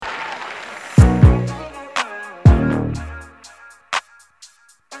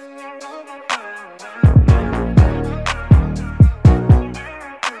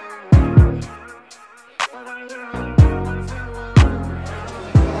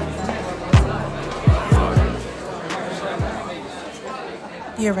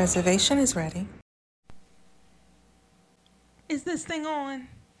Your reservation is ready. Is this thing on?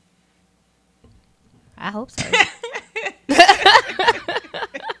 I hope so.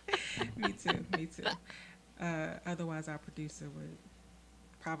 Me too. Me too. Otherwise, our producer would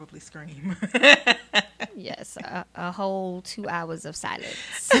probably scream. Yes, a whole 2 hours of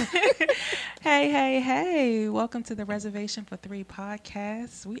silence. Hey. Welcome to the Reservation for Three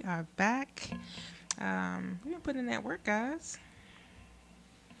podcast. We are back. We've been putting in that work, guys.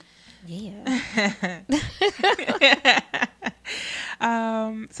 Yeah.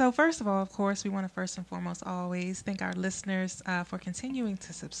 So first of all, of course, we want to first and foremost always thank our listeners for continuing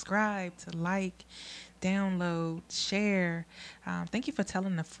to subscribe, to like, download, share. Thank you for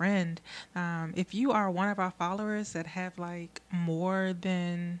telling a friend. If you are one of our followers that have like more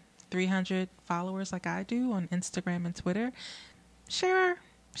than 300 followers like I do on Instagram and Twitter, share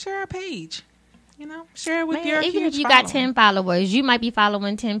our page. You know, share it with your even huge if you got following. 10 followers, you might be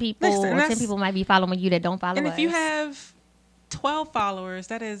following 10 people, Listen, or 10 people might be following you that don't follow and us. if you have 12 followers,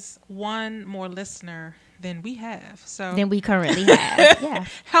 that is one more listener than we have. So than we currently have. Yeah.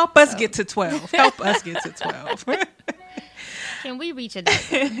 help us get to 12. Help us get to 12. Can we reach a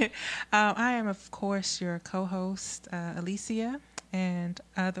dozen? I am, of course, your co-host, Alicia, and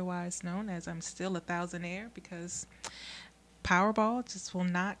otherwise known as I'm still a thousandaire because Powerball just will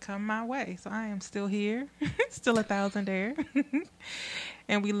not come my way. So I am still here, still a thousandaire,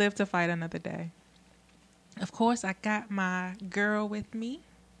 and we live to fight another day. Of course, I got my girl with me.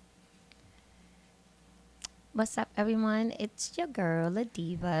 What's up, everyone? It's your girl, La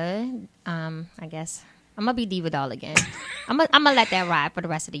Diva. I guess I'm gonna be Diva Doll again. I'm gonna let that ride for the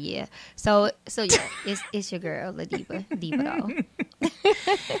rest of the year. So yeah, it's your girl, La Diva Doll.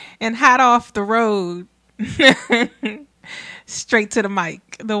 And hot off the road, straight to the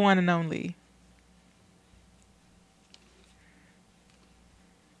mic, the one and only.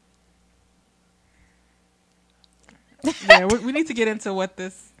 Yeah, we need to get into what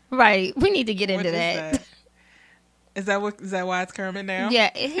this. Right, we need to get into that. Is that why it's Kermit now? Yeah,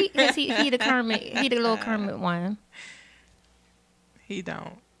 he the Kermit, he the little Kermit one. He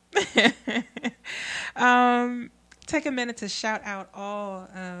don't. Take a minute to shout out all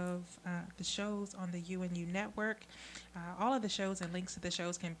of the shows on the UNU network. All of the shows and links to the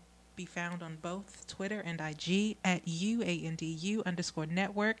shows can be found on both Twitter and IG at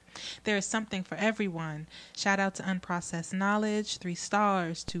UANDU_network. There is something for everyone. Shout out to Unprocessed Knowledge, 3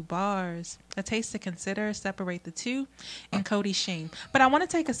 stars, 2 bars, A Taste to Consider, Separate the Two, and Cody Sheem. But I want to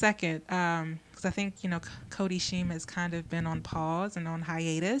take a second because I think, Cody Sheem has kind of been on pause and on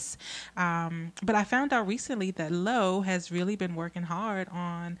hiatus. But I found out recently that Lo has really been working hard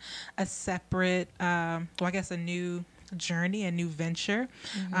on a separate, a new journey, a new venture,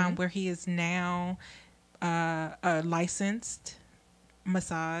 where he is now a licensed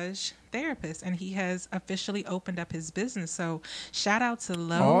massage therapist, and he has officially opened up his business. So shout out to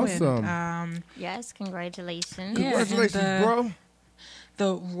Lo. Awesome. And yes, congratulations. Congratulations, bro.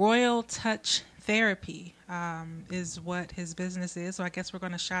 The Royal Touch Therapy is what his business is. So I guess we're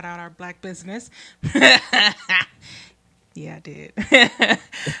going to shout out our black business. Yeah, I did.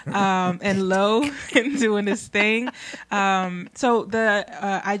 And Lo doing this thing. So the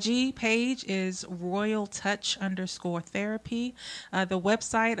IG page is royaltouch_therapy. The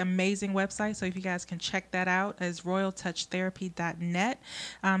website, amazing website. So if you guys can check that out, is royaltouchtherapy.net.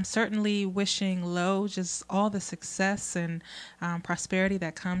 Certainly wishing Lo just all the success and prosperity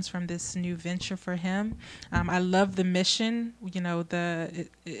that comes from this new venture for him. I love the mission.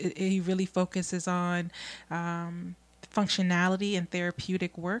 He really focuses on functionality and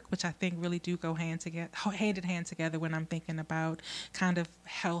therapeutic work, which I think really do go hand in hand together when I'm thinking about kind of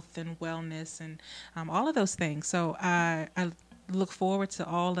health and wellness and all of those things. So I look forward to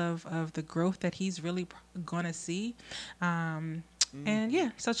all of the growth that he's really going to see. And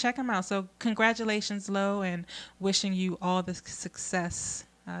yeah, so check him out. So congratulations, Lo, and wishing you all the success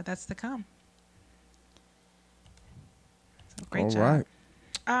that's to come. So great job.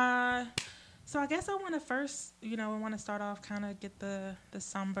 All right. So I guess I want to first, I want to start off kind of get the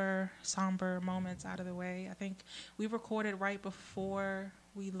somber moments out of the way. I think we recorded right before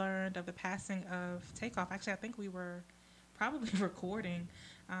we learned of the passing of Takeoff. Actually, I think we were probably recording.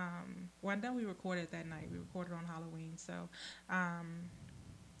 I know we recorded that night. We recorded on Halloween. So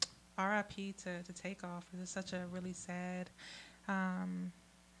RIP to Takeoff. It is such a really sad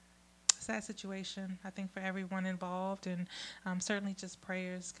situation, I think, for everyone involved, and certainly just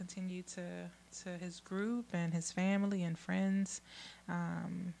prayers continue to his group and his family and friends.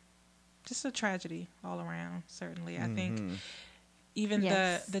 Just a tragedy all around, certainly. I think even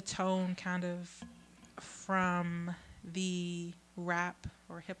Yes. the tone kind of from the rap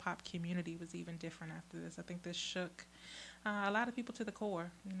or hip hop community was even different after this. I think this shook a lot of people to the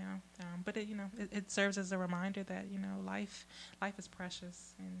core, but it serves as a reminder that life is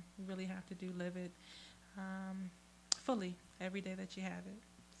precious, and you really have to live it fully every day that you have it.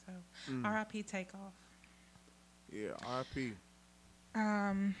 So, R.I.P. Takeoff. Yeah, R.I.P.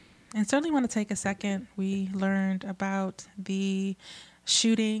 And certainly want to take a second. We learned about the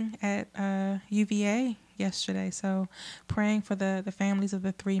shooting at UVA yesterday. So, praying for the families of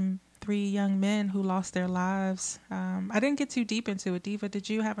the three young men who lost their lives. I didn't get too deep into it. Diva, did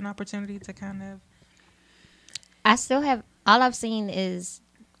you have an opportunity to kind of? I still have. All I've seen is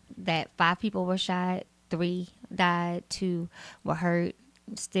that 5 people were shot, 3 died, 2 were hurt.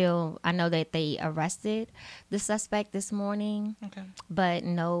 Still, I know that they arrested the suspect this morning, Okay. but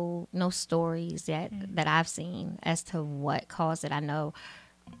no stories yet that I've seen as to what caused it. I know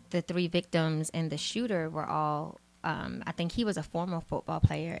the 3 victims and the shooter were all. I think he was a former football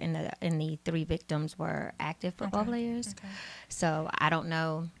player, and the 3 victims were active football players. Okay. So I don't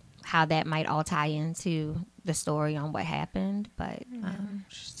know how that might all tie into the story on what happened, but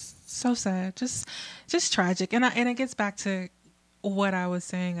So sad, just tragic, and it gets back to what I was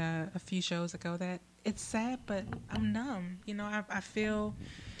saying a few shows ago, that it's sad, but I'm numb. I feel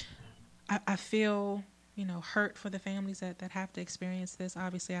hurt for the families that have to experience this.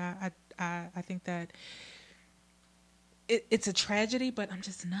 Obviously, I think that it's a tragedy, but I'm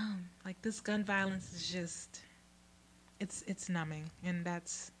just numb. Like, this gun violence is just it's numbing, and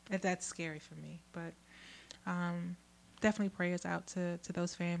that's scary for me. But definitely prayers out to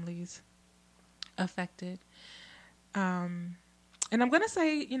those families affected. And I'm going to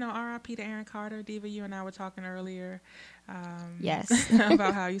say, R.I.P. to Aaron Carter. Diva, you and I were talking earlier. yes.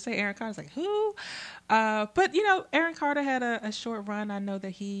 About how you say Aaron Carter's like, who? But, Aaron Carter had a short run. I know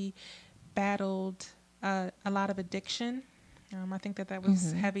that he battled a lot of addiction. I think that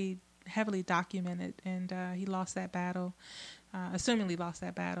was heavily documented, and he lost that battle, assumingly lost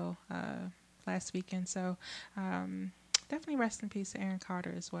that battle last weekend. So definitely rest in peace to Aaron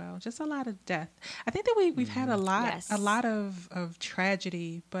Carter as well. Just a lot of death. I think that we've had a lot of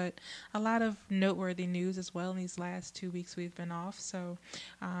tragedy, but a lot of noteworthy news as well in these last 2 weeks we've been off. So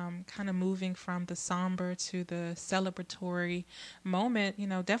kind of moving from the somber to the celebratory moment,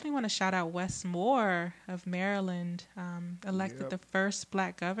 definitely want to shout out Wes Moore of Maryland, elected the first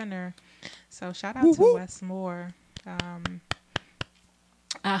Black governor. So shout out to Wes Moore.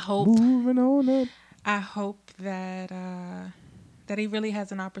 I hope moving on up. I hope that he really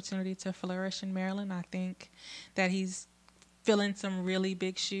has an opportunity to flourish in Maryland. I think that he's filling some really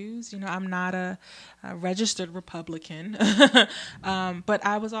big shoes. I'm not a registered Republican, but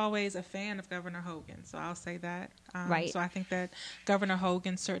I was always a fan of Governor Hogan, so I'll say that. Right. So I think that Governor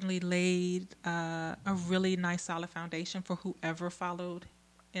Hogan certainly laid a really nice, solid foundation for whoever followed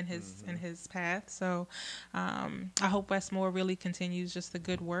in his path. So I hope Wes Moore really continues just the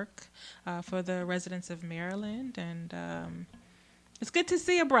good work for the residents of Maryland, and it's good to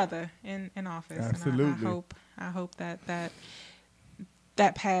see a brother in office. Absolutely. And I hope that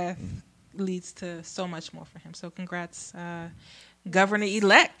path leads to so much more for him. So congrats,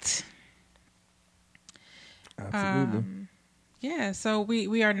 Governor-elect. Absolutely. Yeah, so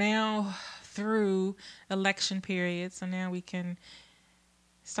we are now through election period, so now we can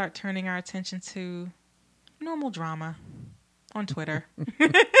start turning our attention to normal drama on Twitter.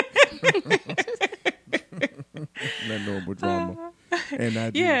 That normal drama. And I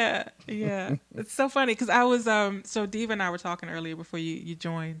do. Yeah. It's so funny because I was so Diva and I were talking earlier before you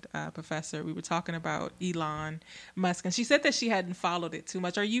joined, Professor. We were talking about Elon Musk, and she said that she hadn't followed it too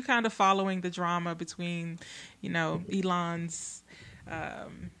much. Are you kind of following the drama between, Elon's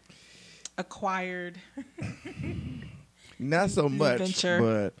acquired Not so much, venture.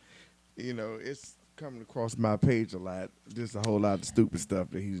 but it's coming across my page a lot. Just a whole lot of stupid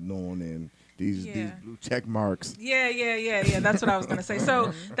stuff that he's doing, and these blue check marks. Yeah. That's what I was gonna say.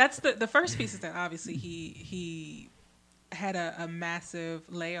 So that's the first piece is that obviously he had a massive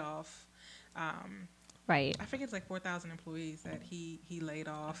layoff. Right. I think it's like 4,000 employees that he laid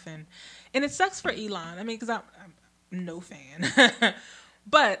off, and it sucks for Elon. I mean, because I'm no fan.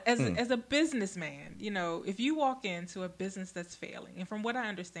 But as a businessman, if you walk into a business that's failing, and from what I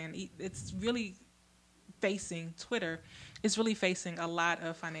understand, it's really facing Twitter is really facing a lot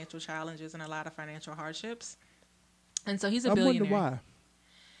of financial challenges and a lot of financial hardships. And so he's a billionaire. I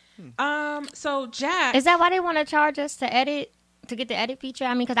wonder why. So Jack, Is that why they want to charge us to get the edit feature?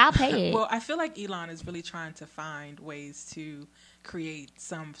 I mean, because I'll pay it. well, I feel like Elon is really trying to find ways to create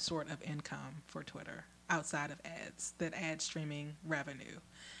some sort of income for Twitter outside of ads, that ad streaming revenue.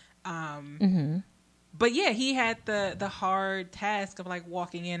 But yeah, he had the hard task of like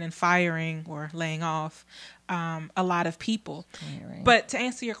walking in and firing or laying off a lot of people. Right. But to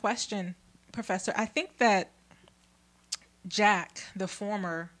answer your question, Professor, I think that Jack, the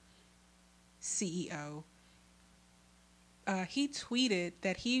former CEO, he tweeted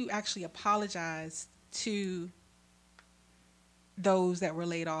that he actually apologized to those that were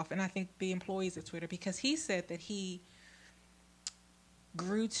laid off, and I think the employees at Twitter, because he said that he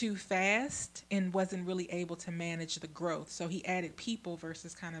grew too fast and wasn't really able to manage the growth. So he added people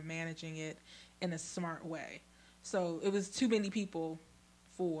versus kind of managing it in a smart way. So it was too many people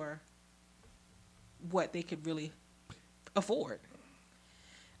for what they could really afford.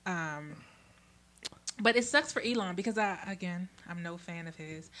 But it sucks for Elon because I'm no fan of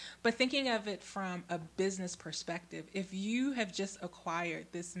his. But thinking of it from a business perspective, if you have just acquired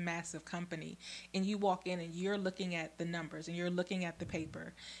this massive company and you walk in and you're looking at the numbers and you're looking at the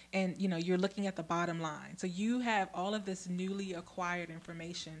paper and you're looking at the bottom line. So you have all of this newly acquired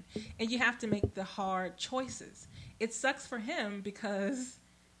information and you have to make the hard choices. It sucks for him because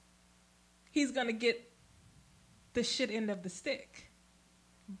he's going to get the shit end of the stick.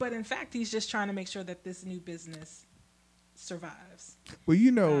 But in fact, he's just trying to make sure that this new business survives.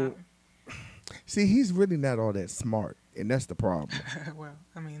 Well, see, he's really not all that smart, and that's the problem. Well,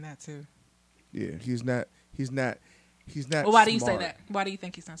 I mean that too. Yeah, he's not. Well, why do you say that? Why do you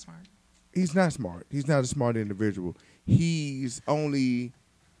think he's not smart? He's not smart. He's not a smart individual. He's only,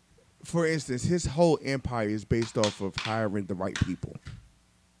 for instance, his whole empire is based off of hiring the right people.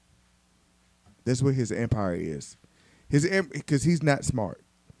 That's what his empire is. Because he's not smart.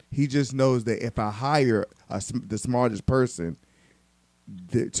 He just knows that if I hire the smartest person,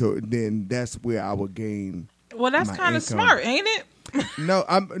 then that's where I will gain. Well, that's kind of smart, ain't it?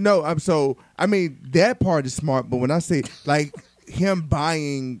 I mean, that part is smart, but when I say like him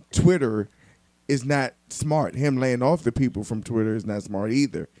buying Twitter is not smart. Him laying off the people from Twitter is not smart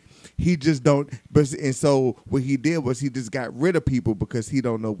either. He just don't. And so what he did was he just got rid of people because he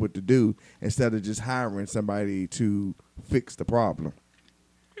don't know what to do instead of just hiring somebody to fix the problem.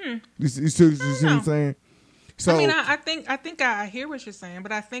 You see what I'm saying? So I mean, I think I hear what you're saying,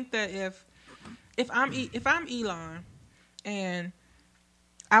 but I think that if I'm Elon and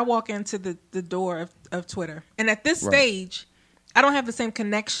I walk into the door of Twitter, and at this stage, I don't have the same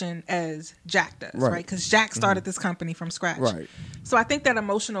connection as Jack does, right? Because Jack started this company from scratch. Right. So I think that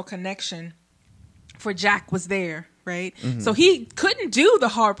emotional connection for Jack was there, right? Mm-hmm. So he couldn't do the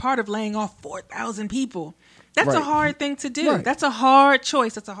hard part of laying off 4,000 people. That's a hard thing to do. Right. That's a hard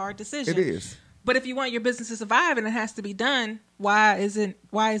choice. That's a hard decision. It is. But if you want your business to survive and it has to be done, why is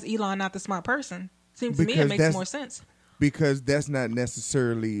Elon not the smart person? Seems to me it makes more sense. Because that's not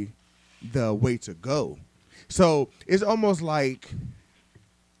necessarily the way to go. So it's almost like,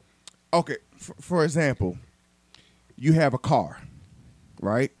 okay, for example, you have a car,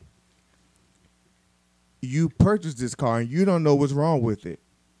 right? You purchase this car and you don't know what's wrong with it,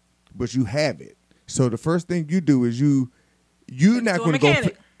 but you have it. So the first thing you do is you're not going to go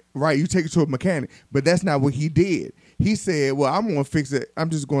right. You take it to a mechanic, but that's not what he did. He said, "Well, I'm going to fix it. I'm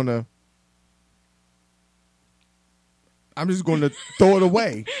just going to throw it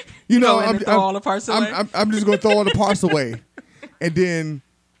away." Throw all the parts away. I'm just going to throw all the parts away, and then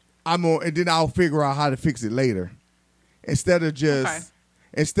I'll figure out how to fix it later, instead of just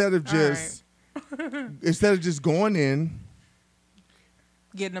going in,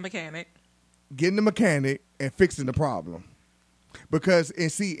 getting a mechanic and fixing the problem. Because in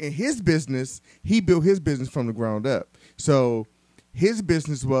his business, he built his business from the ground up. So his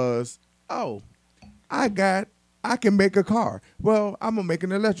business was, I can make a car. Well, I'm gonna make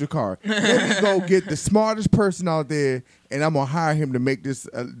an electric car. Let me go get the smartest person out there, and I'm gonna hire him to make this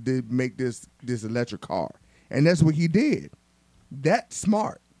electric car. And that's what he did. That's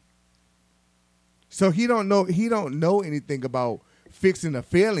smart. So he don't know anything about fixing a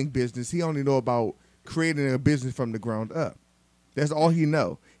failing business. He only know about creating a business from the ground up. That's all he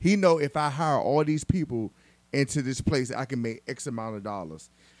know. He know if I hire all these people into this place, I can make X amount of dollars.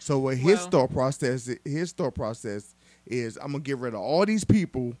 So what his thought process is, I'm gonna get rid of all these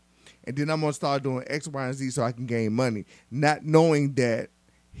people, and then I'm gonna start doing X, Y, and Z so I can gain money, not knowing that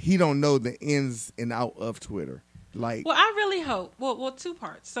he don't know the ins and out of Twitter. Like, well, I really hope. Well, two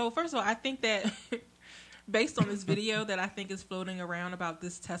parts. So first of all, I think that based on this video that I think is floating around about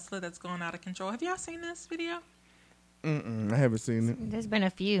this Tesla that's going out of control. Have y'all seen this video? I haven't seen it. There's been a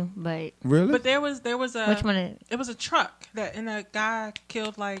few, but really, but there was a which one? It was a truck and a guy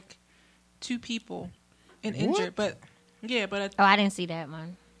killed like 2 people and injured. But I didn't see that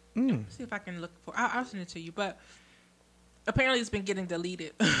one. Let's see if I can look for. I'll send it to you. But apparently, it's been getting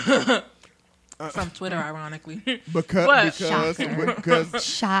deleted. from Twitter, ironically. because Shocker. because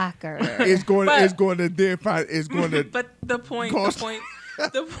Shocker. it's going But- it's going to then find it's going to But the point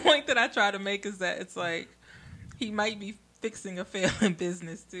that I try to make is that it's like he might be fixing a failing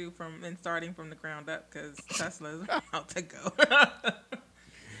business too and starting from the ground up because Tesla's about to go.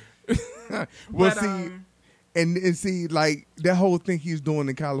 well But, see and see like that whole thing he's doing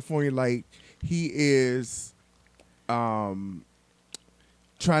in California, like he is trying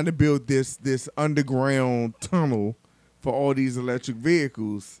to build this underground tunnel for all these electric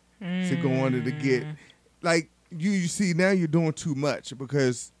vehicles to go under to get like you see now you're doing too much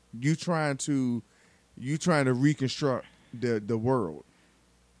because you trying to reconstruct the world.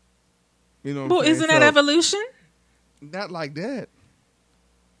 You know what Well, I'm saying? isn't that So, evolution? not like that.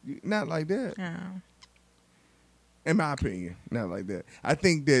 Not like that. Yeah. In my opinion, not like that. I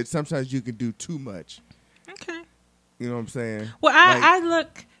think that sometimes you can do too much. Okay. You know what I'm saying? Well,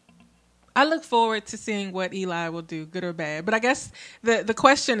 Like- I look forward to seeing what Eli will do, good or bad. But I guess the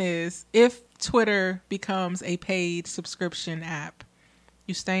question is, if Twitter becomes a paid subscription app,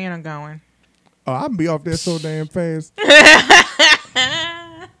 you staying or going? Oh, I'll be off there so damn fast.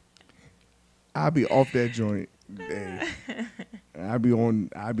 I'll be off that joint. Hey. I'll be on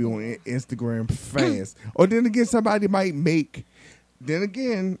Instagram fast. Or then again, somebody might make. Then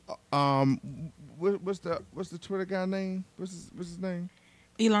again, what's the Twitter guy name? What's his name?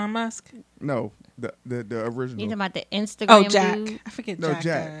 Elon Musk. No, the original. You talking about the Instagram Oh, Jack. dude? I forget No, Jack.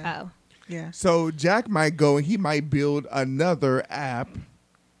 Jack. Oh. Yeah. So Jack might go and he might build another app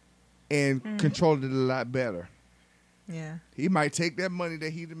and control it a lot better. Yeah. He might take that money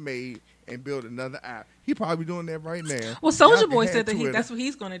that he done made and build another app. He probably doing that right now. Well, Soldier Y'all Boy can said have that Twitter. that's what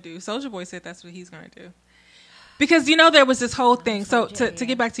he's going to do. Soldier Boy said that's what he's going to do. Because, there was this whole thing. So to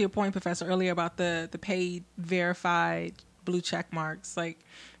get back to your point, Professor, earlier about the paid, verified blue check marks, like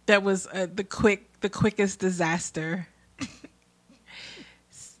that was the quickest disaster.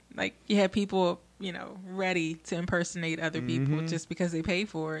 Like you had people, ready to impersonate other people just because they paid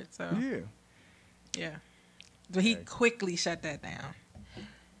for it. So yeah. But he quickly shut that down.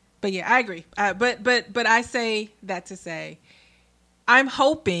 But yeah, I agree. But I say that to say, I'm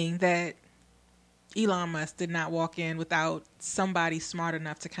hoping that Elon Musk did not walk in without somebody smart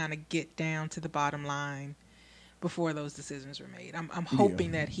enough to kind of get down to the bottom line before those decisions were made. I'm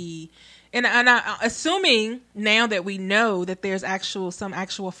hoping that he, and I, assuming now that we know that there's some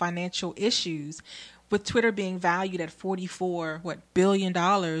actual financial issues with Twitter being valued at $44 billion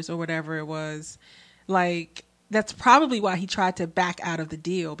or whatever it was, like that's probably why he tried to back out of the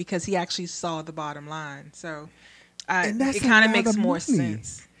deal because he actually saw the bottom line. So it kind of makes more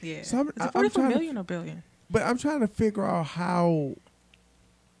sense. Yeah. So Is it 44 million or billion? But I'm trying to figure out how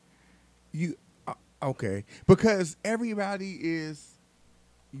you okay, because everybody is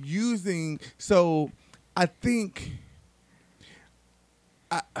using. So I think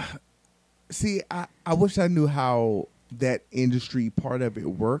I wish I knew how that industry part of it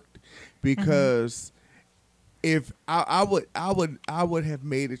worked, because if I would have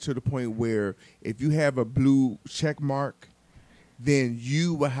made it to the point where if you have a blue check mark, then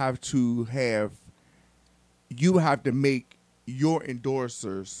you would have to make your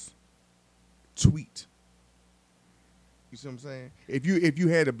endorsers tweet. You see what I'm saying? If you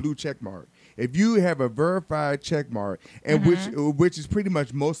had a blue check mark, if you have a verified check mark, and which is pretty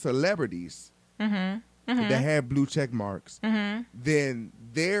much most celebrities that have blue check marks, then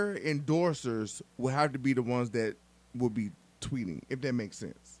their endorsers will have to be the ones that will be tweeting, if that makes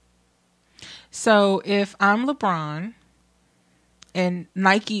sense. So if I'm LeBron and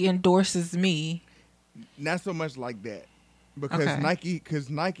Nike endorses me, not so much like that, because Okay.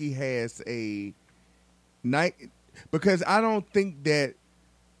 Nike has a Nike. Because I don't think that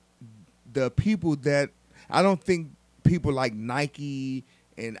I don't think people like Nike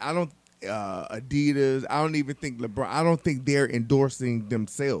and Adidas, I don't even think LeBron, I don't think they're endorsing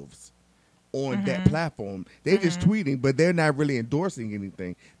themselves on that platform. They're just tweeting, but they're not really endorsing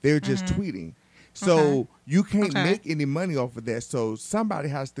anything. They're just tweeting. So you can't make any money off of that. So somebody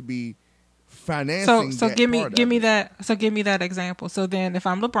has to be financing. So that give part me of it. that. So give me that example. So then, if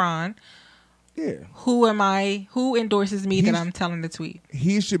I'm LeBron, Yeah, who am I? Who endorses me that He's- I'm telling to tweet?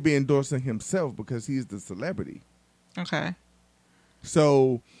 he should be endorsing himself because he's the celebrity. Okay.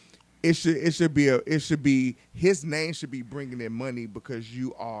 So it should be his name should be bringing in money because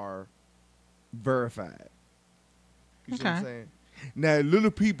you are verified. You see what I'm Okay. saying? Now,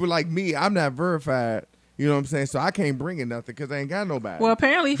 little people like me, I'm not verified. You know what I'm saying? So I can't bring in nothing because I ain't got nobody. Well,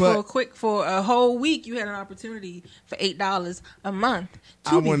 apparently But for a whole week, you had an opportunity for $8 a month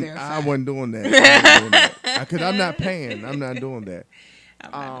to I be wasn't doing that. Because I'm not paying. I'm not doing that.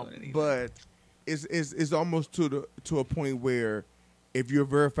 I'm not doing it either. But it's almost to a point where if you're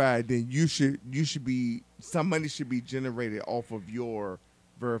verified, then you should be, some money should be generated off of your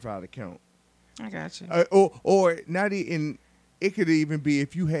verified account. I got you. Or not even, it could even be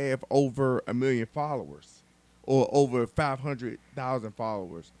if you have over 1 million followers or over 500,000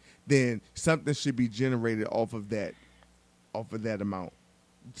 followers, then something should be generated off of that amount.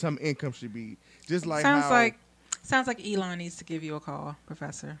 Some income should be just like sounds like Elon needs to give you a call,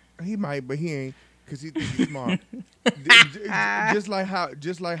 Professor. He might, but he ain't, because he thinks he's smart. just like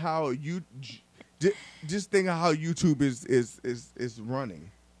how you just think of how YouTube is running.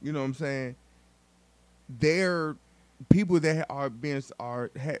 You know what I'm saying? They're people that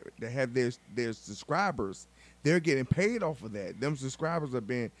that have their subscribers. They're getting paid off of that. Them subscribers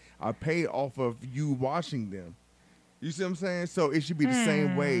are paid off of you watching them. You see what I'm saying? So it should be the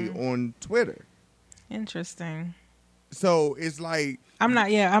same way on Twitter. Interesting. So it's like I'm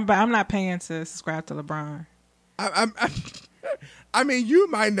not paying to subscribe to LeBron. I mean, you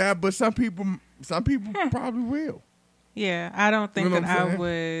might not, but some people probably will. Yeah, I don't think that I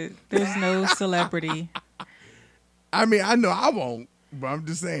would. There's no celebrity. I mean, I know I won't, but I'm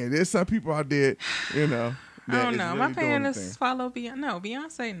just saying there's some people out there, you know. I don't know. Really Am I paying to follow Beyonce? No,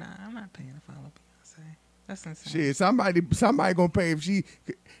 Beyonce. Nah, I'm not paying to follow Beyonce. That's insane. Shit, somebody gonna pay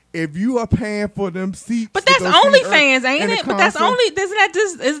if you are paying for them seats. But that's OnlyFans, ain't it? But that's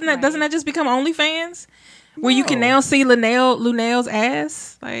doesn't that just become OnlyFans? Where you can now see Lunail's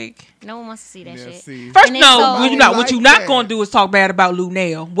ass? Like, no one wants to see that shit. First, what you not gonna do is talk bad about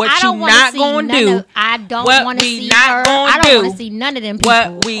Lunail. What you not gonna do? I don't want to see her. I don't want to see none of them people.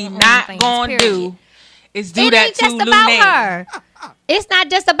 What we not gonna do is do that to Lunail. It's not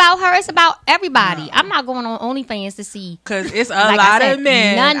just about her. It's about everybody. I'm not going on OnlyFans to see. Because it's a lot of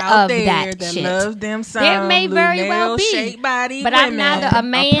men out there that love them some there may very well be, shaped body but women. I'm neither a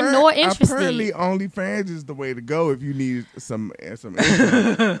man nor interested. Apparently, OnlyFans is the way to go if you need some income.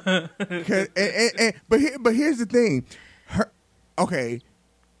 But here's the thing.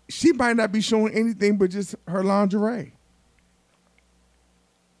 She might not be showing anything but just her lingerie.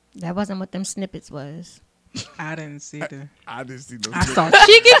 That wasn't what them snippets was. I didn't see the. I didn't see those. I saw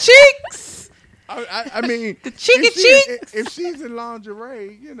cheeky cheeks. I mean, the cheeky cheeks. If she's in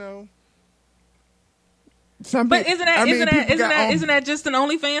lingerie, you know. But isn't that just an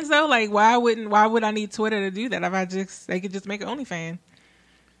OnlyFans though? Like, why would I need Twitter to do that? They could just make an OnlyFans.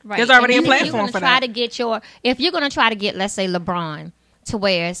 Right. There's already a platform for that. If you're gonna try to get, let's say, LeBron to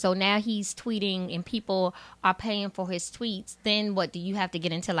where, so now he's tweeting and people are paying for his tweets, then what, do you have to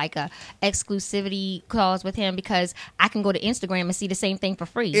get into like a exclusivity clause with him? Because I can go to Instagram and see the same thing for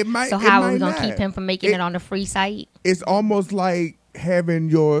free. So how are we going to keep him from making it on the free site? It's almost like having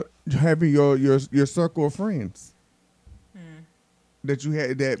your circle of friends. That you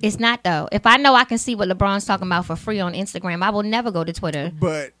had that. It's not though. If I know I can see what LeBron's talking about for free on Instagram, I will never go to Twitter.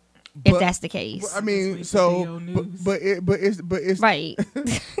 But if that's the case, I mean, so but it's right.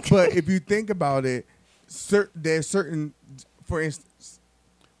 But if you think about it, there's certain, for instance,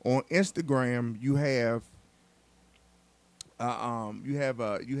 on Instagram you have a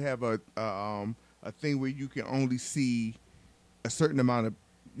thing where you can only see a certain amount of,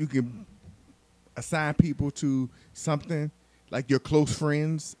 you can assign people to something. Like your close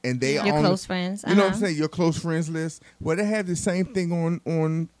friends, and they your close friends. You know what I'm saying? Your close friends list. Well, they have the same thing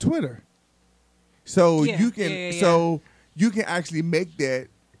on Twitter. So you can actually make that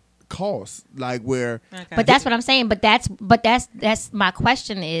cost, like where. Okay. But that's what I'm saying. But that's my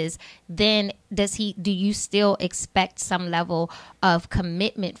question is, then do you still expect some level of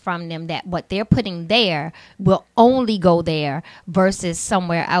commitment from them that what they're putting there will only go there versus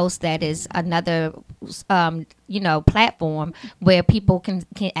somewhere else that is another platform where people can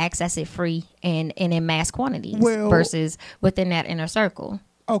access it free and in mass quantities versus within that inner circle?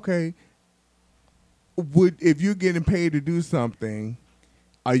 Okay. If you're getting paid to do something,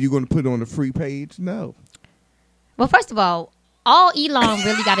 are you going to put it on the free page? No. Well, first of all Elon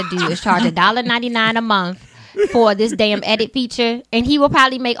really got to do is charge $1.99 a month for this damn edit feature, and he will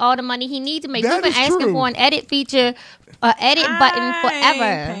probably make all the money he needs to make. We've been asking for an edit feature, edit button forever.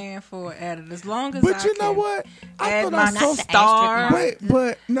 I ain't paying for an edit as long as But you know what? I thought I saw star.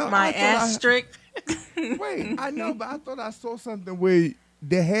 My asterisk. I know, but I thought I saw something where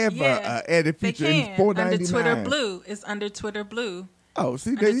they have a edit feature in $4.99 under Twitter Blue. It's under Twitter Blue. Oh,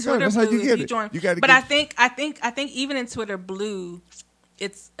 see, there you go. That's how you get it. You got to. But I think even in Twitter Blue,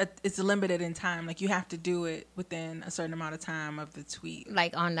 it's limited in time. Like you have to do it within a certain amount of time of the tweet.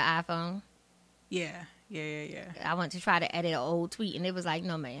 Like on the iPhone. Yeah. Yeah. I went to try to edit an old tweet, and it was like,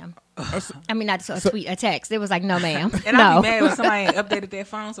 no, ma'am. That's- I mean, not a tweet, a text. It was like, no, ma'am. And no. I'll be mad when somebody ain't updated their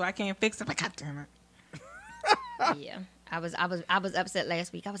phone, so I can't fix it. I'm like, God damn it. Yeah, I was upset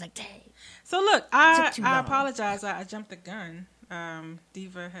last week. I was like, dang. So look, Took too I long. apologize. I jumped the gun.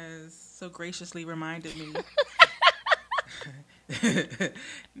 Diva has so graciously reminded me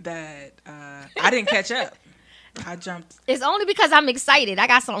that I didn't catch up. I jumped. It's only because I'm excited. I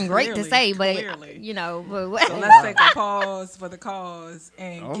got something great to Clearly, say, but clearly. you know, So let's take a pause for the cause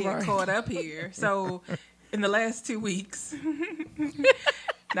and All get right. caught up here. So, in the last 2 weeks,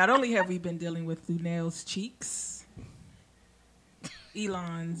 not only have we been dealing with Lunel's cheeks,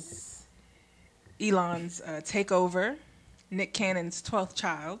 Elon's takeover, Nick Cannon's 12th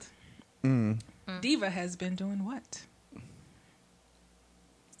child, Diva has been doing what?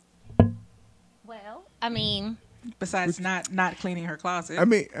 well, I mean, Besides not cleaning her closet. I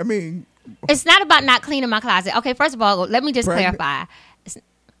mean, it's not about not cleaning my closet. Okay, first of all, let me just Pregnant. clarify.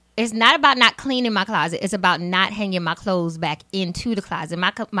 It's not about not cleaning my closet. It's about not hanging my clothes back into the closet.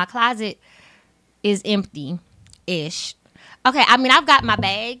 My closet is empty-ish. Okay, I mean, I've got my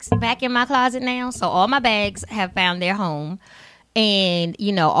bags back in my closet now, so all my bags have found their home, and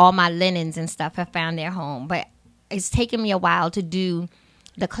you know, all my linens and stuff have found their home. But it's taken me a while to do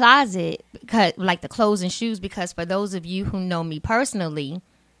the closet, because like the clothes and shoes, because for those of you who know me personally,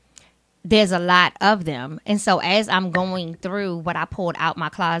 there's a lot of them. And so as I'm going through what I pulled out my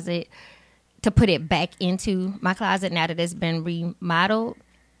closet to put it back into my closet now that it's been remodeled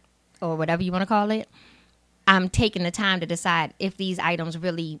or whatever you want to call it, I'm taking the time to decide if these items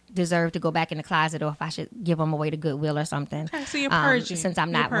really deserve to go back in the closet or if I should give them away to Goodwill or something. Okay, so you're purging. Since I'm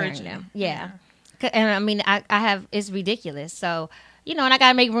You're not wearing purging. them. Yeah. And I mean, I have, it's ridiculous. So, you know, and I got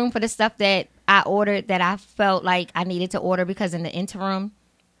to make room for the stuff that I ordered that I felt like I needed to order, because in the interim,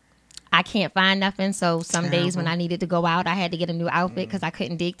 I can't find nothing. So some days when I needed to go out, I had to get a new outfit because I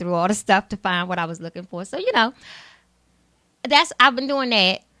couldn't dig through all the stuff to find what I was looking for. So, you know, I've been doing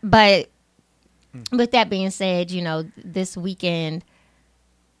that. But with that being said, you know, this weekend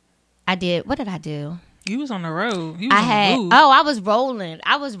what did I do? You was on the road. You was on the move.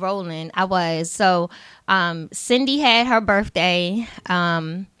 I was rolling. So, Cindy had her birthday,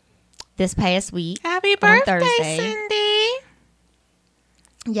 this past week. Happy on birthday, Thursday. Cindy.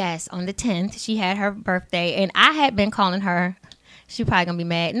 Yes, on the 10th, she had her birthday, and I had been calling her. She probably gonna be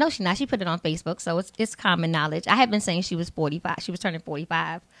mad. No, she's not. She put it on Facebook, so it's common knowledge. I had been saying she was 45. She was turning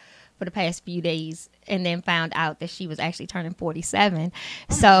 45 for the past few days, and then found out that she was actually turning 47.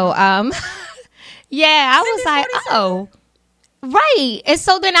 So, yeah, I was like, oh, right. And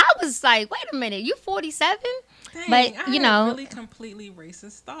so then I was like, wait a minute, you 47? Dang, But, I you had know, really completely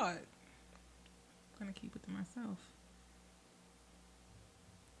racist thought. I'm gonna keep it to myself.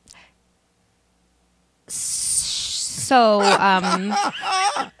 so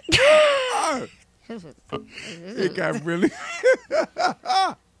it got really.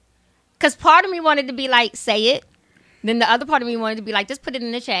 because part of me wanted to be like, say it. Then the other part of me wanted to be like, just put it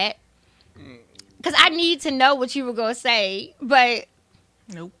in the chat. Because I need to know what you were going to say. But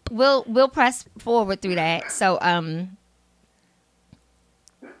Nope. we'll press forward through that. So,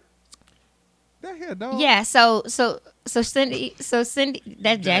 That here, dog. yeah. So Cindy,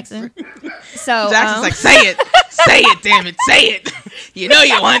 that's Jackson. So, Jackson's like, say it. Say it, damn it. Say it. You know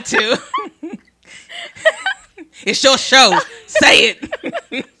you want to. It's your show. Say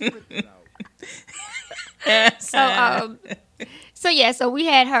it. So yeah, so we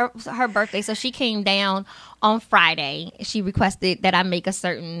had her birthday. So she came down on Friday. She requested that I make a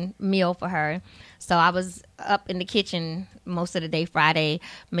certain meal for her. So I was up in the kitchen most of the day Friday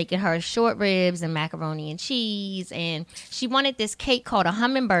making her short ribs and macaroni and cheese. And she wanted this cake called a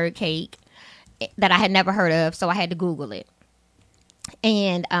hummingbird cake that I had never heard of. So I had to Google it.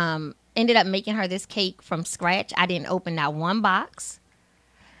 And ended up making her this cake from scratch. I didn't open that one box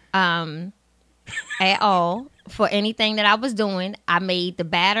at all for anything that I was doing. I made the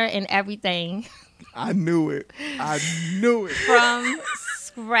batter and everything I knew it. from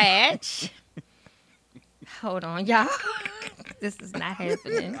scratch. Hold on, y'all. This is not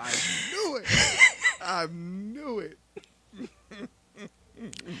happening. I knew it.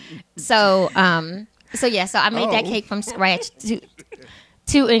 So yeah, so I made that cake from scratch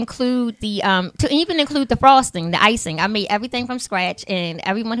to include the to even include the frosting, the icing. I made everything from scratch, and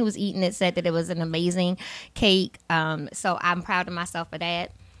everyone who was eating it said that it was an amazing cake. So I'm proud of myself for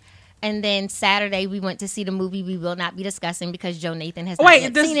that. And then Saturday we went to see the movie we will not be discussing because Joe Nathan has not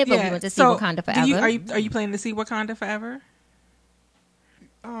yet seen it, but we went to see Wakanda Forever. Are you planning to see Wakanda Forever?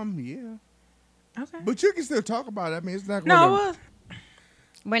 Yeah. Okay. But you can still talk about it. I mean, it's not going No, to...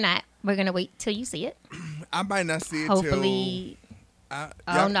 We're not. We're gonna wait till you see it. I might not see it Hopefully. till.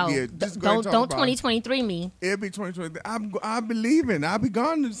 Oh no! Yeah, just go ahead and talk Don't about it. 2023 me. It'll be 2020. I'll be leaving. I'll be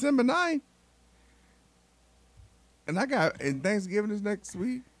gone December 9th. And Thanksgiving is next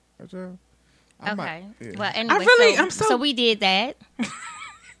week. Okay. Yeah. Well, anyway, so we did that.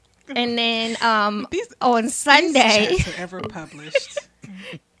 And then on Sunday, These chats are ever published.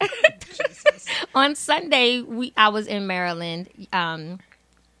 on Sunday I was in Maryland.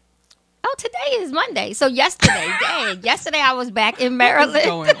 Today is Monday. So yesterday I was back in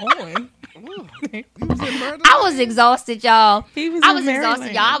Maryland. What's going on? You was in Maryland? I was exhausted, y'all. I was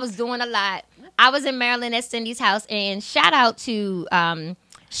exhausted, y'all. I was doing a lot. I was in Maryland at Cindy's house, and shout out to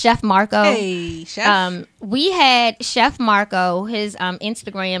Chef Marco. Hey, Chef. We had Chef Marco. His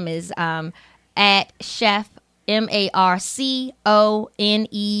Instagram is at Chef MarConeil.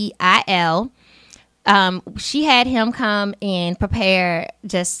 She had him come and prepare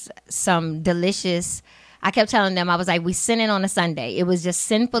just some delicious. I kept telling them, I was like, we sent it on a Sunday. It was just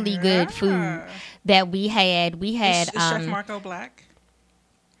sinfully good food that we had. We had is Chef Marco Black?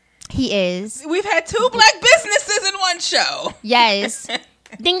 He is. We've had 2 black businesses in one show. Yes.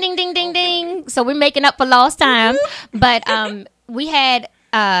 Ding, ding, ding, ding, ding. So we're making up for lost time. But we had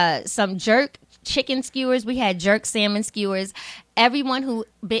some jerk chicken skewers. We had jerk salmon skewers. Everyone who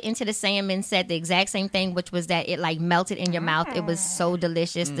bit into the salmon said the exact same thing, which was that it like melted in your mouth. It was so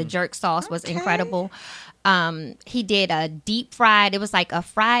delicious. The jerk sauce was incredible. He did a deep fried. It was like a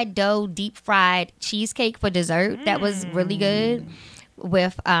fried dough, deep fried cheesecake for dessert. That was really good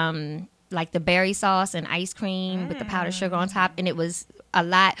with like the berry sauce and ice cream with the powdered sugar on top. And it was a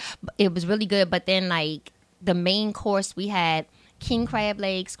lot. It was really good. But then like the main course, we had king crab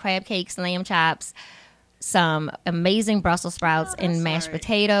legs, crab cakes, lamb chops, some amazing Brussels sprouts and mashed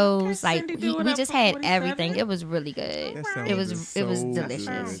potatoes. Okay, like Cindy, we just had 47. everything. It was really good. That sounds It was so delicious.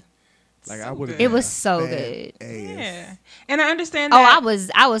 good. Like So I would. good. It was so good. Yeah, and I understand Oh, that.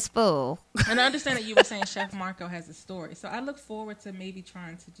 I was full. And I understand that you were saying Chef Marco has a story. So I look forward to maybe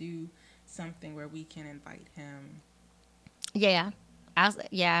trying to do something where we can invite him. Yeah.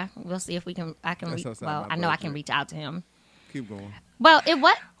 We'll see if we can. I can. That's outside Well, my I know I budget. can reach out to him. Keep going. Well, it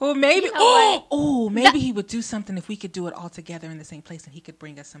what? Well, maybe. You know Maybe he would do something if we could do it all together in the same place, and he could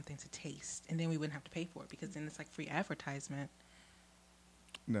bring us something to taste, and then we wouldn't have to pay for it because then it's like free advertisement.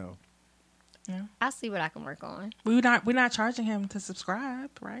 No. Yeah, I'll see what I can work on. we're not charging him to subscribe,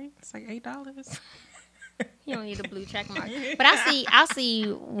 right? It's like $8. You don't need a blue check mark. But I'll see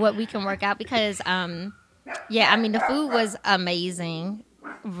what we can work out because yeah, I mean the food was amazing.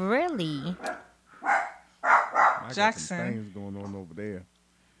 Really. I got Jackson. some things going on over there.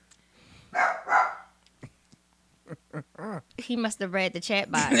 He must have read the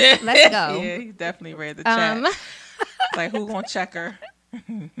chat box. Let's go. Yeah, he definitely read the chat. Like, who gonna check her?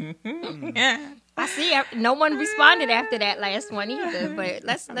 Yeah. I see no one responded after that last one either, but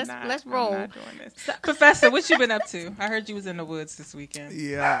let's roll. I'm not doing this. Professor, what you been up to? I heard you was in the woods this weekend.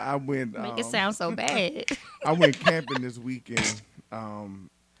 Yeah, I went. Make it sound so bad. I went camping this weekend.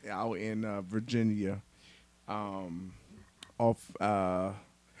 Out in Virginia. I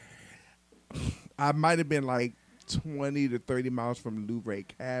might have been like 20 to 30 miles from the Louvre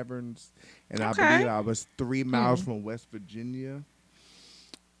Caverns, and Okay. I believe I was 3 miles from West Virginia.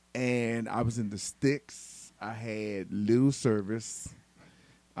 And I was in the sticks. I had little service.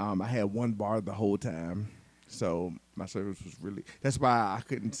 I had one bar the whole time, so my service was really. That's why I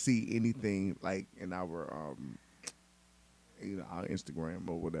couldn't see anything like in our, our Instagram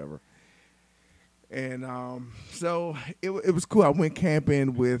or whatever. And so it was cool. I went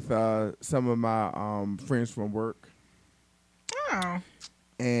camping with some of my friends from work. Oh.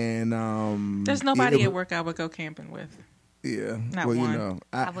 And There's nobody at work I would go camping with. Yeah. Not well, one.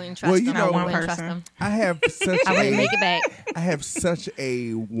 I wouldn't trust them. know, I wouldn't one trust person. them. I have such I wouldn't make it back. I have such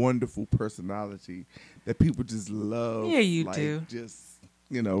a wonderful personality that people just love. Yeah, you like, do. Just,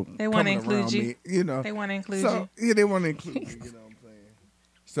 They want to coming include around you. me, They want to include So, you. yeah, they want to include me, you know what I'm saying?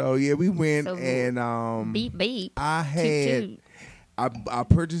 So, yeah, we went So, and Beep beep. I Toot, had toot. I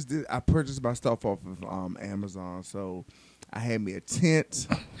purchased it. I purchased my stuff off of Amazon. So, I had me a tent.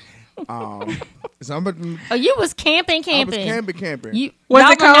 So I'm Oh, you was camping. I was camping. You Was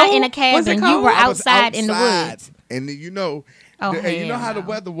y'all it were not cold? in a Was it cabin. You cold? were I was outside in the woods. And then, Oh, and you know how the hell no.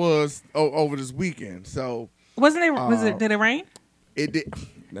 weather was over this weekend. So Wasn't it? Was it? Did it rain? it did.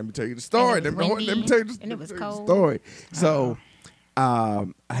 Let me tell you the story. And it was Let me windy, tell you the, and it was let me tell you cold. the story. So I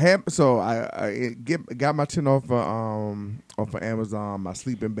got my tent off of Amazon, my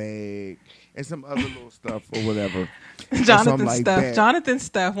sleeping bag, and some other little stuff or whatever. Jonathan like stuff. that. Jonathan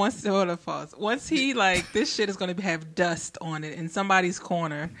stuff. Once he like this shit is going to have dust on it in somebody's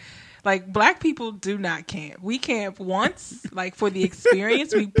corner. Like, black people do not camp. We camp once, like, for the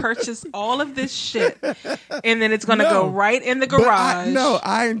experience. We purchase all of this shit, and then it's going to go right in the garage.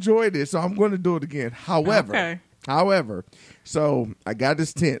 I enjoyed it, so I'm going to do it again. However, so I got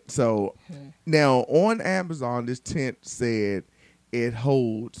this tent. So now on Amazon, this tent said it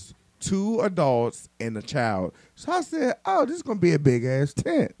holds 2 adults and a child. So I said, oh, this is going to be a big-ass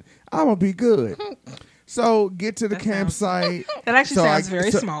tent. I'm going to be good. So get to the campsite. That actually sounds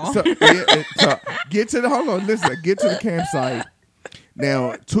very small. So get to the campsite.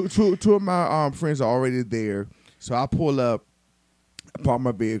 Now, two of my friends are already there. So I pull up, park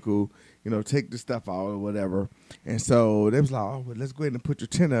my vehicle, take the stuff out or whatever. And so they was like, oh, well, let's go ahead and put your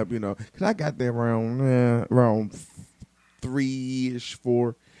tent up, because I got there around 3-ish,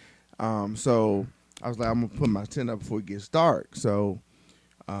 4. So I was like, I'm going to put my tent up before it gets dark. So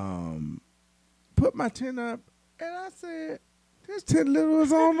put my tent up, and I said, this tent little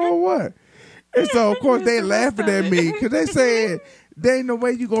as I don't know what. And so, of course, they laughing at me because they said, there ain't no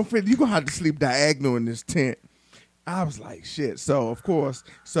way you going to fit. You're going to have to sleep diagonal in this tent. I was like, shit. So, of course,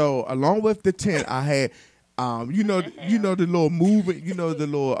 along with the tent, I had, the little moving,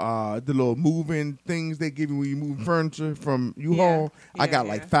 the little moving things they give you when you move furniture from U-Haul. I got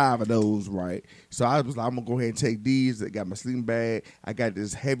like 5 of those, right? So I was like, I'm gonna go ahead and take these. I got my sleeping bag. I got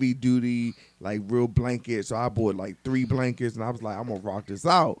this heavy duty, like real blanket. So I bought like 3 blankets, and I was like, I'm gonna rock this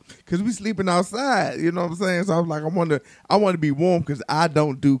out because we sleeping outside. You know what I'm saying? So I was like, I want to be warm because I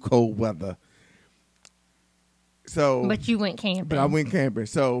don't do cold weather. So, but you went camping. But I went camping.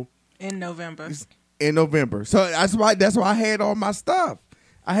 So in November. So that's why I had all my stuff.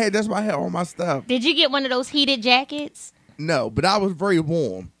 That's why I had all my stuff. Did you get one of those heated jackets? No, but I was very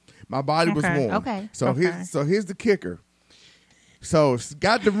warm. My body was warm. Okay. So here's the kicker. So it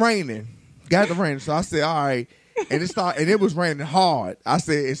got the raining. So I said, all right. And it was raining hard. I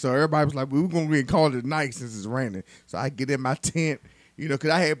said, and so everybody was like, we're gonna get called it night since it's raining. So I get in my tent,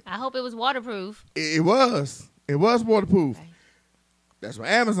 because I hope it was waterproof. It was waterproof. Okay. That's what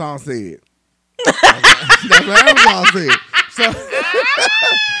Amazon said. That's what Amazon said.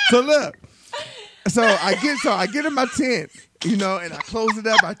 So look. So I get in my tent, and I close it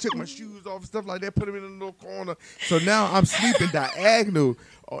up. I took my shoes off and stuff like that, put them in a little corner. So now I'm sleeping diagonal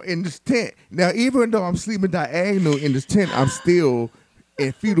in this tent. Now, even though I'm sleeping diagonal in this tent, I'm still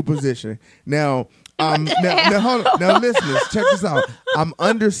in fetal position. Now, now hold on. Now, listeners, check this out. I'm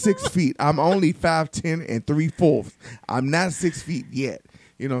under 6 feet. I'm only 5'10" and 3/4. I'm not 6 feet yet.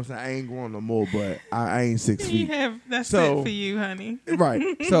 You know what I'm saying? I ain't growing no more, but I ain't 6 feet. That's it for you, honey. Right.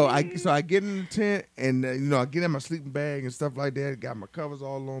 So I get in the tent, and I get in my sleeping bag and stuff like that. Got my covers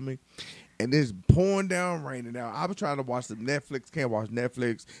all on me, and it's pouring down raining. Now I was trying to watch some Netflix. Can't watch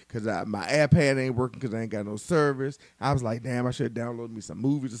Netflix because my iPad ain't working because I ain't got no service. I was like, damn, I should download me some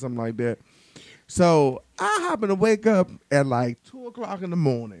movies or something like that. So I happen to wake up at like 2:00 in the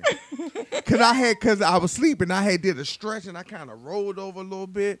morning because I was sleeping. I had did a stretch and I kind of rolled over a little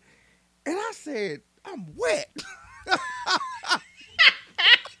bit, and I said, I'm wet.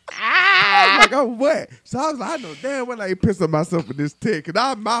 I was like, I'm wet. So I was like, I know damn well I ain't pissing myself in this tent because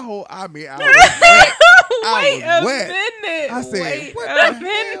I was wet. Wait a minute. I said, wait what a the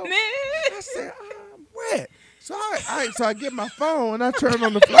minute. hell? I said, I'm wet. So I get my phone and I turn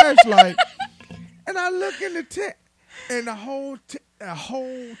on the flashlight. And I look in the tent, and the whole tent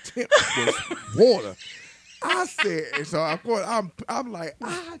was water. I said, and so of course I'm like,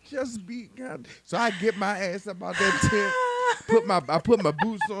 I just beat God. So I get my ass up out that tent, I put my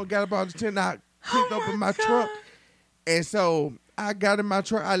boots on, got up out the tent, I picked up in my truck, and so I got in my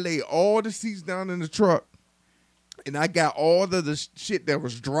truck. I laid all the seats down in the truck. And I got all of the shit that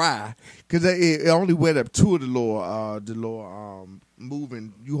was dry because it only wet up 2 of the little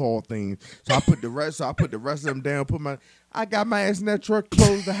moving U-Haul things. So I put the rest of them down. I got my ass in that truck,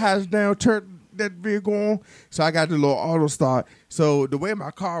 closed the house down, turned that vehicle on. So I got the little auto start. So the way my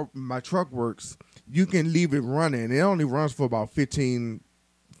truck works, you can leave it running. It only runs for about 15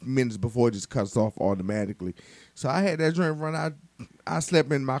 minutes before it just cuts off automatically. So I had that joint run. I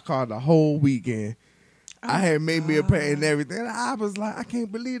slept in my car the whole weekend. I had made me a pay and everything. And I was like, I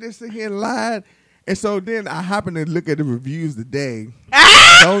can't believe they sit here and lied. And so then I happened to look at the reviews today.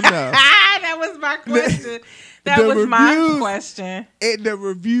 That was my question. My question. And the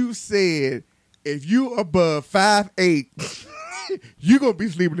review said, if you above 5'8", you're going to be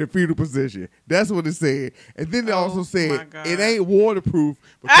sleeping in fetal position. That's what it said. And then it also said, it ain't waterproof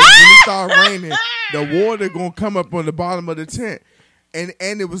because when it start raining, the water going to come up on the bottom of the tent. And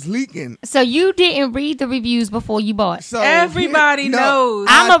it was leaking. So you didn't read the reviews before you bought. So everybody knows.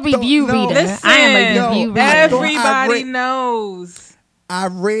 I'm a review reader. Listen, I am a review reader. Everybody knows. I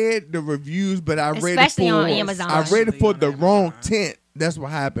read the reviews, but I read Especially it for on Amazon. I read it for Especially the on wrong Amazon. tent. That's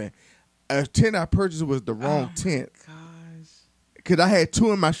what happened. A tent I purchased was the wrong Oh, tent Gosh. because I had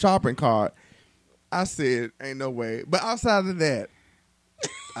 2 in my shopping cart. I said, "Ain't no way." But outside of that,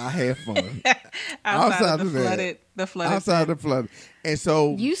 I had fun. Outside of of the that. flooded. Outside of the flood, and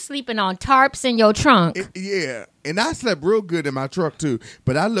so You sleeping on tarps in your trunk. yeah, and I slept real good in my truck too.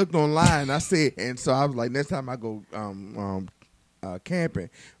 But I looked online. I said, and so I was like, next time I go camping,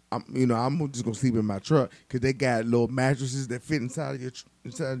 I'm just gonna sleep in my truck because they got little mattresses that fit inside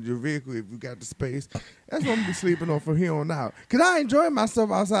of your vehicle if you got the space. That's what I'm gonna be sleeping on from here on out. Cause I enjoy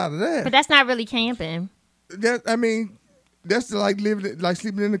myself outside of that. But that's not really camping. That's like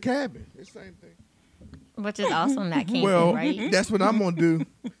sleeping in the cabin. It's the same thing. Which is also not camping, Well, right? that's what I'm gonna do.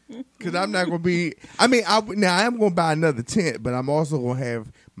 Cause I'm not gonna be. I am gonna buy another tent, but I'm also gonna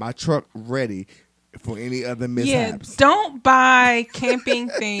have my truck ready for any other Yeah, mishaps. don't buy camping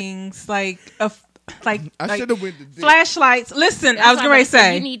things like I should have went to flashlights. Listen, That's I was what going I'm to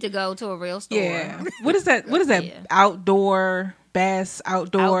say. You need to go to a real store. Yeah. What is that? What is that? Yeah. Outdoor bass,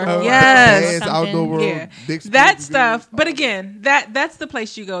 outdoor. Outdoor. Yes. Bass, outdoor world. Yeah. Dick's That Sporting stuff. Goods. But again, that's the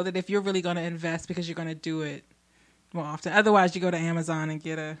place you go that if you're really going to invest because you're going to do it more often. Otherwise, you go to Amazon and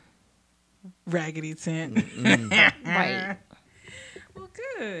get a raggedy tent. Right. Well,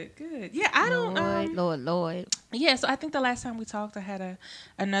 good. Yeah, I don't. Lord. Yeah, so I think the last time we talked, I had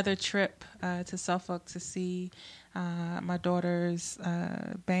another trip to Suffolk to see my daughter's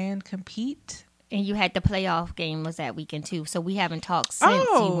band compete. And you had the playoff game was that weekend too. So we haven't talked since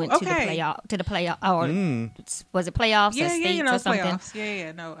Oh, you went okay. to the playoff or was it playoffs or states or something? Playoffs.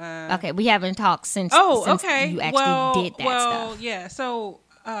 Yeah, no. Okay, we haven't talked since. Oh, since okay. You actually did that stuff. Yeah. So,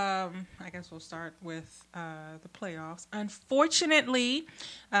 I guess we'll start with the playoffs. Unfortunately,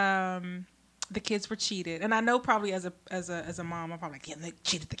 the kids were cheated, and I know probably as a mom, I'm probably like, yeah, they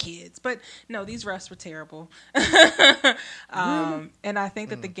cheated the kids, but no, these refs were terrible. And I think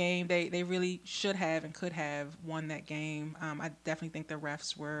that the game they really should have and could have won that game. I definitely think the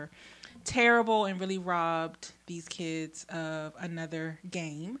refs were terrible and really robbed these kids of another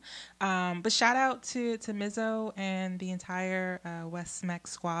game. But shout out to Mizzo and the entire West Smack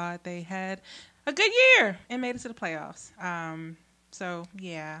squad. They had a good year and made it to the playoffs. So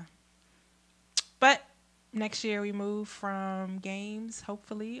yeah. But next year we move from games,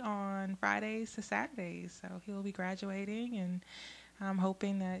 hopefully, on Fridays to Saturdays. So he'll be graduating, and I'm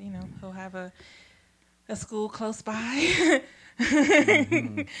hoping that, he'll have a school close by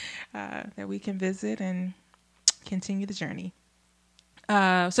that we can visit and continue the journey.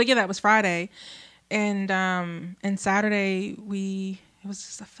 So yeah, that was Friday. And Saturday I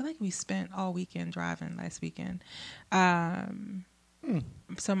feel like we spent all weekend driving last weekend.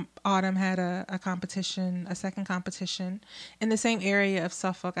 Some Autumn had a competition, a second competition in the same area of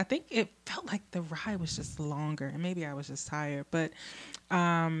Suffolk. I think it felt like the ride was just longer, and maybe I was just tired. But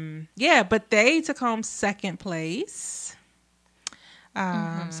but they took home second place.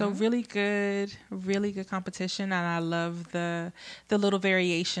 So really good competition, and I love the little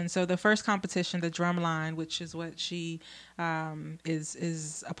variation. So the first competition, the drum line, which is what she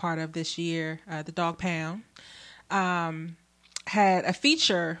is a part of this year, the Dog Pound, had a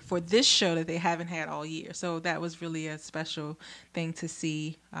feature for this show that they haven't had all year. So that was really a special thing to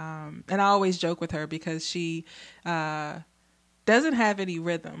see. And I always joke with her because she doesn't have any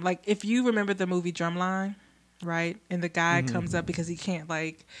rhythm. Like, if you remember the movie Drumline, right? And the guy comes up because he can't,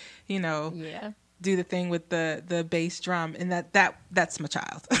 do the thing with the bass drum. And that's my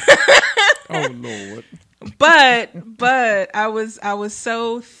child. Oh Lord. But I was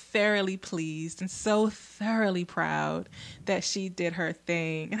so thoroughly pleased and so thoroughly proud that she did her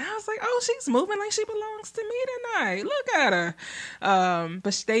thing, and I was like, oh, she's moving like she belongs to me tonight. Look at her.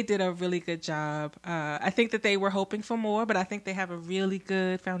 But they did a really good job. I think that they were hoping for more, but I think they have a really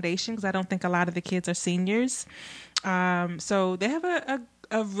good foundation because I don't think a lot of the kids are seniors. So they have a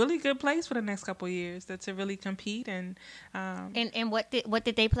really good place for the next couple of years to really compete and what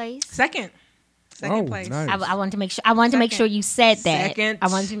did they place? Second place. Nice. I wanted to make sure. I wanted to make sure you said that. Second. I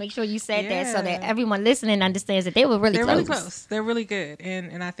wanted to make sure you said that so that Yeah. everyone listening understands that they were really They're close. really close. They're really good,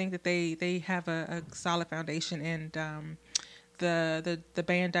 and I think that they have a solid foundation. And the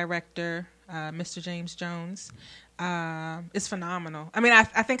band director, Mr. James Jones, is phenomenal. I mean, I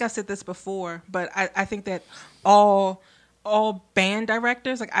think I said this before, but I think that all band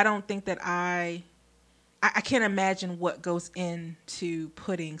directors, like, I don't think that I can't imagine what goes into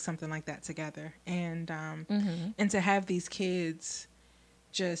putting something like that together, and to have these kids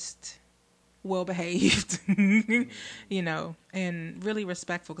just well behaved, you know, and really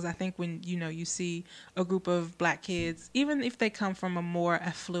respectful. Because I think when, you know, you see a group of black kids, even if they come from a more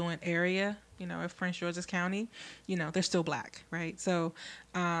affluent area, you know, of Prince George's County, you know, they're still black, right? So,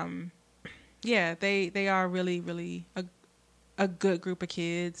 yeah, they are really, really a good group of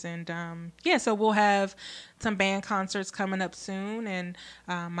kids. And yeah, so we'll have some band concerts coming up soon. And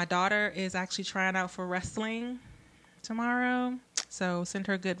my daughter is actually trying out for wrestling tomorrow, so send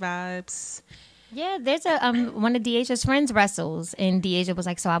her good vibes. Yeah, there's a one of Deaja's friends wrestles, and Deaja was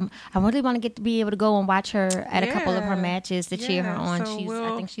like, "So I really want to get to be able to go and watch her at a couple of her matches to cheer her on."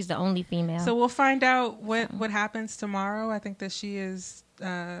 So I think she's the only female. So we'll find out what happens tomorrow. I think that she is,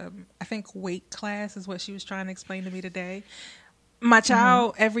 I think weight class is what she was trying to explain to me today. My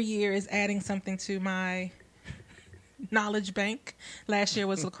child every year is adding something to my knowledge bank. Last year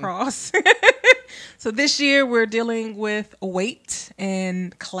was lacrosse. So this year we're dealing with weight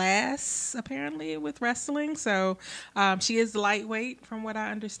and class, apparently, with wrestling. So she is lightweight, from what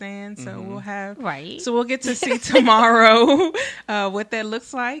I understand. So we'll have So we'll get to see tomorrow what that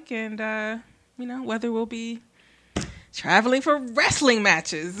looks like, and you know, whether we'll be traveling for wrestling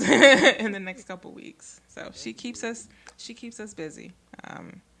matches in the next couple weeks. So she keeps us busy.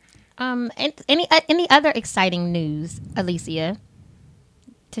 And any other exciting news, Alicia,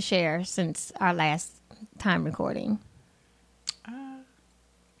 to share since our last time recording? I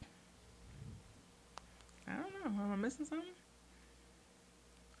don't know. Am I missing something?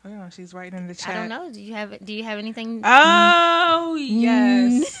 Oh yeah, she's writing in the chat. I don't know. Do you have anything? Oh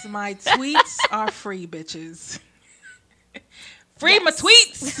yes, my tweets are free, bitches. Free my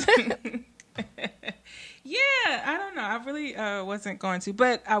tweets. Yeah, I don't know. I really wasn't going to,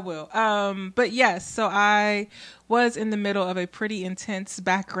 but I will. But yes, so I was in the middle of a pretty intense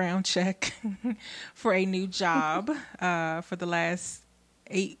background check for a new job for the last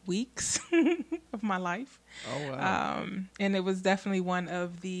 8 weeks of my life. Oh, wow. And it was definitely one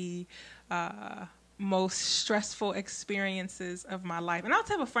of the most stressful experiences of my life. And I'll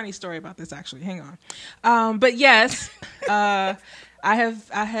tell a funny story about this, actually. Hang on. But yes, I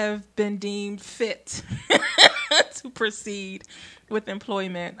have been deemed fit to proceed with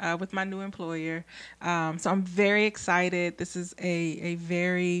employment with my new employer. So I'm very excited. This is a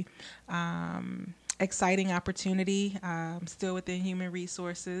very exciting opportunity. Still within human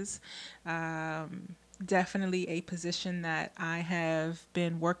resources. Definitely a position that I have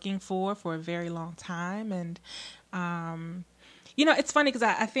been working for a very long time. And you know, it's funny because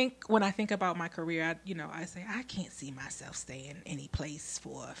I think when I think about my career, I say I can't see myself staying any place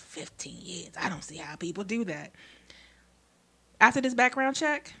for 15 years. I don't see how people do that. After this background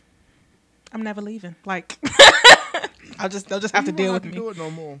check, I'm never leaving. Like, they'll just have to deal with me. Do it no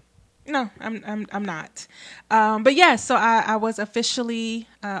more. No, I'm not. But yeah, so I was officially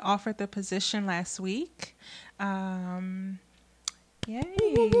offered the position last week. Yay!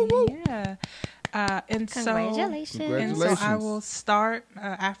 Yeah. And Congratulations. And so I will start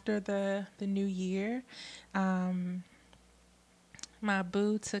after the new year. My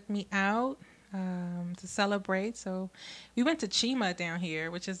boo took me out to celebrate. So we went to Chima down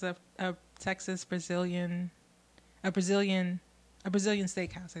here, which is a Texas Brazilian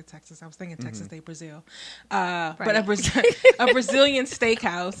steakhouse in Texas. I was thinking Texas State, Brazil. But a Brazilian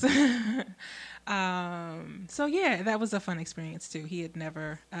steakhouse. So yeah, that was a fun experience too. He had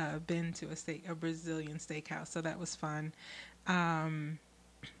never been to a Brazilian steakhouse, so that was fun.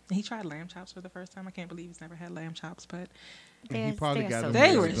 He tried lamb chops for the first time. I can't believe he's never had lamb chops, but he probably got them.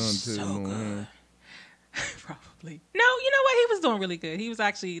 They were so good. Probably. No, you know what? He was doing really good. He was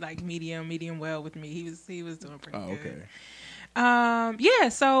actually like medium well with me. He was doing pretty good. Okay. Yeah,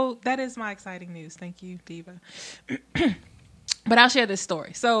 so that is my exciting news. Thank you, Diva. But I'll share this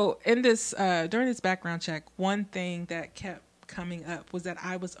story. So in this during this background check, one thing that kept coming up was that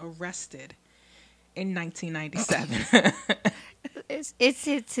I was arrested in 1997.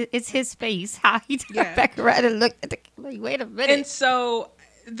 It's his face. How he turned back around and looked at the like, wait a minute. And so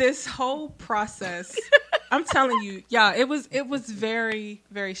this whole process, I'm telling you, yeah, it was very,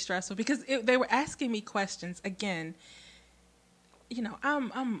 very stressful because they were asking me questions again. You know,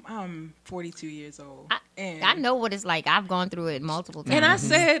 I'm 42 years old. And I know what it's like. I've gone through it multiple times. And I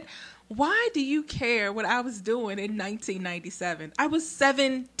said, why do you care what I was doing in 1997? I was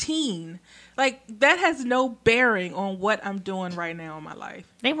 17. Like, that has no bearing on what I'm doing right now in my life.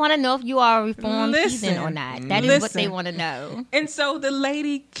 They want to know if you are a reformed heathen or not. That is what they want to know. And so the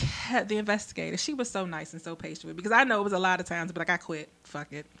lady, the investigator, she was so nice and so patient with me because I know it was a lot of times, but like, I quit.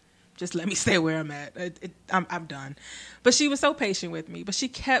 Fuck it. Just let me stay where I'm at. I'm done. But she was so patient with me. But she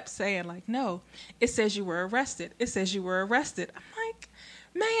kept saying, like, no, it says you were arrested. It says you were arrested. I'm like,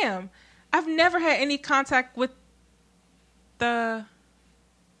 ma'am, I've never had any contact with the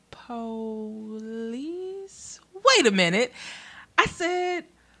police. Wait a minute. I said,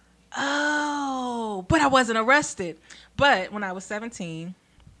 oh, but I wasn't arrested. But when I was 17,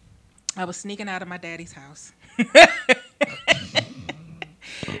 I was sneaking out of my daddy's house.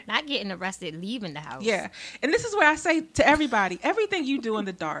 Not getting arrested, leaving the house. Yeah. And this is where I say to everybody, everything you do in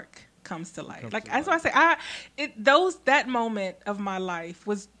the dark comes to light. Like, that's why I say, that moment of my life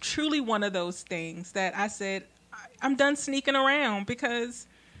was truly one of those things that I said, I'm done sneaking around because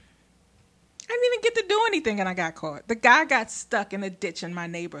I didn't even get to do anything and I got caught. The guy got stuck in a ditch in my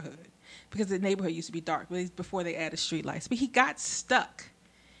neighborhood because the neighborhood used to be dark before they added street lights. But he got stuck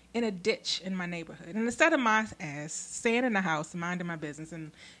in a ditch in my neighborhood. And instead of my ass staying in the house, minding my business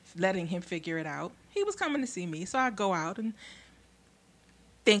and letting him figure it out, he was coming to see me. So I go out and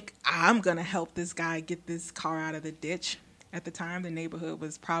think I'm going to help this guy get this car out of the ditch. At the time, the neighborhood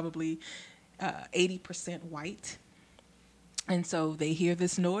was probably 80% white. And so they hear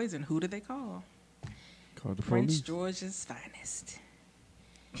this noise, and who do they call? Call the Prince police. George's finest.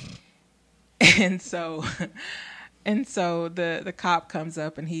 And so the cop comes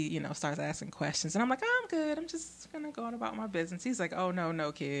up and he, starts asking questions. And I'm like, I'm good. I'm just going to go on about my business. He's like, oh,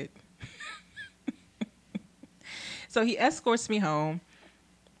 no, kid. So he escorts me home.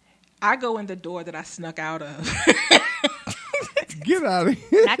 I go in the door that I snuck out of. Get out of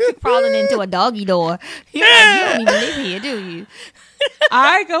here. Not you crawling into a doggy door. You're like, you don't even live here, do you?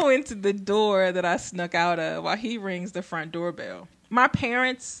 I go into the door that I snuck out of while he rings the front doorbell. My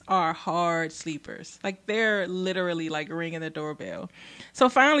parents are hard sleepers. Like, they're literally, ringing the doorbell. So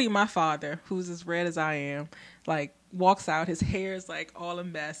finally, my father, who's as red as I am, walks out. His hair is, all a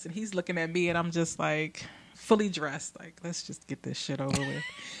mess. And he's looking at me, and I'm just, fully dressed. Let's just get this shit over with.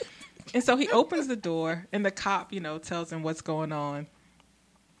 And so he opens the door, and the cop, tells him what's going on.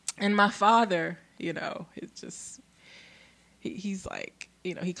 And my father, it's just, he's like,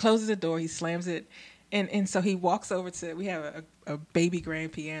 he closes the door, he slams it. And so he walks over to, we have a baby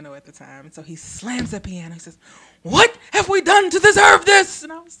grand piano at the time. And so he slams the piano. He says, "What have we done to deserve this?"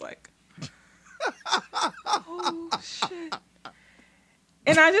 And I was like, oh, shit.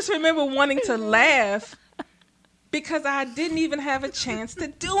 And I just remember wanting to laugh because I didn't even have a chance to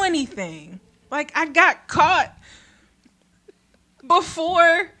do anything. I got caught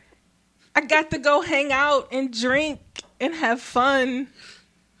before I got to go hang out and drink and have fun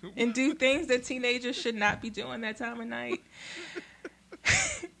and do things that teenagers should not be doing that time of night.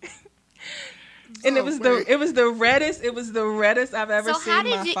 And it was the reddest I've ever seen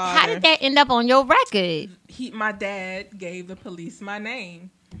my father. How did that end up on your record? My dad gave the police my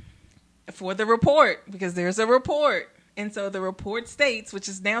name for the report because there's a report. And so the report states, which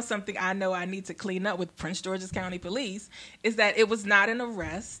is now something I know I need to clean up with Prince George's County Police, is that it was not an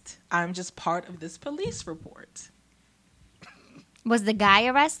arrest. I'm just part of this police report. Was the guy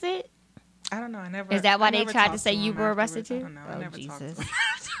arrested? I don't know. I never. Is that why I they never tried to talked say you him were arrested afterwards. too? I don't know. Oh, I never Jesus. talked to him.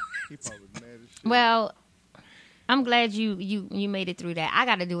 He probably mad as shit. Well, I'm glad you made it through that. I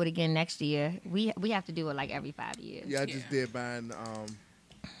got to do it again next year. We have to do it every 5 years. Yeah, I just did mine.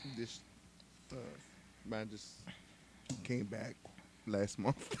 This mine just came back last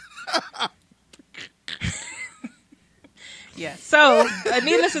month. Yeah. So,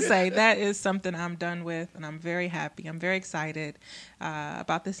 needless to say, that is something I'm done with, and I'm very happy. I'm very excited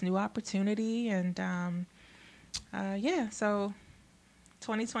about this new opportunity, and so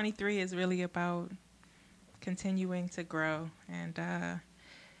 2023 is really about continuing to grow, and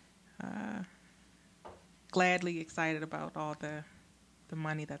gladly excited about all the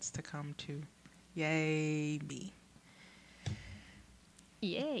money that's to come too. Yay me.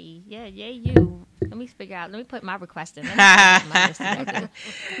 Yay, yay you. Let me put my request in. My list together.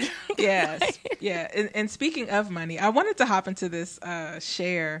 Yes. Yeah. And speaking of money, I wanted to hop into this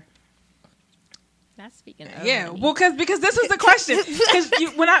share. Not speaking of Yeah, money. well, because this was the question. Because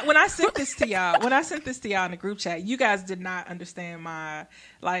when I sent this to y'all, in the group chat, you guys did not understand my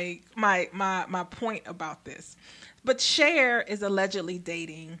point about this. But Cher is allegedly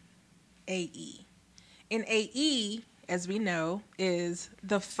dating AE, and AE, as we know, is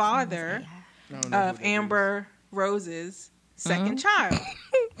the father of Amber Rose's second child,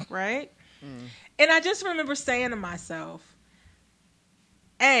 right? And I just remember saying to myself,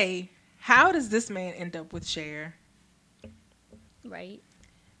 A, how does this man end up with Cher? Right.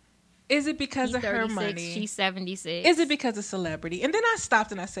 Is it because He's of her 36, money? She's 76. Is it because of celebrity? And then I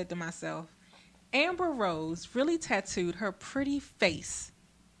stopped and I said to myself, Amber Rose really tattooed her pretty face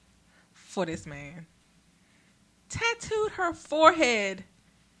for this man. Tattooed her forehead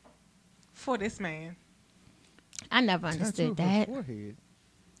for this man. I never understood that. Forehead.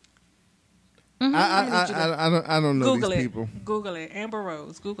 I don't know Google these it. people. Google it. Amber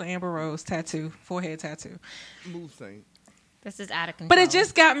Rose. Google Amber Rose tattoo. Forehead tattoo. Move Saint. This is out of control. But it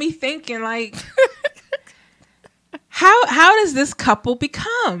just got me thinking, like, how does this couple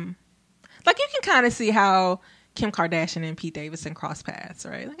become? Like, you can kind of see how Kim Kardashian and Pete Davidson cross paths,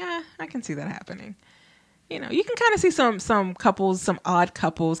 right? Like, I can see that happening. You know, you can kind of see some couples, some odd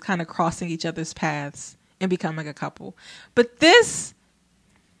couples kind of crossing each other's paths and becoming a couple. But this,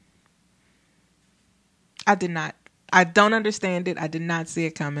 I don't understand it. I did not see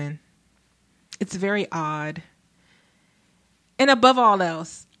it coming. It's very odd. And above all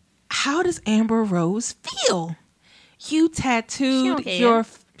else, how does Amber Rose feel? You tattooed your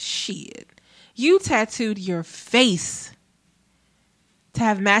shit. You tattooed your face to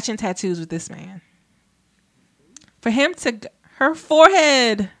have matching tattoos with this man. For him to her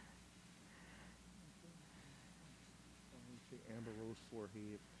forehead. Amber Rose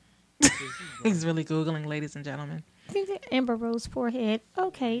forehead. He's really Googling, ladies and gentlemen. Amber Rose forehead.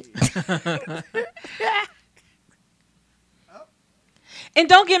 Okay. And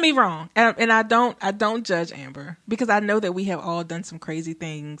don't get me wrong, and I don't judge Amber, because I know that we have all done some crazy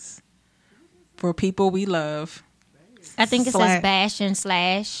things for people we love. I think it says bash and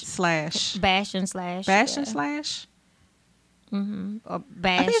slash. Slash. Bash and slash. Bash and slash? Mm-hmm. Or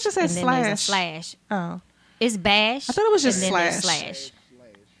bash. I think it just says and then there's a slash. slash. Oh. It's bash. I thought it was just and then there's slash. slash.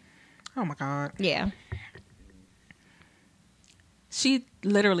 Oh my God. Yeah. She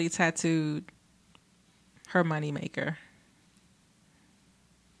literally tattooed her moneymaker.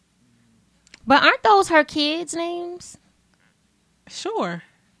 But aren't those her kids' names? Sure,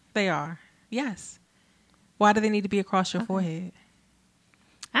 they are. Yes. Why do they need to be across your forehead?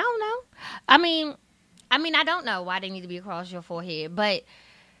 I don't know. I mean, I don't know why they need to be across your forehead, but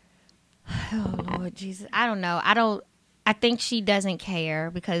oh Lord Jesus, I don't know. I think she doesn't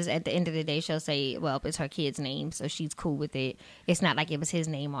care, because at the end of the day, she'll say, well, it's her kid's name, so she's cool with it. It's not like it was his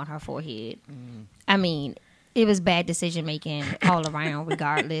name on her forehead. I mean, it was bad decision making all around,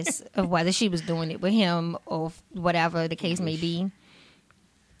 regardless of whether she was doing it with him or whatever the case may be.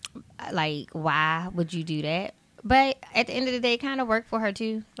 Like, why would you do that? But at the end of the day, it kind of worked for her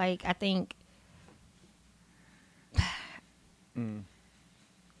too. Like, I think,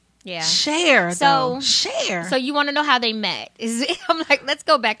 yeah. Share. So share. So you want to know how they met? I'm like, let's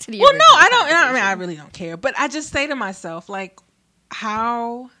go back to the. Well, no, original I don't. I conversation. mean, I really don't care. But I just say to myself, like,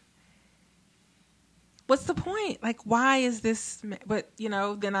 how? What's the point? Like, why is this? But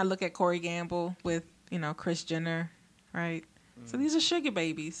then I look at Corey Gamble with Kris Jenner, right? So these are sugar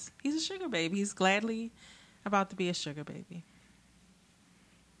babies. He's a sugar baby. He's gladly about to be a sugar baby.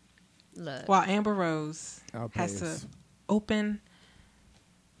 Look. While Amber Rose has to open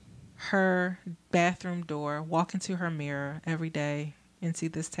her bathroom door, walk into her mirror every day, and see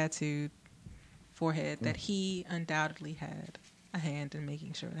this tattooed forehead that he undoubtedly had a hand in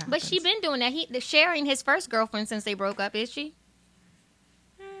making sure that happens. But she been doing that. Sharing his first girlfriend since they broke up, is she?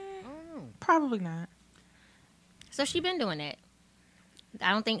 Probably not. So she been doing that.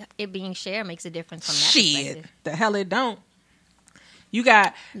 I don't think it being shared makes a difference from that Shit, perspective. the hell it don't. You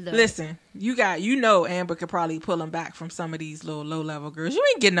got Look. listen. Amber could probably pull him back from some of these little low level girls. You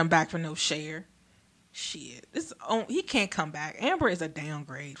ain't getting them back for no Cher. Shit, he can't come back. Amber is a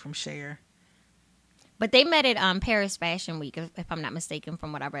downgrade from Cher. But they met at Paris Fashion Week, if I'm not mistaken,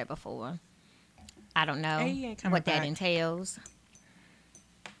 from what I read before. I don't know He ain't coming what that back. entails.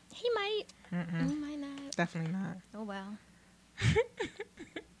 He might. He might not. Definitely not. Oh well.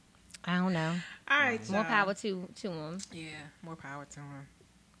 I don't know. All right, More y'all. power to him. Yeah, more power to him.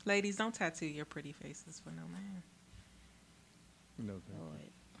 Ladies, don't tattoo your pretty faces for no man. No,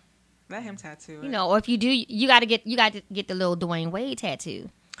 Let him tattoo it. You know, or if you do, you got to get the little Dwayne Wade tattoo.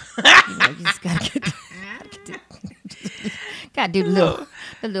 You just gotta do the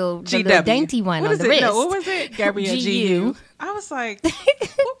little GW. dainty one What on is the it? wrist. No, what was it? Gabrielle GU. I was like, what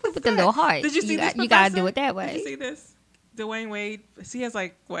was With that? the little heart. Did you see this? You got to Professor? do it that Did way. you see this? Dwayne Wade. He has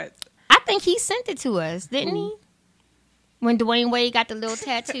like what? I think he sent it to us, didn't he? When Dwayne Wade got the little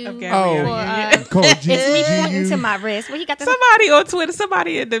tattoo. Of Gabrielle. For, Called it's me pointing GU. to my wrist. Where he got the Somebody on Twitter,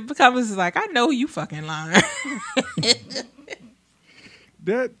 somebody in the comments is like, I know you fucking lying.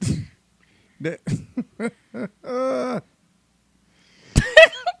 That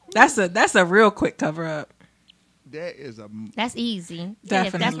That's a real quick cover up. that is a. That's easy. And if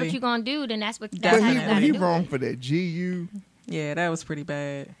that's Definitely. what you're gonna do, then that's But how he, you gotta he do wrong it. for that. GU. Yeah, that was pretty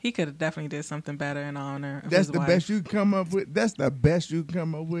bad. He could have definitely did something better in honor of That's his the wife. best you can come up with. That's the best you can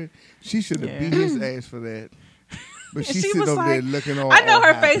come up with. She should have Yeah. beat his ass for that. But And she she sit was over there like- looking all. I know all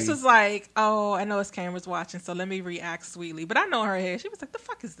her happy. face was like, oh, I know his camera's watching, so let me react sweetly. But I know her head. She was like, the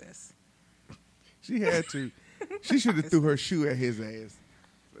fuck is this? She had to. She should have threw her shoe at his ass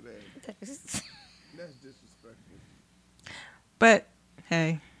for that. That's disrespectful. But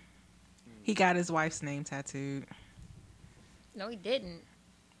hey, he got his wife's name tattooed. No, he didn't.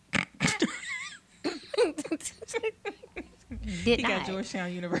 He got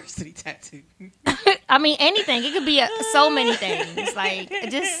Georgetown University tattooed. I mean, anything. It could be so many things. Like,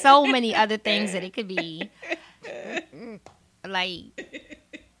 just so many other things that it could be. Like,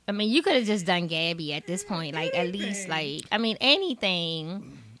 I mean, you could have just done Gabby at this point. Like, at least, like, I mean,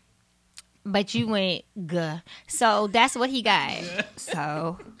 anything. But you went, guh. So, that's what he got.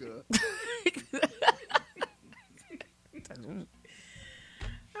 So.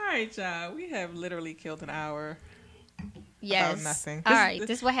 All right, y'all. We have literally killed an hour. Yes. About nothing. All right.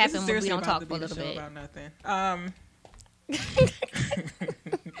 This is what happens when we don't talk for a to be little the show bit. about nothing.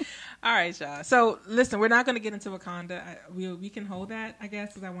 All right, y'all. So listen, we're not going to get into Wakanda. We can hold that, I guess,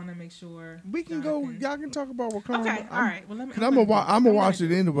 because I want to make sure We can go. Y'all can talk about Wakanda. Okay. All right. Well, let me. I'm gonna watch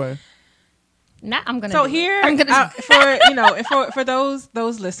it anyway. Not, I'm gonna. So do here, it. I'm gonna for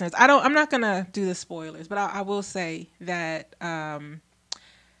those listeners, I'm not gonna do the spoilers, but I will say that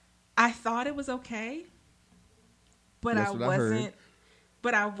I thought it was okay, but I wasn't.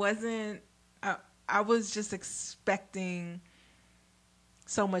 But I wasn't. I was just expecting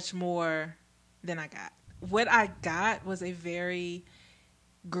so much more than I got. What I got was a very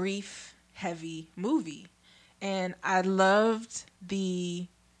grief-heavy movie, and I loved the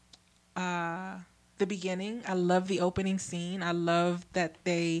beginning. I love the opening scene. I love that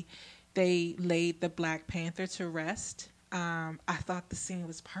they laid the Black Panther to rest. I thought the scene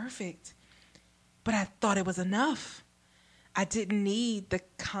was perfect, but I thought it was enough. I didn't need the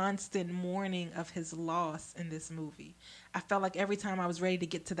constant mourning of his loss in this movie. I felt like every time I was ready to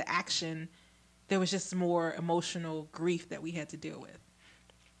get to the action, there was just more emotional grief that we had to deal with.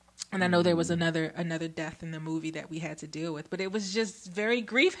 And I know there was another death in the movie that we had to deal with, but it was just very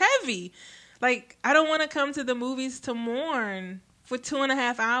grief heavy. Like, I don't want to come to the movies to mourn for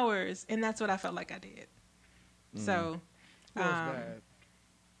 2.5 hours, and that's what I felt like I did. So,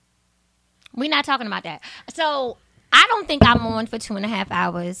 we're not talking about that. So I don't think I mourned for 2.5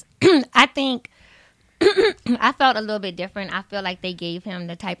 hours. I think I felt a little bit different. I feel like they gave him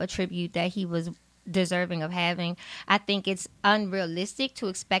the type of tribute that he was deserving of having. I think it's unrealistic to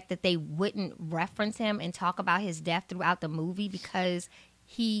expect that they wouldn't reference him and talk about his death throughout the movie because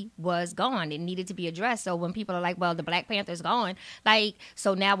he was gone. It needed to be addressed. So when people are like, well, the Black Panther's gone, like,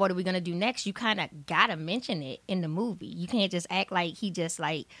 so now what are we going to do next? You kind of got to mention it in the movie. You can't just act like he just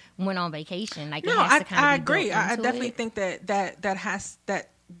like went on vacation. Like, no, it has to kind of I be agree. built I into definitely it. think that has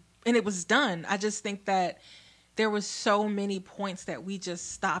that, and it was done. I just think that there was so many points that we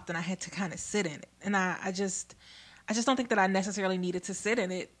just stopped and I had to kind of sit in it. And I just don't think that I necessarily needed to sit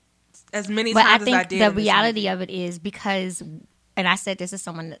in it as many But I times as think I did. the reality of it is because, and I said this to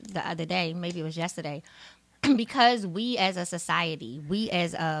someone the other day, maybe it was yesterday, because we as a society, we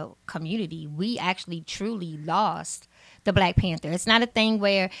as a community, we actually truly lost the Black Panther. It's not a thing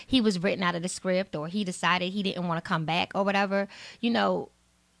where he was written out of the script or he decided he didn't want to come back or whatever. You know,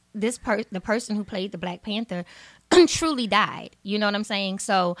 the person who played the Black Panther truly died. You know what I'm saying?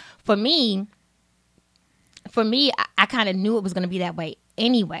 So for me, I kind of knew it was going to be that way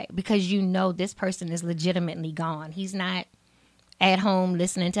anyway, because you know this person is legitimately gone. He's not at home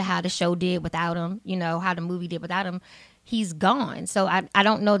listening to how the show did without him, you know, how the movie did without him. He's gone. So I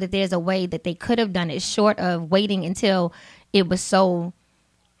don't know that there's a way that they could have done it short of waiting until it was so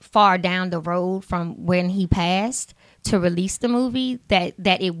far down the road from when he passed to release the movie that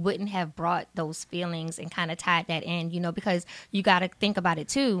it wouldn't have brought those feelings and kind of tied that in, you know, because you got to think about it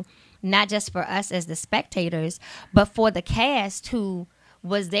too, not just for us as the spectators, but for the cast who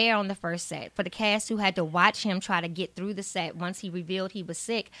was there on the first set, for the cast who had to watch him try to get through the set once he revealed he was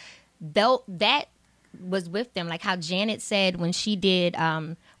sick. Though that was with them, like how Janet said when she did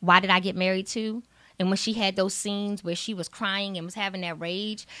Why Did I Get Married To? And when she had those scenes where she was crying and was having that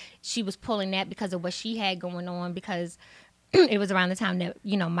rage, she was pulling that because of what she had going on, because it was around the time that,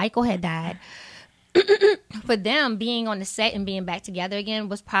 you know, Michael had died. For them, being on the set and being back together again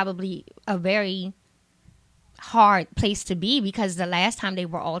was probably a very hard place to be, because the last time they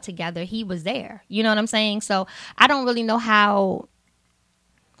were all together, he was there. You know what I'm saying? So I don't really know how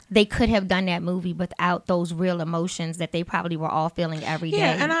they could have done that movie without those real emotions that they probably were all feeling every day.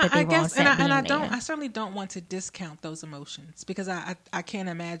 Yeah, and I guess, I certainly don't want to discount those emotions, because I can't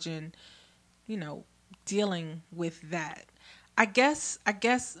imagine, you know, dealing with that. I guess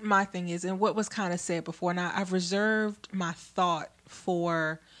my thing is, and what was kind of said before, and I've reserved my thought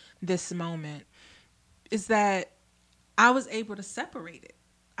for this moment, is that I was able to separate it.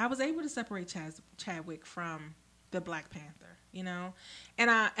 I was able to separate Chadwick from the Black Panther, you know, like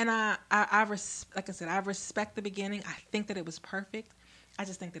I said, I respect the beginning. I think that it was perfect. I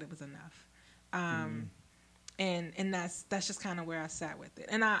just think that it was enough. And that's just kind of where I sat with it.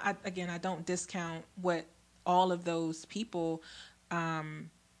 And I don't discount what all of those people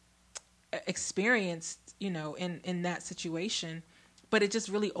experienced, you know, in that situation, but it just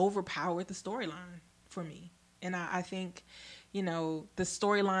really overpowered the storyline for me. And I think, you know, the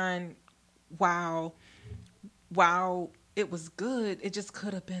storyline, while it was good, it just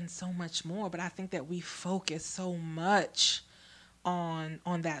could have been so much more. But I think that we focus so much on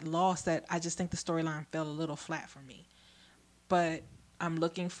that loss that I just think the storyline fell a little flat for me. But I'm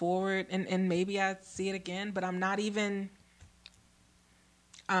looking forward, and maybe I see it again, but I'm not even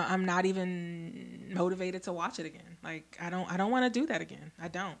motivated to watch it again. Like I don't want to do that again. I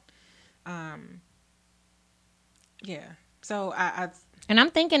don't. Yeah. So and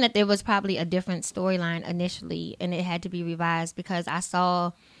I'm thinking that there was probably a different storyline initially, and it had to be revised because I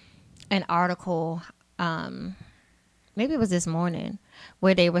saw an article, maybe it was this morning,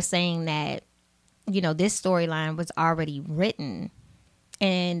 where they were saying that, you know, this storyline was already written,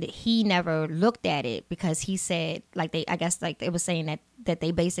 and he never looked at it because he said, like, I guess it was saying that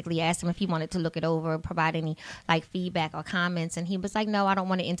they basically asked him if he wanted to look it over, provide any like feedback or comments, and he was like, no, I don't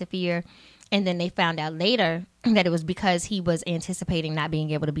want to interfere. And then they found out later that it was because he was anticipating not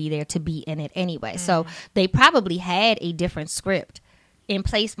being able to be there to be in it anyway. So they probably had a different script in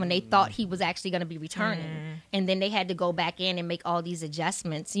place when they thought he was actually going to be returning. And then they had to go back in and make all these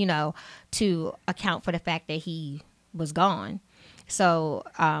adjustments, you know, to account for the fact that he was gone. So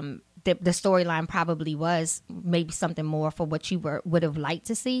the storyline probably was maybe something more for what you would have liked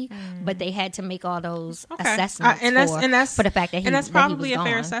to see, but they had to make all those assessments for the fact that and that's probably a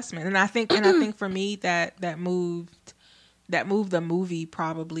fair gone. assessment. And I think for me that moved the movie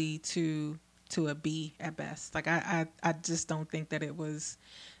probably to a B at best. Like I just don't think that it was.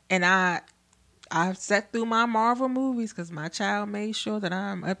 And I've sat through my Marvel movies because my child made sure that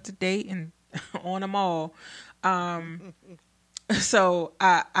I'm up to date and on them all. So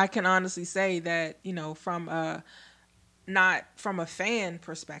I can honestly say that, you know, not from a fan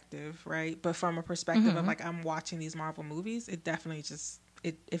perspective, right, but from a perspective of like I'm watching these Marvel movies, it definitely just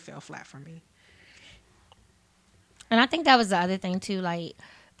it fell flat for me. And I think that was the other thing too, like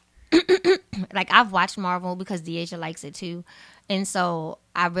like I've watched Marvel because Deasia likes it too, and so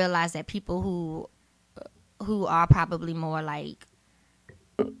I realized that people who are probably more like,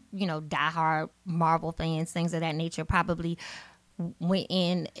 you know, diehard Marvel fans, things of that nature, probably went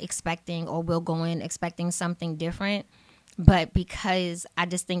in expecting or will go in expecting something different. But because I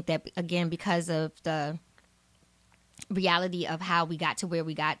just think that, again, because of the reality of how we got to where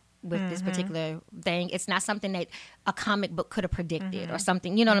we got with this particular thing, it's not something that a comic book could have predicted or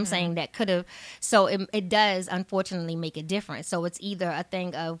something, you know what I'm saying, that could have. So it does unfortunately make a difference. So it's either a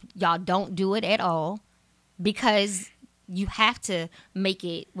thing of y'all don't do it at all because you have to make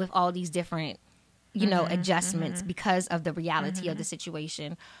it with all these different, you know, adjustments because of the reality of the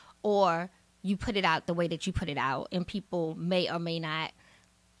situation, or you put it out the way that you put it out, and people may or may not.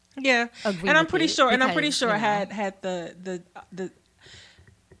 Yeah, agree and I'm with pretty it sure, because, and I'm pretty sure you know, had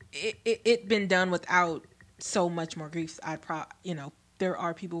it been done without so much more grief, you know, there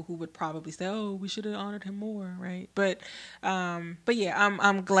are people who would probably say, "Oh, we should have honored him more," right? But yeah,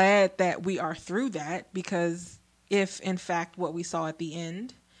 I'm glad that we are through that, because if in fact what we saw at the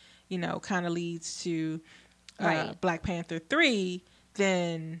end, you know, kind of leads to Black Panther 3,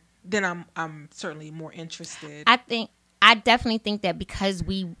 then I'm certainly more interested. I definitely think that because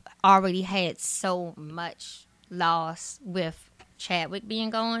we already had so much loss with Chadwick being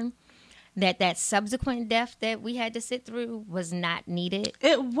gone, that subsequent death that we had to sit through was not needed.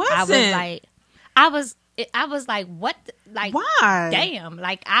 It wasn't. I was like, what? Like, why? Damn!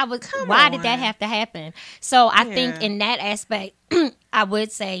 Like, why did that have to happen? So I think in that aspect, I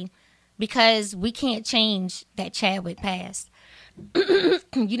would say, because we can't change that Chadwick passed. You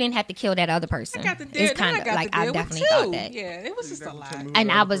didn't have to kill that other person. It's kind of like, I definitely thought that. Yeah, it was just a lot.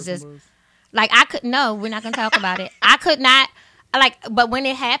 And I was just like, no, we're not gonna talk about it. I could not. Like, but when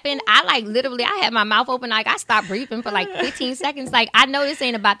it happened, I like literally, I had my mouth open, like I stopped breathing for like 15 seconds. Like, I know this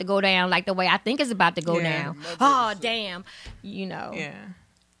ain't about to go down like the way I think it's about to go down. Oh, damn, you know. Yeah.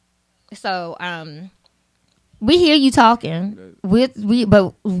 So, we hear you talking. But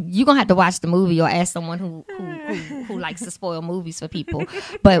you gonna have to watch the movie or ask someone who likes to spoil movies for people.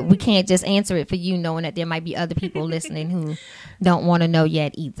 But we can't just answer it for you, knowing that there might be other people listening who don't want to know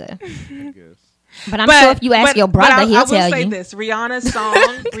yet either. I guess. But I'm sure if you ask your brother, he'll tell you. I will say this: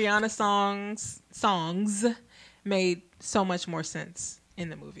 Rihanna's songs made so much more sense in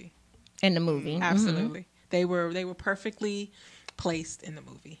the movie. In the movie. Absolutely. They were perfectly placed in the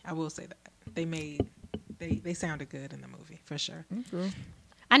movie. I will say that. They sounded good in the movie for sure.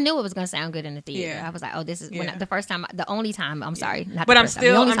 I knew it was going to sound good in the theater. Yeah. I was like, oh, this is Yeah. the first time, the only time, I'm sorry. Not But the I'm first time, the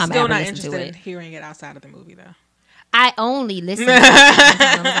still only time I ever not listened to interested in it. hearing it outside of the movie though. I only listened to it one time.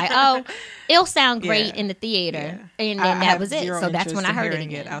 I was like, oh, it'll sound great Yeah. in the theater. Yeah. And I then that have was it. zero So that's interest when I in heard it hearing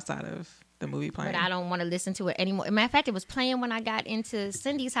again. outside of the movie playing. But I don't want to listen to it anymore. Matter of fact, it was playing when I got into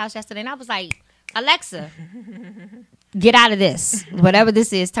Cindy's house yesterday. And I was like, Alexa, get out of this. Whatever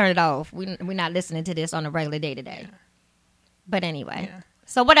this is, turn it off. We're not listening to this on a regular day today. Yeah. But anyway. Yeah.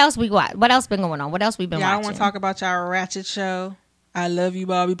 So what else we got? What else been going on? What else we been watching? Y'all want to talk about y'all Ratchet show? I love you,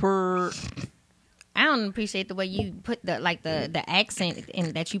 Bobby Purr. I don't appreciate the way you put the accent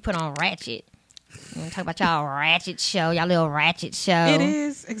in that you put on Ratchet. You want to talk about y'all Ratchet show, y'all little Ratchet show. It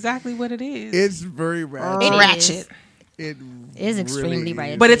is exactly what it is. It's very ratchet. It ratchet. It is really extremely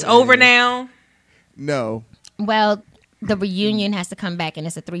ratchet. But it's over now. No. Well, the reunion has to come back, and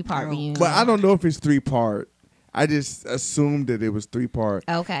it's a 3-part reunion. But I don't know if it's 3-part. I just assumed that it was 3-part.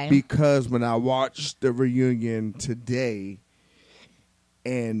 Okay. Because when I watched the reunion today,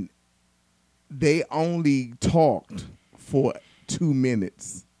 and they only talked for 2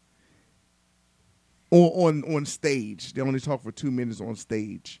 minutes on stage. They only talked for 2 minutes on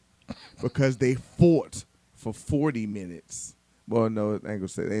stage because they fought for 40 minutes. Well, no, I ain't gonna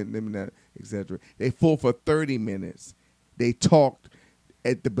say. Let me not exaggerate. They fought for 30 minutes. They talked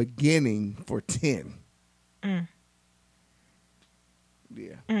at the beginning for 10.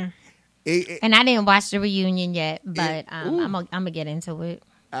 Yeah. And I didn't watch the reunion yet, but I'm gonna get into it.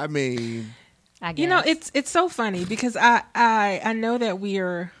 I mean, I guess. You know, it's so funny because I know that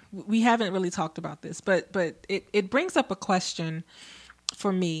we haven't really talked about this, but it brings up a question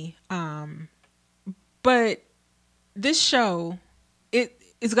for me. But this show, it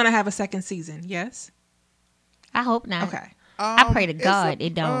is going to have a second season, yes? I hope not. Okay. I pray to God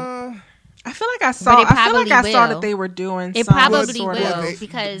it don't. I feel like I saw will. that they were doing It some probably sort will of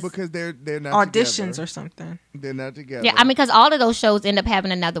because they're not auditions together. or something. They're not together. Yeah, I mean, because all of those shows end up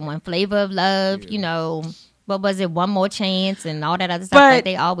having another one. Flavor of Love, you know, what was it? One More Chance and all that other stuff. Like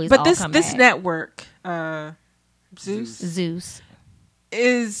they always but all this come this back. network, Zeus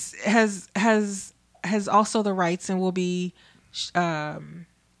has also the rights and will be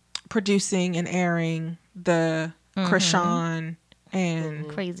producing and airing the Krishan and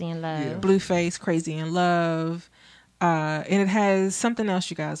Crazy in Love. Blueface Crazy in Love, and it has something else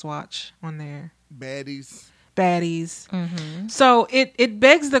you guys watch on there. Baddies. So it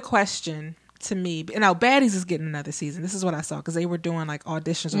begs the question to me. And now Baddies is getting another season. This is what I saw because they were doing like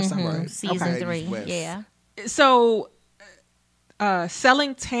auditions or something. Season 3, West. yeah. So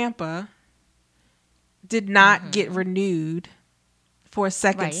Selling Tampa did not get renewed for a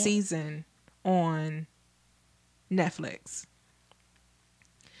second season on Netflix.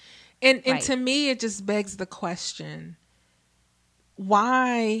 And to me, it just begs the question,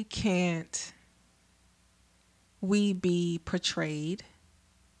 why can't we be portrayed,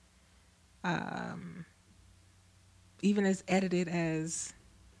 even as edited as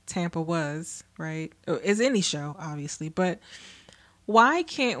Tampa was, right? As any show, obviously. But why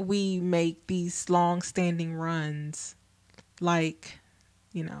can't we make these long-standing runs like,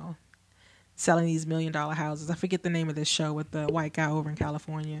 you know, selling these $1 million houses? I forget the name of this show with the white guy over in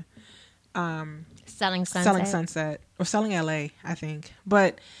California. Selling Sunset or Selling LA, I think.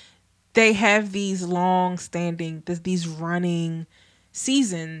 But they have these long-standing, these running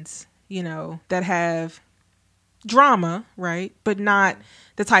seasons, you know, that have drama, right? But not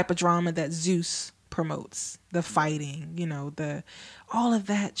the type of drama that Zeus promotes. The fighting, you know, all of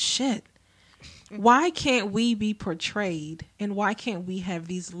that shit. Why can't we be portrayed, and why can't we have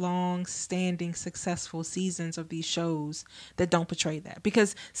these long-standing successful seasons of these shows that don't portray that?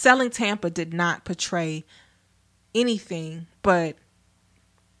 Because Selling Tampa did not portray anything but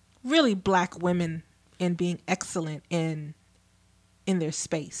really black women and being excellent in their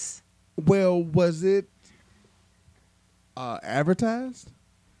space. Well, was it advertised?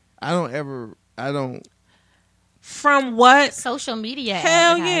 I don't. From what? Social media.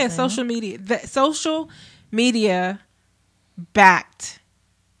 Hell yeah, social media. Social media backed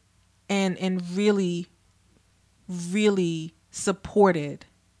and really, really supported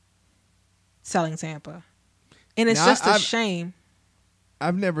Selling Tampa. And it's just a shame.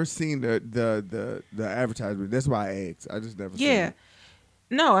 I've never seen the advertisement. That's why I asked. I just never seen it.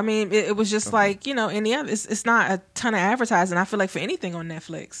 No, I mean, it was just like, you know, in the other, it's not a ton of advertising. I feel like for anything on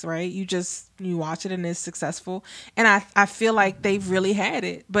Netflix, right? You watch it and it's successful. And I feel like they've really had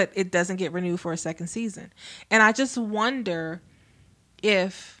it, but it doesn't get renewed for a second season. And I just wonder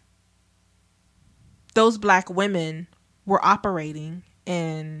if those black women were operating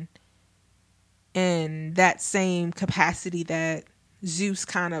in that same capacity that Zeus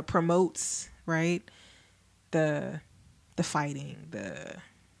kind of promotes, right? The fighting,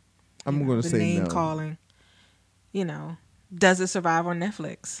 I'm going to the say name no. calling. Does it survive on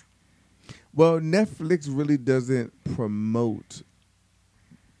Netflix? Well, Netflix really doesn't promote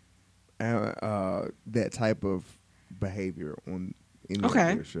that type of behavior on any of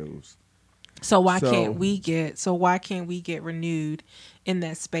their shows. So why can't we get renewed in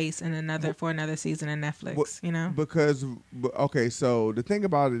that space in for another season in Netflix? Because so the thing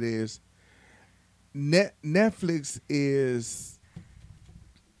about it is, Netflix is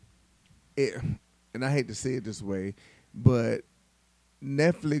it, and I hate to say it this way, but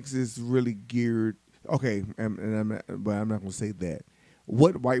Netflix is really geared. Okay, but I'm not going to say that.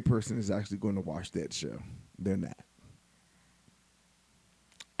 What white person is actually going to watch that show? They're not.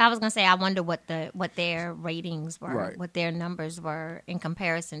 I was gonna say, I wonder what their ratings were, Right. what their numbers were in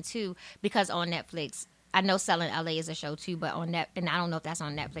comparison to, because on Netflix, I know Selling LA is a show too, but and I don't know if that's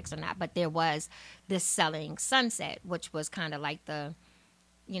on Netflix or not, but there was this Selling Sunset, which was kind of like the,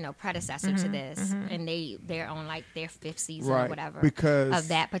 predecessor to this, and they're on like their 5th season or whatever because of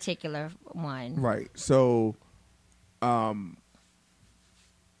that particular one. Right. So,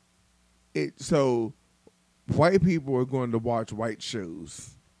 white people are going to watch white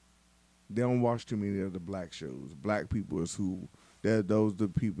shows. They don't watch too many of the black shows. Black people is those the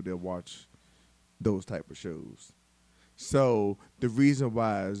people that watch those type of shows. So the reason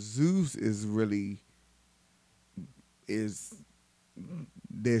why Zeus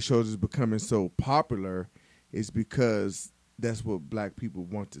their shows is becoming so popular is because that's what black people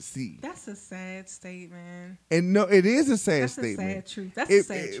want to see. That's a sad statement. And no, it is a sad That's statement. A sad truth. That's a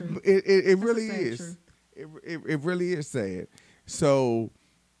sad truth. It really is. It really is sad. So,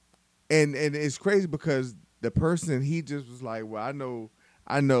 and it's crazy because the person, he just was like, well,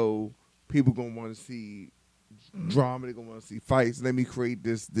 I know people gonna want to see drama. They're gonna want to see fights. Let me create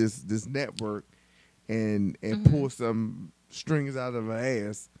this network and pull some strings out of her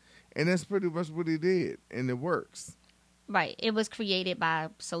ass. And that's pretty much what he did, and it works. Right. It was created by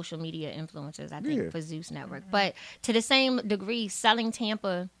social media influencers, I think, for Zeus Network. But to the same degree, Selling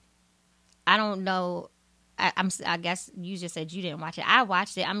Tampa, I don't know. I guess you just said you didn't watch it. I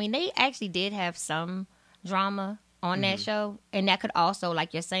watched it. I mean, they actually did have some drama on that show. And that could also,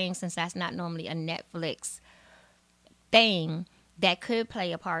 like you're saying, since that's not normally a Netflix thing, that could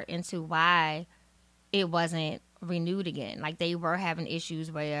play a part into why it wasn't renewed again. Like, they were having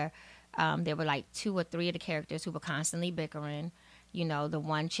issues where there were like 2 or 3 of the characters who were constantly bickering. The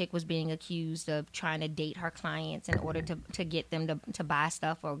one chick was being accused of trying to date her clients in order to get them to buy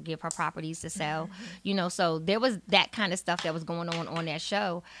stuff or give her properties to sell. So there was that kind of stuff that was going on that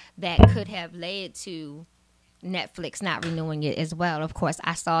show that could have led to Netflix not renewing it as well. Of course,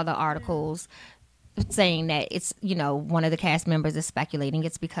 I saw the articles saying that it's, one of the cast members is speculating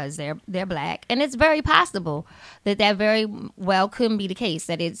it's because they're black, and it's very possible that very well couldn't be the case,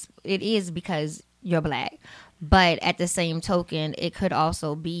 that it is because you're black. But at the same token, it could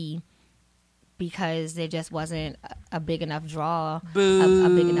also be because there just wasn't a big enough draw, Boo, a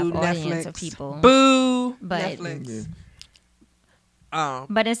big enough Netflix. audience of people. Boo, But Netflix.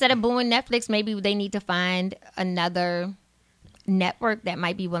 But instead of booing Netflix, maybe they need to find another network that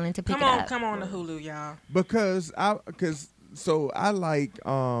might be willing to pick it up. Come on to Hulu, y'all. Because I like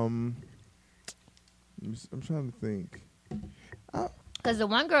I'm trying to think. Because the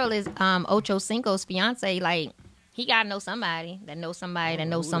one girl is Ocho Cinco's fiance. Like, he got to know somebody that knows somebody that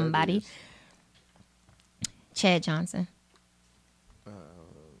knows somebody. Chad Johnson.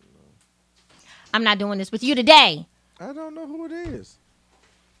 I'm not doing this with you today. I don't know who it is.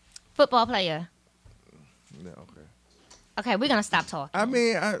 Football player. No, okay. Okay, we're gonna stop talking. I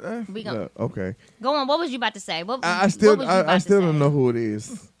mean, We gonna- okay. Go on. What was you about to say? I still don't know who it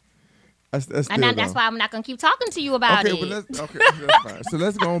is. I still And don't. that's why I'm not gonna keep talking to you about Okay, it. but that's fine. So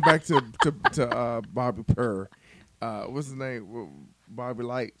let's go on back to Bobby Purr. What's his name? Bobby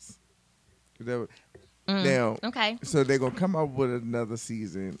Lights. Now, okay. So they're gonna come up with another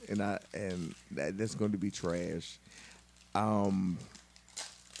season, and that's going to be trash. I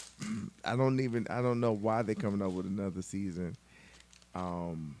don't know why they're coming up with another season.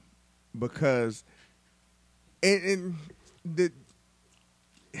 Because and the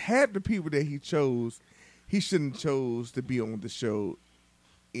half the people that he chose, he shouldn't chose to be on the show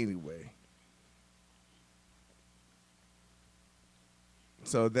anyway.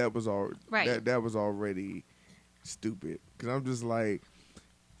 So that was all right. That was already stupid, because I'm just like,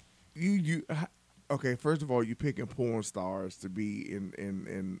 you Okay, first of all, you picking porn stars to be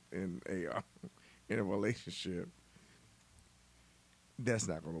in a relationship. That's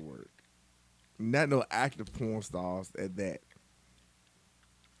not gonna work. Not no active porn stars at that.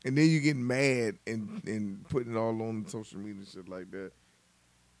 And then you get mad and putting it all on social media and shit like that.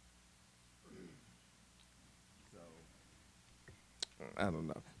 So I don't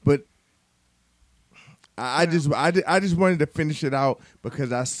know, but I just wanted to finish it out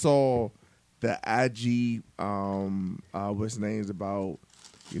because I saw the IG what's names about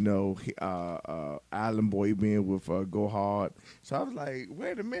Island Boy being with Go Hard. So I was like,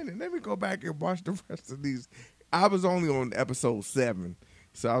 wait a minute, let me go back and watch the rest of these. I was only on episode 7.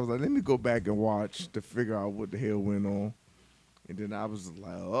 So I was like, let me go back and watch to figure out what the hell went on. And then I was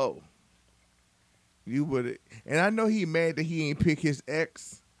like, oh. You would, and I know he mad that he ain't pick his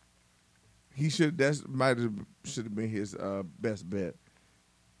ex. He should have been his best bet.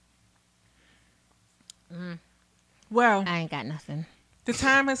 Well, I ain't got nothing. the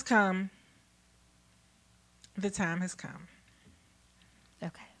time has come. The time has come.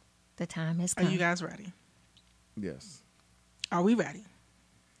 Okay. The time has Are come. you guys ready? Yes. Are we ready?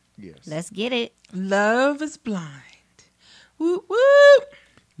 Yes. Let's get it. Love is blind. Whoop whoop.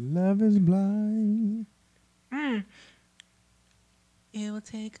 Love is blind. It will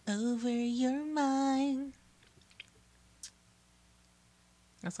take over your mind.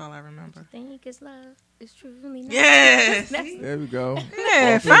 That's all I remember. Think it's love. It's truly not. Yes. There we go.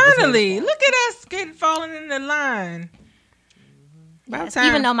 Yeah, All three of us finally. had a Look at us getting falling in the line. About Yes, time.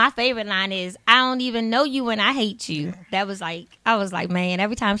 even though my favorite line is, I don't even know you and I hate you. That was like, I was like, man,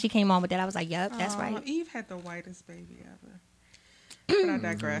 every time she came on with that, I was like, yep, that's Aw, right. Eve had the whitest baby ever. But I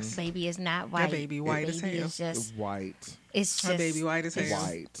digress. Baby is not white. baby white as Baby hell. is just, White. it's Her just, baby white as hell.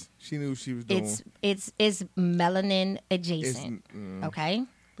 White. She knew what she was doing. it's melanin adjacent. It's, okay.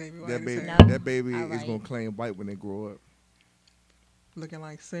 Baby white that as baby, hell. No. that baby All is right. gonna claim white when they grow up. Looking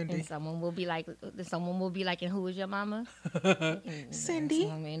like Cindy. And someone will be like, and who is your mama? And Cindy.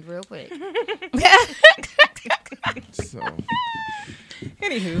 that's, I mean, real quick. So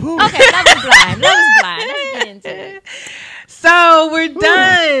Anywho. Okay, love is blind. Love is blind. Let's get into it. So we're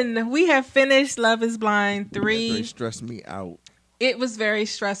done. We have finished Love is Blind that 3. really stressed me out. It was very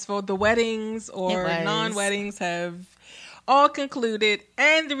stressful. The weddings or It was. non-weddings have all concluded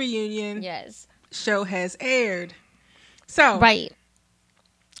and the reunion Yes. show has aired. So Right.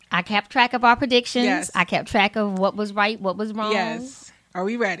 I kept track of our predictions. Yes. I kept track of what was right, what was wrong. yes. Are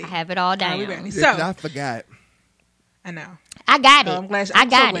we ready? I have it all down. Are we ready? Yeah, 'cause So I forgot. I know. I got it. I'm glad. I I'm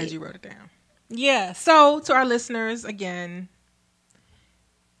got so glad it. you wrote it down. Yeah. So to our listeners, again,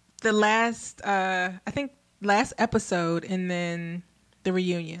 the last, I think, last episode, and then the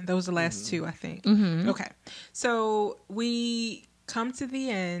reunion. Those are the last two, I think. Mm-hmm. Okay. So we come to the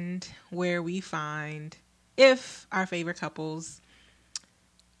end where we find if our favorite couples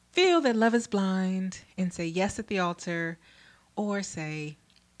feel that love is blind and say yes at the altar, or say,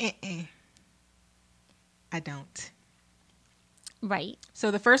 I don't. Right.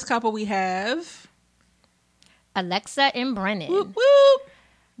 So the first couple we have, Alexa and Brennan. whoop, whoop.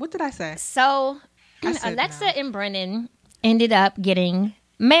 What did I say? So I said Alexa no. and Brennan ended up getting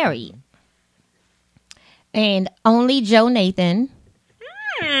married. And only Joe Nathan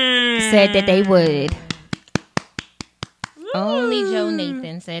said that they would. Only Joe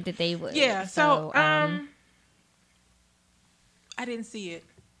Nathan said that they would. Yeah. So I didn't see it.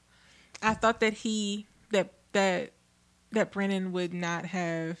 I thought that that Brennan would not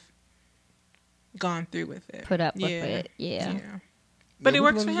have gone through with it. Put up with it. Yeah. But Yeah, it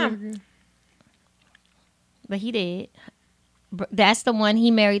which works for one was that him. again? But he did. That's the one he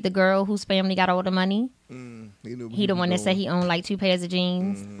married the girl whose family got all the money. He knew what He the was one that said doing. he owned like 2 pairs of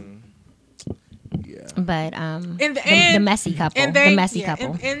jeans. Yeah. But In the messy couple. And they, the messy yeah,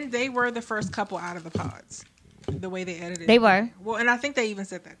 couple. and they were the first couple out of the pods. The way they edited They it. were. Well, and I think they even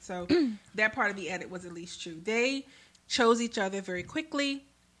said that. So that part of the edit was at least true. They chose each other very quickly,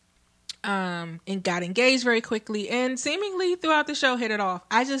 and got engaged very quickly, and seemingly throughout the show hit it off.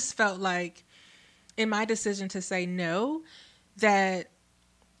 I just felt like in my decision to say no, that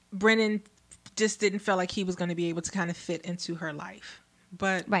Brennan just didn't feel like he was going to be able to kind of fit into her life.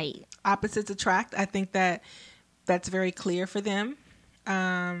 But Right. opposites attract. I think that's very clear for them.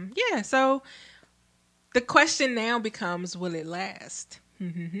 Yeah, so the question now becomes, will it last?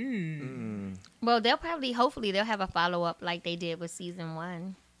 Well, hopefully they'll have a follow-up like they did with season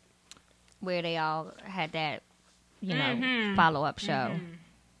 1. Where they all had that, follow-up show.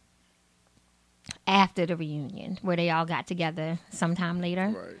 After the reunion. Where they all got together sometime later.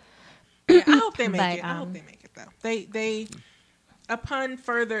 Right. Yeah, I hope they make But, it. I hope they make it though. They upon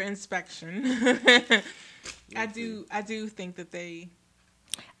further inspection, I do think that they.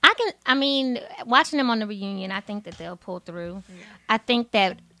 I mean, watching them on the reunion, I think that they'll pull through. Yeah. I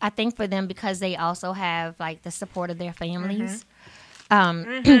think for them, because they also have like the support of their families,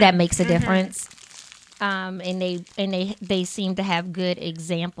 that makes a difference. And they seem to have good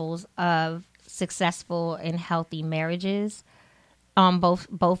examples of successful and healthy marriages on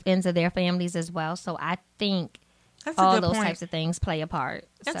both ends of their families as well. So I think That's a all good those point. types of things play a part.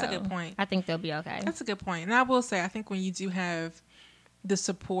 That's a good point. I think they'll be okay. That's a good point. And I will say, I think when you do have the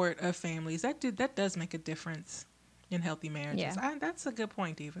support of families, that does make a difference in healthy marriages. Yeah. That's a good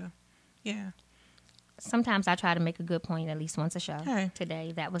point, Diva. Yeah. Sometimes I try to make a good point at least once a show. Hey.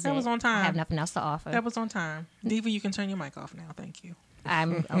 Today, that was That it. was on time. I have nothing else to offer. That was on time. Diva, you can turn your mic off now. Thank you.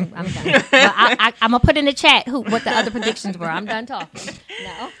 I'm done. Well, I'm gonna put in the chat what the other predictions were. I'm done talking.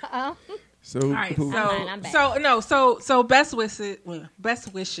 No. So, All right. who- I'm back. So best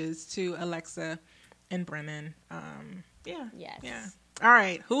wishes to Alexa and Brennan. Yeah. Yes. Yeah. All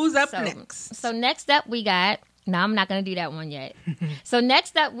right. Who's up So, next? So next up we got. No, I'm not gonna do that one yet. So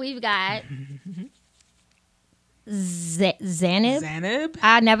next up we've got Zanib. Zanib.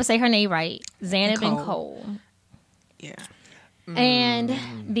 I never say her name right. Zanib and Cole. Cole. Yeah. And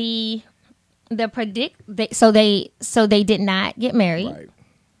so they did not get married. right.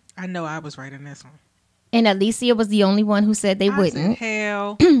 I know I was right in this one. And Alicia was the only one who said they I wouldn't. said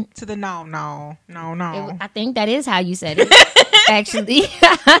hell to the no. I think that is how you said it. Actually,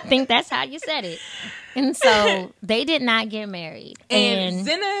 I think that's how you said it. And so they did not get married. And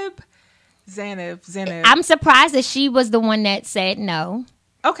Zanib. I'm surprised that she was the one that said no.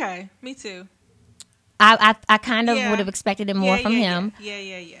 Okay, me too. I kind of Yeah. would have expected it more from him. Yeah.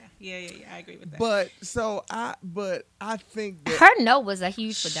 I agree with that. But I think that Her no was a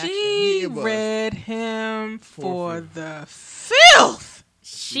huge production. She It was. read him for the filth.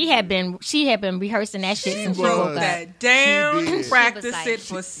 She had been rehearsing that shit since she was. woke Wrote up. that down, She did. practiced She was like- it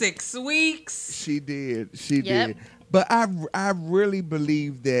for 6 weeks. she did. Yep. But I really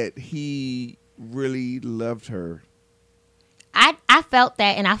believe that he really loved her. I felt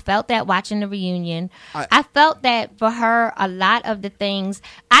that, and I felt that watching the reunion. I- I felt that for her, a lot of the things.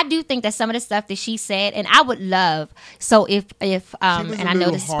 I do think that some of the stuff that she said, and I would love. So if She was and a I know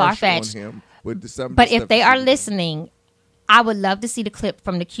little this is harsh far fetched, on him with some of but the if stuff they that are she did. listening, I would love to see the clip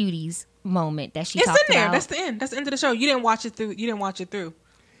from the cuties moment that she It's talked in there. about. That's the end. That's the end of the show. You didn't watch it through.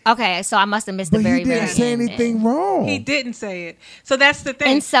 Okay, so I must have missed But the very he didn't very say end anything then. wrong. He didn't say it. So that's the thing.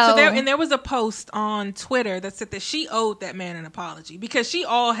 And so- there was a post on Twitter that said that she owed that man an apology because she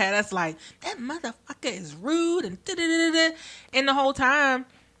all had us like, that motherfucker is rude and da-da-da-da-da. And the whole time,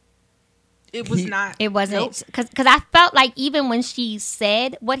 it was not. It wasn't Nope. because I felt like even when she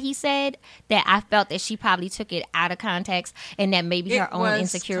said what he said, that I felt that she probably took it out of context and that maybe her It own was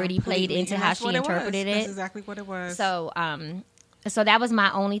insecurity played completely- into and how that's she what it was. interpreted That's it. exactly what it was. So that was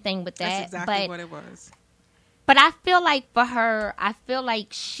my only thing with that. That's exactly but what it was. but I feel like for her,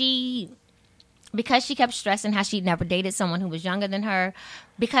 because she kept stressing how she never dated someone who was younger than her,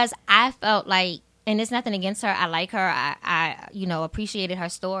 because I felt like, and it's nothing against her, I like her, I appreciated her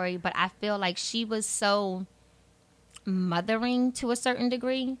story, but I feel like she was so mothering to a certain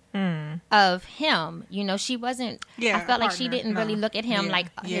degree of him. She wasn't. Yeah, I felt like she partner. didn't really No. look at him Yeah. like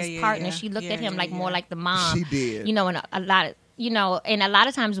Yeah, his yeah, partner. yeah. She looked Yeah, at him yeah, like more yeah. like the mom. She did. And a lot of and a lot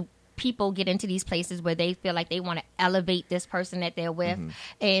of times people get into these places where they feel like they want to elevate this person that they're with,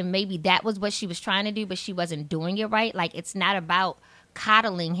 and maybe that was what she was trying to do, but she wasn't doing it right. Like, it's not about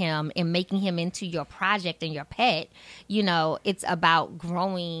coddling him and making him into your project and your pet. It's about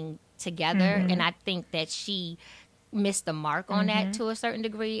growing together, and I think that she missed the mark on that to a certain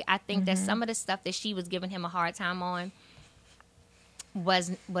degree. I think that some of the stuff that she was giving him a hard time on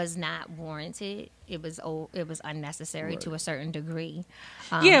was not warranted. It was unnecessary to a certain degree.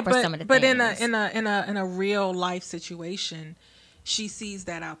 For some of the but things. in a real life situation, she sees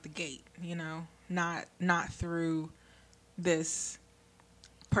that out the gate. Not through this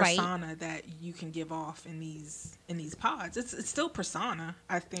Right. persona that you can give off in these pods. It's still persona,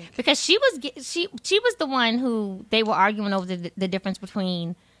 I think. Because she was the one who they were arguing over the difference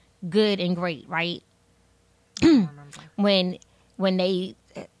between good and great, right? I don't remember. When they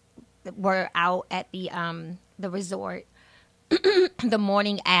were out at the resort the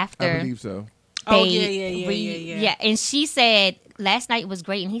morning after. I believe so. Oh, they yeah. Yeah, and she said last night was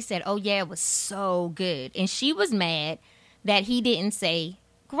great, and he said, "Oh yeah, it was so good." And she was mad that he didn't say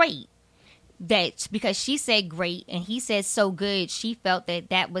great. That because she said great and he said so good, she felt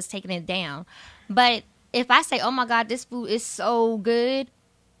that was taking it down. But if I say, "Oh my God, this food is so good,"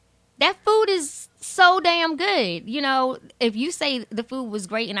 that food is so damn good. You know, if you say the food was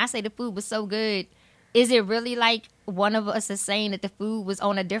great and I say the food was so good, is it really like one of us is saying that the food was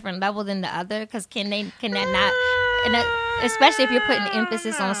on a different level than the other? Because can that not, and especially if you're putting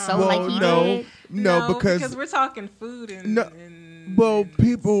emphasis on so like he did. No, because we're talking food and no. Well, and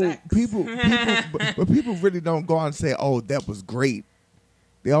people, sex. but people really don't go out and say, "Oh, that was great."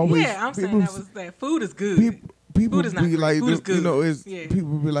 They always, Yeah, I'm saying that food is good. People Food is not be great. like, Food is good. you know, it's Yeah.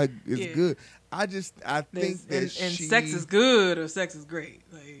 people be like, it's Yeah. good. I think that and sex is good or sex is great.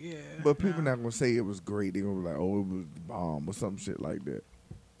 Like, yeah. But people not gonna say it was great. They're gonna be like, "Oh, it was bomb" or some shit like that.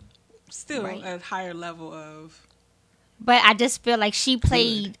 Still Right. a higher level of. But I just feel like she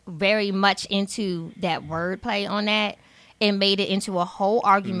played very much into that wordplay on that and made it into a whole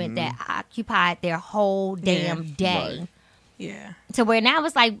argument that occupied their whole damn day. Right. Yeah. To where now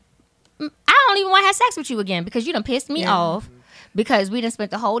it's like, I don't even want to have sex with you again because you done pissed me off because we done spent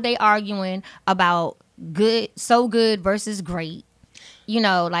the whole day arguing about so good versus great. You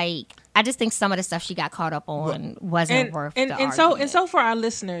know, like, I just think some of the stuff she got caught up on wasn't worth the argument. And so for our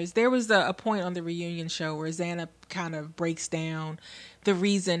listeners, there was a point on the reunion show where Xana kind of breaks down the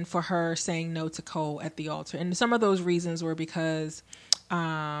reason for her saying no to Cole at the altar, and some of those reasons were because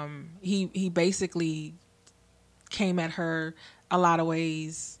he basically came at her a lot of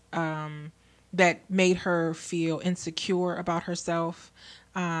ways that made her feel insecure about herself.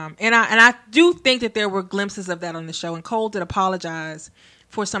 And I do think that there were glimpses of that on the show, and Cole did apologize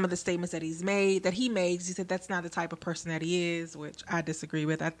for some of the statements that he made. He said that's not the type of person that he is, which I disagree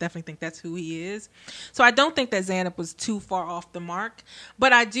with. I definitely think that's who he is. So I don't think that Xana was too far off the mark,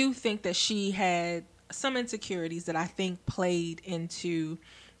 but I do think that she had some insecurities that I think played into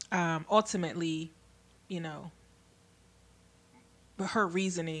ultimately, you know, her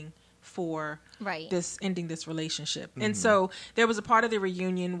reasoning for ending this relationship. And so there was a part of the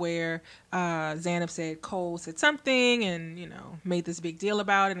reunion where Xana said Cole said something and, you know, made this big deal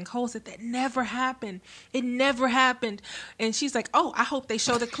about it. And Cole said, that never happened. It never happened. And she's like, oh, I hope they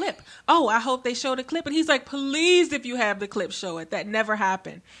show the clip. Oh, I hope they show the clip. And he's like, please, if you have the clip, show it. That never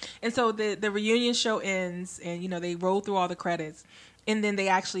happened. And so the reunion show ends and, you know, they roll through all the credits. And then they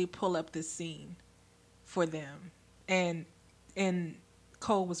actually pull up this scene for them. And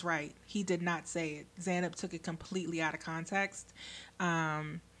Cole was right. He did not say it. Xana took it completely out of context.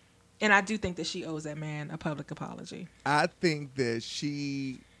 And I do think that she owes that man a public apology. I think that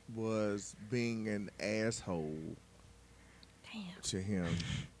she was being an asshole to him.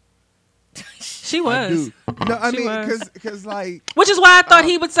 She was. I do. No, I She mean, was. because like, which is why I thought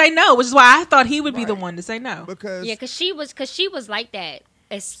he would say no. Which is why I thought he would be the one to say no. because because she was like that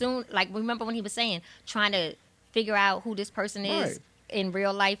as soon, like, remember when he was saying, trying to figure out who this person is in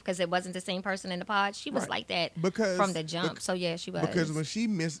real life because it wasn't the same person in the pod. She was like that from the jump. So yeah, she was. Because when she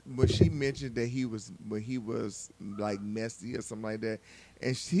mentioned that when he was like messy or something like that,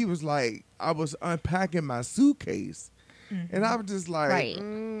 and she was like, I was unpacking my suitcase. And I was just like,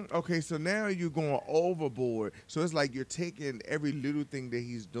 okay, so now you're going overboard. So it's like you're taking every little thing that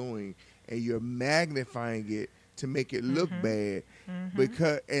he's doing and you're magnifying it to make it look bad.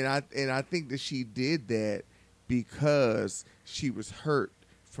 Because and I think that she did that because she was hurt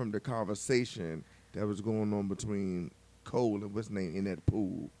from the conversation that was going on between Cole and what's his name in that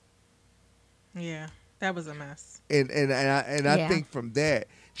pool. Yeah, that was a mess. And I think from that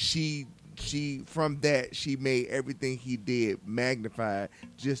she made everything he did magnified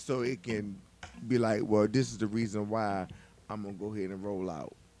just so it can be like, well, this is the reason why I'm gonna go ahead and roll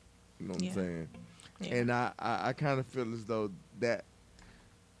out. You know what I'm saying? Yeah. And I kind of feel as though that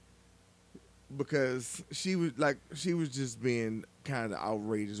because she was just being kind of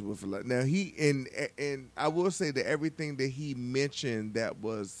outrageous with it. Like, now he and I will say that everything that he mentioned that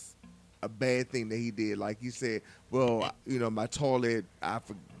was a bad thing that he did, like he said, well, you know, my toilet,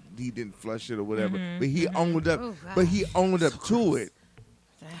 he didn't flush it or whatever, but he owned up. But he owned up to it.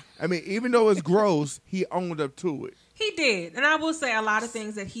 I mean, even though it's gross, he owned up to it. He did, and I will say a lot of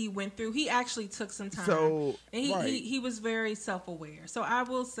things that he went through, he actually took some time. So, and he was very self-aware. So I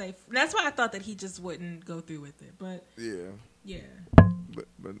will say that's why I thought that he just wouldn't go through with it. But yeah.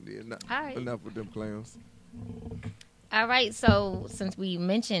 But yeah, right. Enough with them clowns. All right, so since we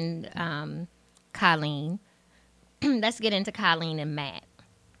mentioned Colleen, let's get into Colleen and Matt.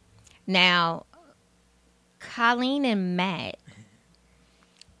 Now, Colleen and Matt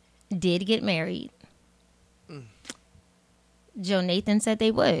did get married. Joe Nathan said they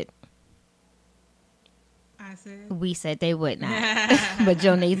would. I said we said they would not, but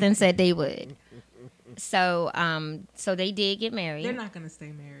Joe Nathan said they would. So, so they did get married. They're not going to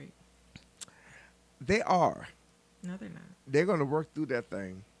stay married. They are. No, they're not. They're going to work through that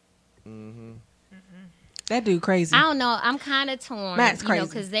thing. That dude crazy. I don't know. I'm kind of torn. Matt's crazy.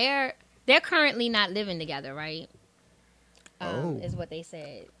 Because they're currently not living together, right? Is what they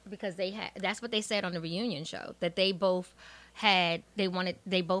said, because that's what they said on the reunion show, that they both had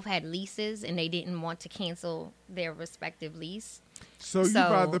leases and they didn't want to cancel their respective lease. So you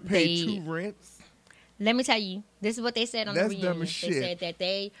rather pay 2 rents? Let me tell you, this is what they said on the That's reunion. dumb as They shit. said that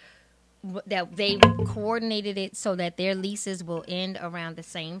they coordinated it so that their leases will end around the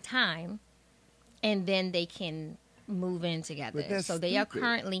same time, and then they can move in together. But that's So they are stupid.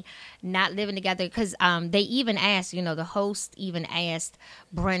 currently not living together, because they even asked, the host even asked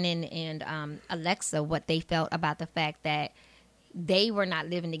Brennan and Alexa what they felt about the fact that they were not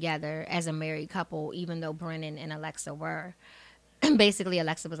living together as a married couple, even though Brennan and Alexa were. Basically,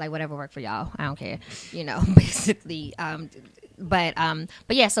 Alexa was like, whatever worked for y'all, I don't care, basically. But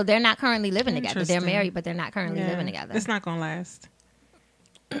yeah, so they're not currently living together. They're Interesting. married, but they're not currently Yeah. living together. It's not gonna last.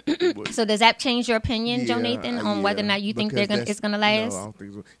 So does that change your opinion, Joe Yeah, Nathan, on whether or not you think because it's gonna last? No, I don't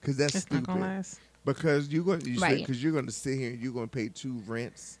think so. Because that's It's stupid. not gonna last. Because you're going Right. to sit here and you're going to pay 2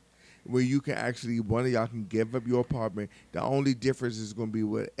 rents where you can actually, one of y'all can give up your apartment. The only difference is going to be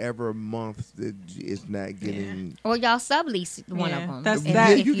whatever month that is not getting. Or y'all sublease one of Yeah, them. that's- and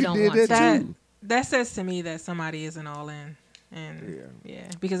that- if you you can don't do want that to. That too. that says to me that somebody isn't all in,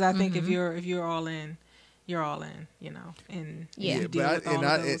 and because I think if you're all in, you're all in, and Yeah. you deal but with all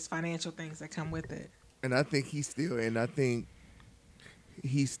of those financial things that come with it. And I think he's still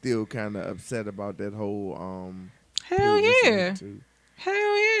kind of upset about that whole. Hell business yeah, too.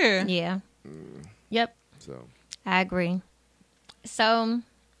 hell yeah. Yeah. Yep. So I agree. So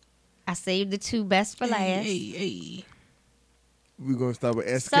I saved the 2 best for last. Hey. we're going to start with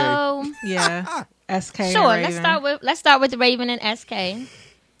SK. So Yeah, SK. and sure, Raven. let's start with Raven and SK.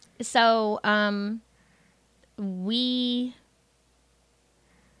 So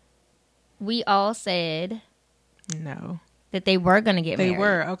we all said No, that they were going to get they married.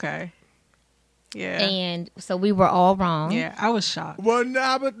 were okay. Yeah, And so we were all wrong. yeah. I was shocked. Well,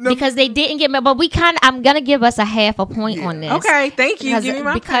 nah, but no. Because they didn't get married, but I'm gonna give us a half a point Yeah. on this. Okay, thank you. Give me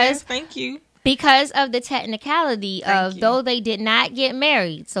my Because pass. Thank you. because of the technicality Thank of you. though they did not get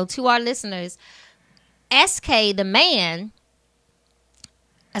married. So to our listeners, SK the man,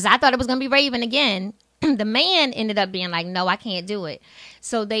 as I thought it was gonna be Raven again, the man ended up being like, no, I can't do it.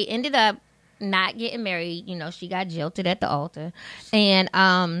 So they ended up not getting married. She got jilted at the altar,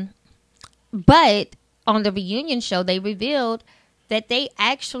 and but on the reunion show they revealed that they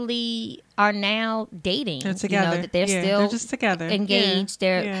actually are now dating. They're together. That they're Yeah, still they're just together. engaged.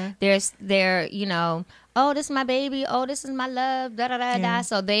 Yeah. They're oh, this is my baby. Oh, this is my love. Da da da Yeah. da.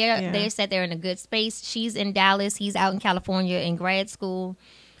 So they said they're in a good space. She's in Dallas. He's out in California in grad school.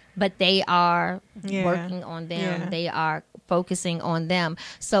 But they are Yeah. working on them. Yeah. They are focusing on them.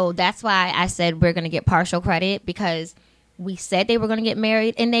 So that's why I said we're going to get partial credit, because we said they were going to get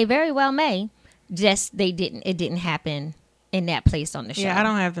married, and they very well may. Just it didn't happen in that place on the show. Yeah, I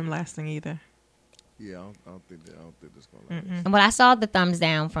don't have them lasting either. Yeah, I don't think that's going to last. And when I saw the thumbs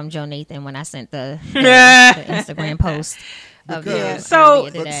down from Joe Nathan when I sent the Instagram post of Because- them Yeah, so-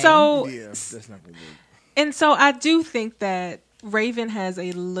 earlier today. so- Yeah, that's not going to work. And so I do think that Raven has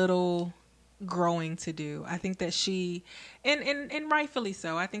a little growing to do. I think that she, and rightfully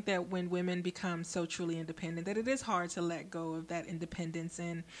so, I think that when women become so truly independent, that it is hard to let go of that independence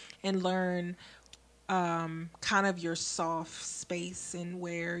and learn kind of your soft space and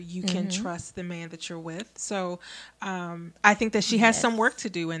where you can trust the man that you're with. So I think that she has some work to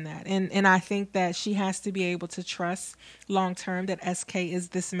do in that. And I think that she has to be able to trust long term that SK is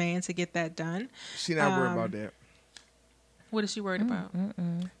this man to get that done. She not worried about that. What is she worried about?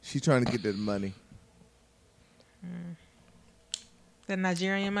 She's trying to get that money. The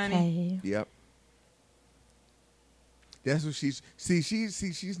Nigerian money? Okay. Yep. That's what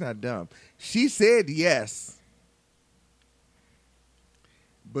she's not dumb. She said yes.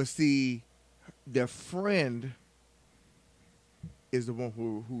 But see, the friend is the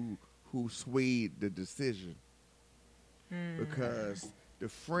one who swayed the decision. Because the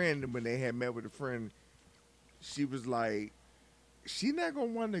friend, when they had met with the friend, she was like, she not gonna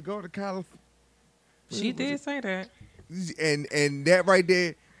want to go to California. She did say that. And that right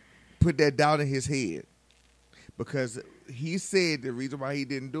there put that doubt in his head, because he said the reason why he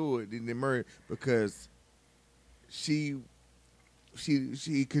didn't do it, didn't marry, because because he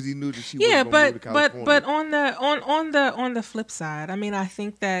knew that she Yeah, wasn't gonna move to but California. on the flip side, I mean, I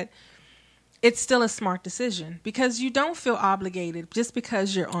think that it's still a smart decision, because you don't feel obligated just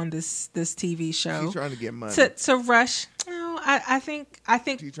because you're on this TV show She's trying to get money. to rush. No, I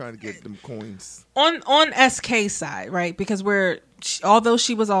think She's trying to get them coins. on SK's side, right? Because although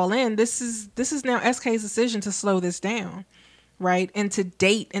she was all in, this is now SK's decision to slow this down, right? And to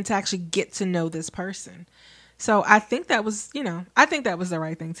date and to actually get to know this person. So I think that was the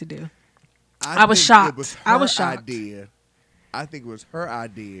right thing to do. I was think shocked. It was I was her shocked. Idea. I think it was her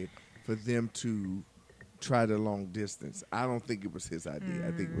idea for them to try the long distance. I don't think it was his idea.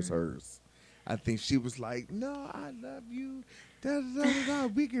 I think it was hers. I think she was like, "No, I love you. Da, da, da, da,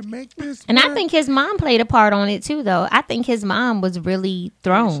 we can make this." And I work." think his mom played a part on it too, though. I think his mom was really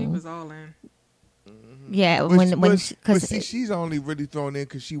thrown. She was all in. Yeah, But because see, she's only really thrown in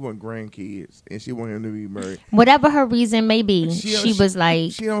because she want grandkids and she want him to be married. whatever her reason may be, she was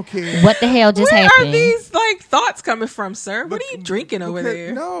like, she don't care. "What the hell just Where happened?" are these like thoughts coming from, sir? What Bec- are you drinking over because-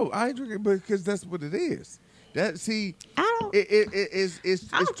 there? No, I ain't drinking because that's what it is. That see, I don't. it's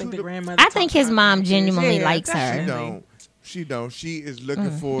I don't to think the the- grandmother. I think talks his about mom grandkids. genuinely Yeah, likes her. definitely. She don't. She is looking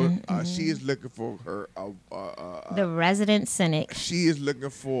for. She is looking for her. The resident cynic. She is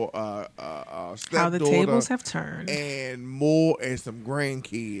looking for How the stepdaughter tables have turned. and more and some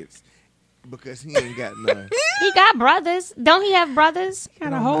grandkids because he ain't got none. He got brothers. Don't he have brothers?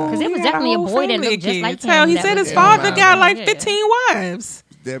 Got a whole. 'Cause it was he got definitely a whole boy that family looked of just like kids. him Hell, he that said was his in the father family. got like Yeah. 15 wives.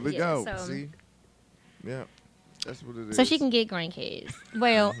 There we Yeah, go. so- See, yeah, that's what it is. So she can get grandkids.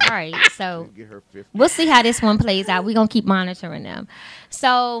 Well, all right. So get her 50. we'll see how this one plays out. We're going to keep monitoring them.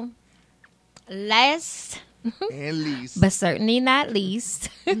 So last And least. but certainly not least,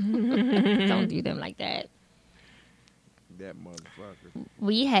 don't do them like that. That motherfucker.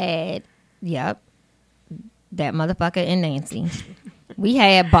 We had, that motherfucker and Nancy. We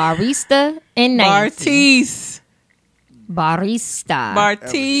had Barista and Nancy. Bartice. Barista.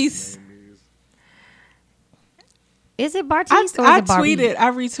 Bartice. Is it Bartice I or is it Barbie?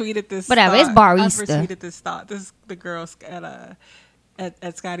 retweeted this. Whatever, it's thought. Barista. I retweeted this thought. This is the girl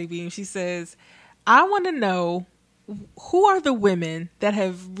at Scotty Beam. She says, "I want to know who are the women that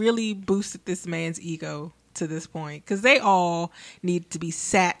have really boosted this man's ego to this point, because they all need to be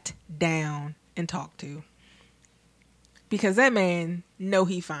sat down and talked to, because that man know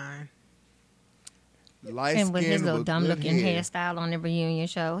he fine. Light And with his skin little with dumb good looking hair. hairstyle on the reunion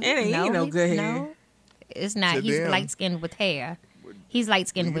show. It ain't no he's- good hair. No, it's not. To He's them. light skinned with hair. He's light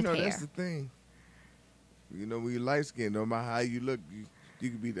skinned with hair. That's the thing. You know, when you're light skinned, no matter how you look, you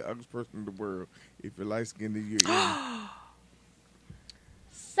can be the ugliest person in the world. If you're light skinned, then you're in.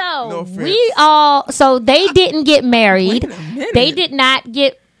 So No offense. we all. So they didn't get married. Wait a minute. They did not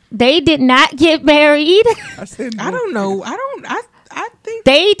get. They did not get married. I said, I no don't know. offense. I think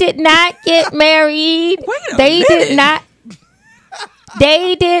They did not get married. Wait a They minute. did not.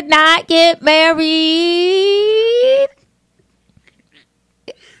 They did not get married.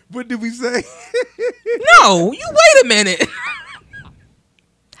 What did we say? no. You wait a minute.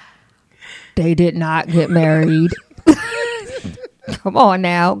 They did not get married. Come on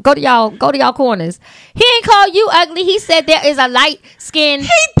now. Go to y'all corners. He ain't called you ugly. He said there is a light skinned He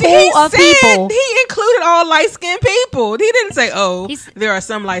pool of said people. he included all light skinned people. He didn't say, "Oh, He's- there are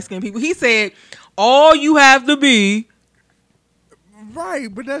some light skinned people." He said, "All you have to be."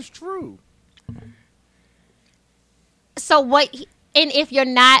 Right, but that's true. So what? And if you're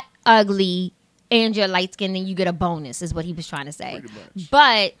not ugly and you're light skinned, then you get a bonus. Is what he was trying to say. Pretty much.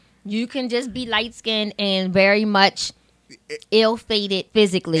 But you can just be light skinned and very much ill fated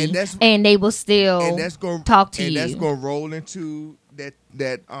physically, And that's- and they will still And that's going talk to and you. that's going to roll into that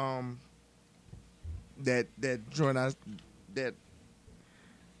joint that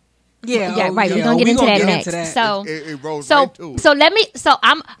Yeah, Yeah, oh, right. yeah. We're gonna get We into that get next. into that. So, it rolls so, right to it. so let me. So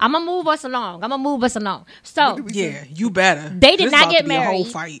I'm gonna move us along. So, What did we yeah, you better. They did This not about get to be a whole married.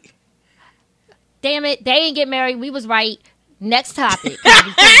 fight. damn it, they didn't get married. We was right. Next topic.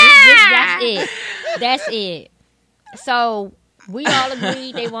 That's it. That's it. So we all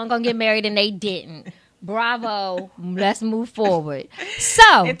agreed they weren't gonna get married, and they didn't. Bravo. Let's move forward.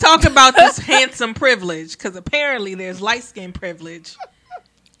 So And talk about this handsome privilege, because apparently there's light skin privilege.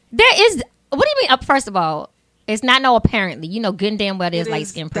 there is. What do you mean? First of all, it's not no apparently. You know good and damn well there's It light is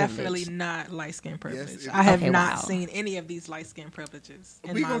skin privilege. definitely not light skin privilege. it is. I have Okay, not wow. seen any of these light skin privileges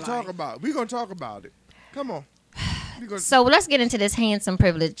in we my gonna life. talk about. We gonna talk about it. Come on. We gonna, So let's get into this handsome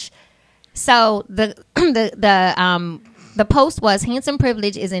privilege. So the the post was handsome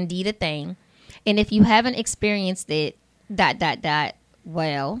privilege is indeed a thing, and if you haven't experienced it, ...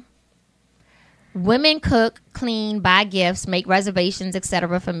 Well, women cook, clean, buy gifts, make reservations,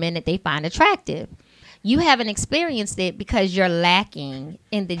 etc. for men that they find attractive. You haven't experienced it because you're lacking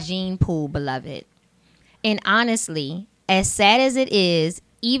in the gene pool, beloved. And honestly, as sad as it is,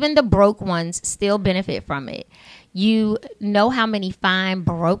 even the broke ones still benefit from it. You know how many fine,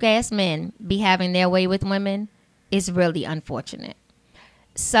 broke ass men be having their way with women? It's really unfortunate.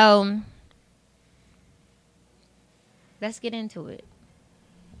 So let's get into it.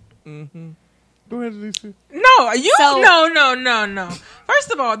 Go ahead, Alicia. No.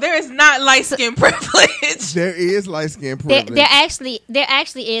 First of all, there is not light skin privilege. There is light skin privilege. There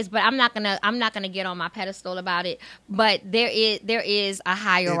actually is, but I'm not gonna get on my pedestal about it. But there is a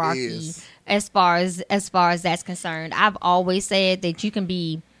hierarchy as far as that's concerned. I've always said that you can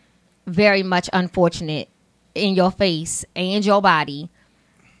be very much unfortunate in your face and your body,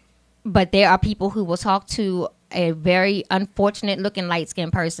 but there are people who will talk to a very unfortunate looking light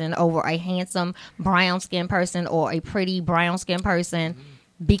skinned person over a handsome brown skinned person or a pretty brown skinned person,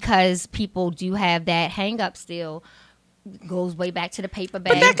 because people do have that hang up still. Goes way back to the paper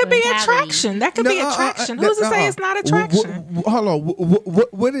bag. But that could be mentality. attraction. That could be attraction. Who's to say it's not attraction? Hold on.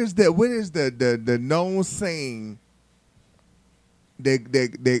 What is that? What is the known saying?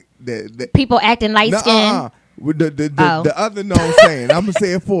 That People acting light skinned. The other known saying. I'm gonna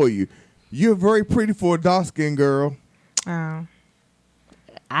say it for you. You're very pretty for a dark skinned girl. Oh.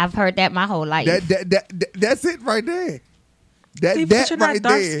 I've heard that my whole life. That's it right there. See, but you're not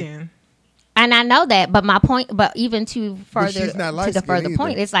dark skinned. And I know that, but my point, but even to further she's not to the light-skinned further either.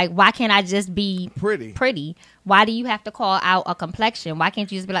 point, it's like, why can't I just be Pretty. Why do you have to call out a complexion? Why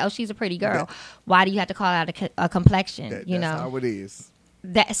can't you just be like, oh, she's a pretty girl? Why do you have to call out a complexion? That's how it is.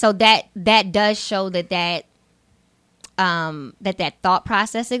 That does show that thought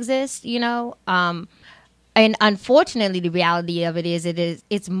process exists, and unfortunately the reality of it is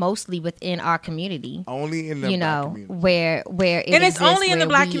it's mostly within our community, only in the black community, where and it's only in the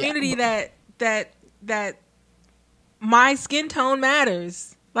black community that my skin tone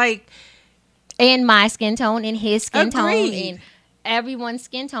matters, like, and my skin tone and his skin Agreed. tone and everyone's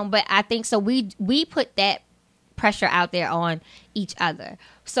skin tone. But I think so we put that pressure out there on each other.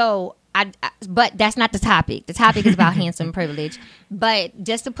 So but that's not the topic. The topic is about handsome privilege. But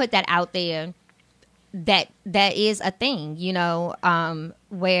just to put that out there, that is a thing,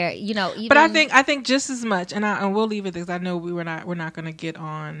 where even. But I think just as much, and we'll leave it because I know we're not going to get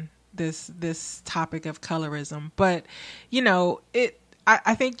on this topic of colorism. But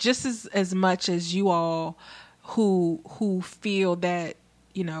I think just as much as you all who feel that,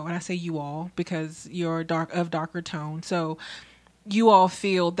 and I say you all because you're darker tone, so you all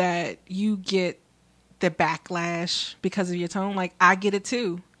feel that you get the backlash because of your tone. Like, I get it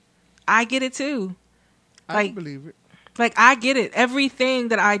too. I believe it. Like, I get it. Everything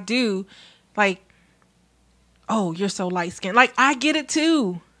that I do, like, oh, you're so light skinned. Like, I get it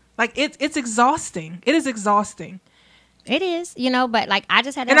too. Like, it's exhausting. It is exhausting. It is, but like, I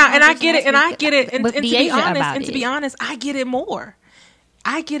just had I get it, and to be honest, I get it more.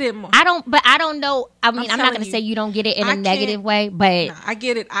 I don't know. I mean, I'm not going to say you don't get it in a negative way, but no, I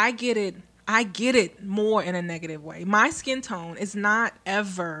get it more in a negative way. My skin tone is not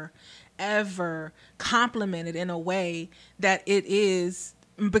ever complimented in a way that it is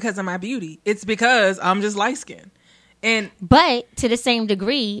because of my beauty. It's because I'm just light skinned. But to the same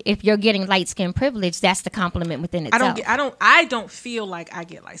degree, if you're getting light skin privilege, that's the compliment within itself. I don't feel like I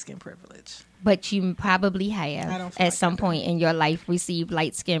get light skin privilege. But you probably have at some point in your life received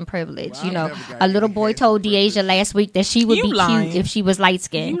light skin privilege. Well, a little boy told Deasia last week that she would be cute if she was light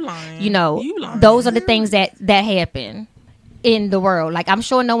skinned. You lying. Those are the things that happen in the world. Like, I'm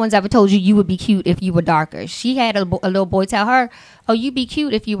sure no one's ever told you would be cute if you were darker. She had a little boy tell her, oh, you'd be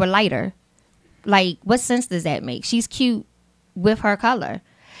cute if you were lighter. Like, what sense does that make? She's cute with her color,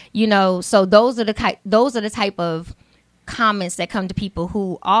 So those are the type of comments that come to people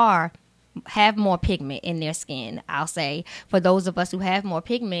who have more pigment in their skin. I'll say, for those of us who have more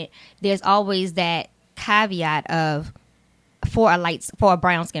pigment, there's always that caveat of for a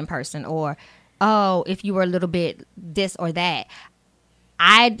brown skin person, or oh, if you were a little bit this or that.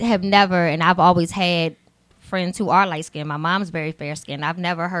 I have never, and I've always had friends who are light skinned. My mom's very fair skinned. I've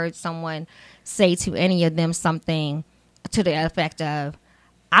never heard someone say to any of them something to the effect of,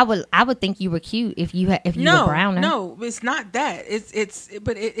 I would think you were cute if you were browner. No, it's not that.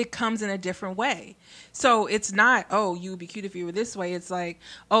 But it comes in a different way. So it's not, oh, you would be cute if you were this way. It's like,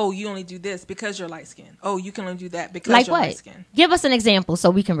 oh, you only do this because you're light skinned. Oh, you can only do that because you're light skinned. Give us an example so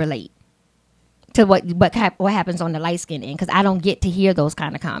we can relate to what happens on the light skin end, because I don't get to hear those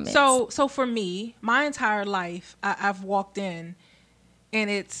kind of comments. So for me, my entire life, I've walked in, and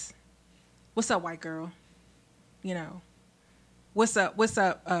it's, what's up, white girl? What's up? What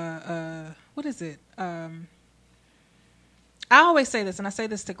is it? I always say this, and I say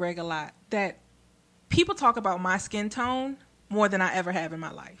this to Greg a lot, that people talk about my skin tone more than I ever have in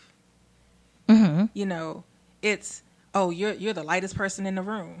my life. Mm-hmm. It's, oh, you're the lightest person in the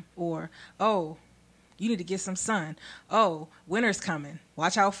room, or oh, you need to get some sun. Oh, winter's coming.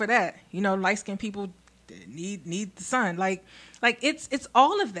 Watch out for that. You know, light skinned people need the sun. Like it's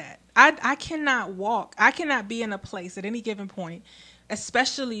all of that. I cannot be in a place at any given point,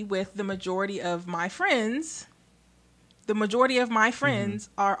 especially with the majority of my friends. The majority of my friends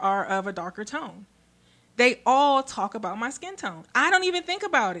are of a darker tone. They all talk about my skin tone. I don't even think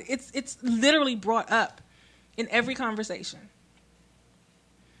about it. It's literally brought up in every conversation.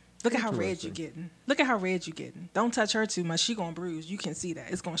 Look at how red you're getting. Look at how red you're getting. Don't touch her too much. She gonna bruise. You can see that.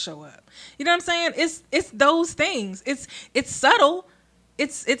 It's gonna show up. You know what I'm saying? It's those things. It's subtle.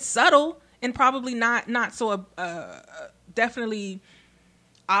 It's subtle and probably not so definitely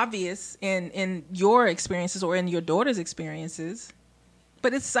obvious in your experiences or in your daughter's experiences,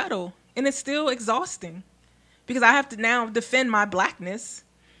 but it's subtle and it's still exhausting because I have to now defend my blackness.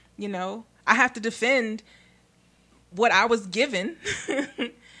 You know, I have to defend what I was given.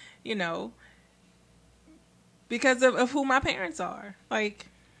 You know, because of who my parents are. Like,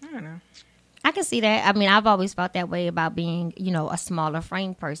 I don't know. I can see that. I mean, I've always felt that way about being, you know, a smaller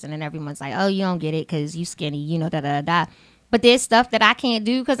frame person. And everyone's like, oh, you don't get it because you skinny, you know, da-da-da-da. But there's stuff that I can't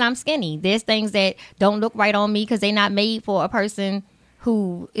do because I'm skinny. There's things that don't look right on me because they're not made for a person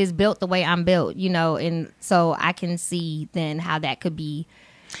who is built the way I'm built, you know. And so I can see then how that could be.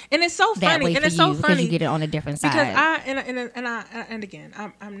 And it's so funny. And it's so funny because you get it on a different side. Because and again,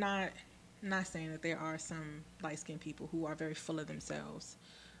 I'm not saying that there are some light skinned people who are very full of themselves,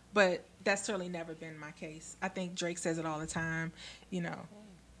 but that's certainly never been my case. I think Drake says it all the time. You know,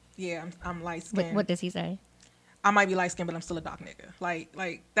 yeah, I'm light skinned. What does he say? I might be light skinned, but I'm still a dark nigga.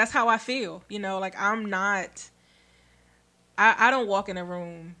 Like that's how I feel. You know, like I'm not. I don't walk in a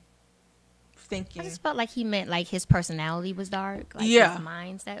room thinking. I just felt like he meant like his personality was dark. Like yeah. His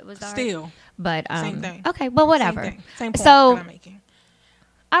mindset was dark. Still. But same thing. Okay, well whatever. Same point so, that I'm making.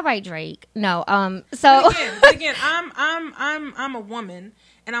 All right, Drake. No. So but again, I'm a woman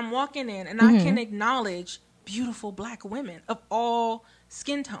and I'm walking in and I can acknowledge beautiful black women of all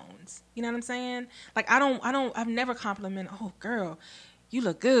skin tones. You know what I'm saying? Like I've never complimented, oh girl, you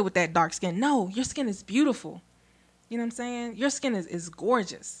look good with that dark skin. No, your skin is beautiful. You know what I'm saying? Your skin is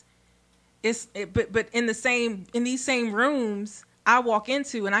gorgeous. But in these same rooms I walk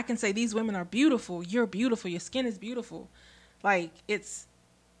into and I can say these women are beautiful. You're beautiful. Your skin is beautiful. Like it's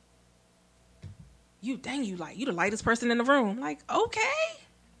you the lightest person in the room. Like, okay.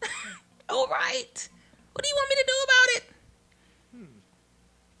 All right. What do you want me to do about it?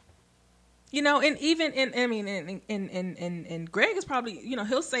 You know, and even and Greg is probably, you know,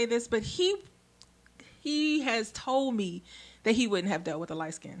 he'll say this, but he has told me that he wouldn't have dealt with a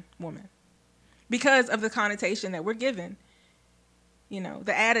light-skinned woman because of the connotation that we're given. You know,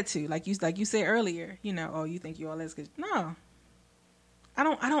 the attitude, like you said earlier, you know, oh, you think you're all this good. No. I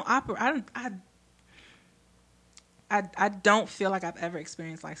don't feel like I've ever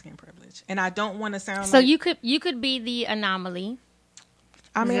experienced light skin privilege, and I don't want to sound so like... you could be the anomaly.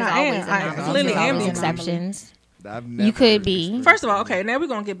 I mean, I clearly am the exceptions. I've never you could be. First of all, okay, now we're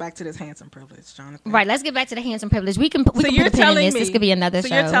gonna get back to this handsome privilege, Jonathan. Right, let's get back to the handsome privilege. We can put a pin in this. This could be another show.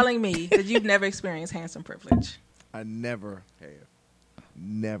 So you're telling me that you've never experienced handsome privilege? I never have.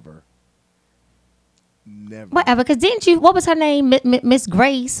 Never. Whatever, because didn't you, what was her name? Miss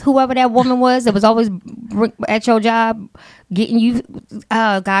Grace, whoever that woman was that was always at your job getting you,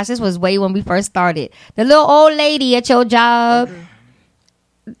 oh gosh, this was way when we first started. The little old lady at your job,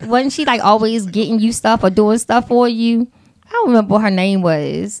 wasn't she like always getting you stuff or doing stuff for you? I don't remember what her name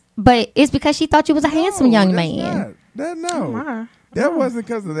was, but it's because she thought you was a handsome young man. That wasn't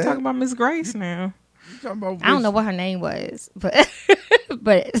because of that. Talking about Miss Grace now. I don't know what her name was, but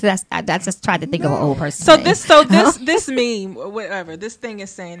but that's just tried to think of an old person. So this meme, whatever, this thing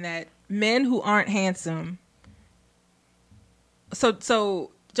is saying that men who aren't handsome.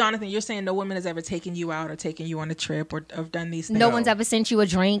 So Jonathan, you're saying no woman has ever taken you out or taken you on a trip or done these things. No one's ever sent you a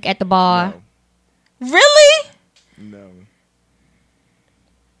drink at the bar. No. Really? No.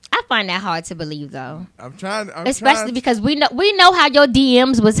 I find that hard to believe, though. Especially because we know how your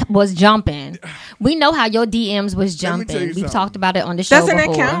DMs was jumping. We know how your DMs was jumping. We've talked about it on the show before.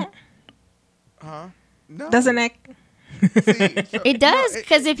 Doesn't that count? Huh? No. Doesn't that? It does,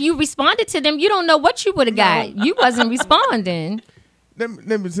 because if you responded to them, you don't know what you would have got. You wasn't responding. Let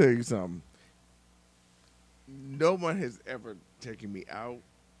me tell you something. No one has ever taken me out,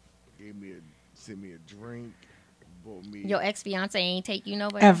 sent me a drink. Your ex-fiance ain't take you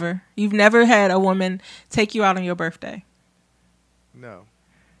nowhere? Ever. You've never had a woman take you out on your birthday? No.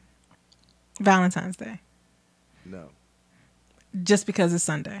 Valentine's Day? No. Just because it's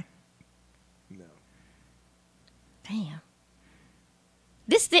Sunday? No. Damn.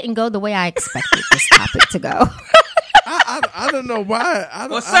 This didn't go the way I expected this topic to go. I don't know why.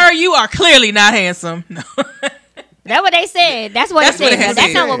 Well, sir, you are clearly not handsome. No. That's what they said. That's what That's it what said. it has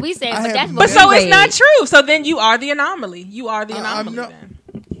That's said. not what we said, I but have that's no- what But so we it's read. not true. So then you are the anomaly. You are the anomaly. no- then.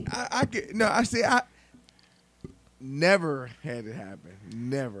 I get no. I see. I never had it happen.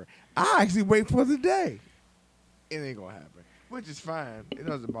 Never. I actually wait for the day. It ain't gonna happen, which is fine. It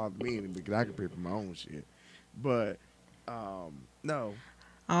doesn't bother me any because I can pay for my own shit. But no.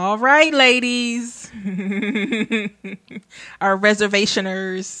 All right, ladies. Our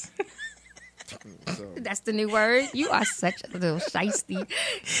reservationers. So That's the new word. You are such a little shiesty.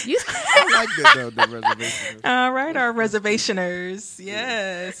 You I like that though. The reservation. All right, our reservationers.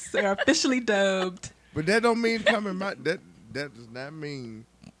 Yes, they're officially dubbed. But that don't mean come in my that does not mean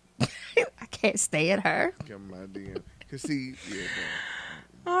I can't stay at her. come in my DM. Cause see, yeah,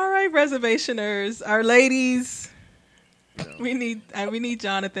 All right, reservationers. Our ladies. no. We need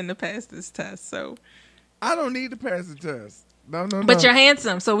Jonathan to pass this test. So, I don't need to pass the test. No. but you're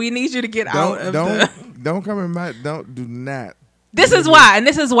handsome, so we need you to get out of the. Don't come in my do not. This is why, and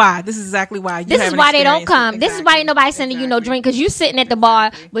this is why. This is exactly why. You This is haven't why they don't experienced it. come. This is why ain't nobody sending you no Exactly. drink because you sitting at the bar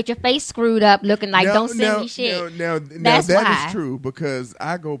Exactly. with your face screwed up, looking like don't send me shit. No, That's that why. is true because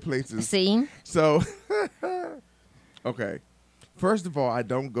I go places. See, So, okay. First of all, I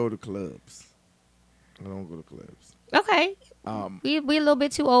don't go to clubs. I don't go to clubs. okay, we a little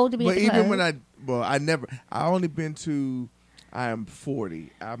bit too old to be. But at the even club. when I only been to, I am 40.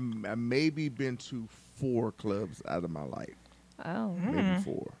 I maybe been to 4 clubs out of my life. oh, Maybe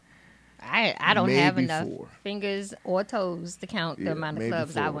 4. I don't have Maybe enough 4. fingers or toes to count the Yeah, amount of maybe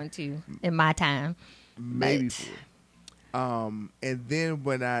clubs I 4. went to in my time. Maybe But- 4. And then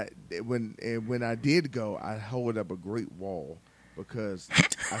when I did go, I hold up a great wall because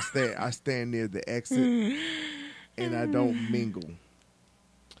I stand near the exit and I don't mingle.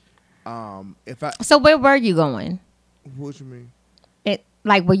 If I So where were you going? what you mean?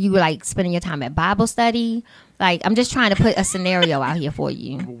 Like, were you like spending your time at Bible study? Like, I'm just trying to put a scenario out here for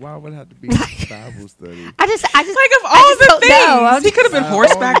you. But why would it have to be Bible study? I just Like of I all just the don't know. I'm things, he could have been all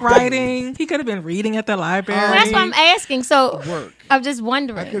horseback the things. riding. He could have been reading at the library. That's why I'm asking. So Work. I'm just I could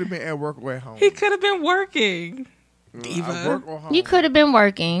wondering. have been at work or at home. He could have been working. I Diva. work or home. You could have been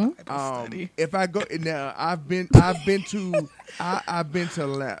working. Study. If I go now, I've been to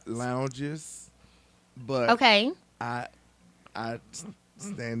lounges, but Okay. I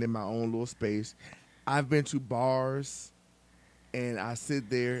stand in my own little space. I've been to bars, and I sit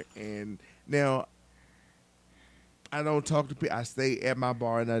there. And now I don't talk to people. I stay at my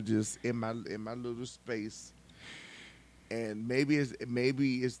bar, and I just in my little space. And maybe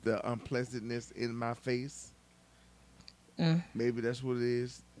it's the unpleasantness in my face. Mm. Maybe that's what it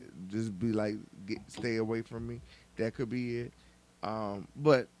is. Just be like, stay away from me. That could be it.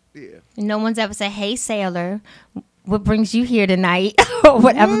 But yeah. No one's ever said, "Hey, sailor, what brings you here tonight?" or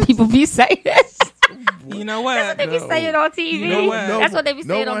whatever What? people be saying. You know what? They be No. saying on TV. You know what? That's what they be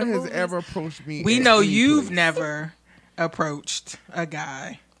saying no on the one has movies. ever approached me. We at know any you've place. never approached a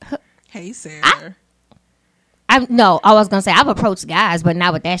guy. Hey, Sarah. I was gonna say I've approached guys, but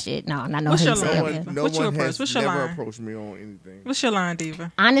not with that shit. No, not no What's hey, your sailor. line? No What's your one approach? has What's your never line? approached me on anything. What's your line,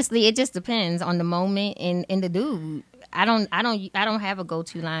 Diva? Honestly, it just depends on the moment and the dude. I don't have a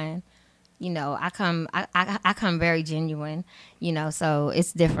go-to line. You know, I come very genuine. You know, so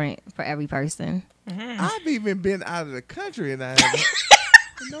it's different for every person. I've even been out of the country and I haven't.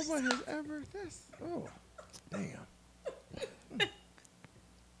 No one has ever. That's damn.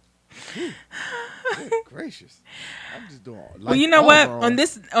 Good gracious! I'm just doing. Well, you know what? wrong. On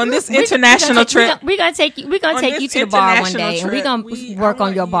this international trip, we're gonna take you. We're gonna on take this you to the bar one international day, and we're trip, gonna I work on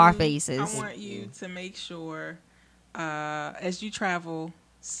want your bar you- faces. I want you to make sure, as you travel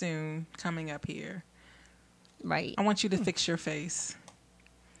soon, coming up here, Right? I want you to fix your face.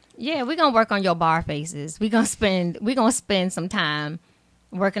 Yeah, we're gonna work on your bar faces. We're gonna spend some time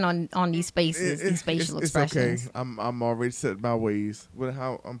working on these faces, these facial it's expressions. okay. I'm already set my ways.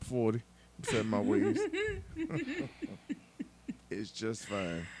 I'm 40. I'm setting my ways. It's just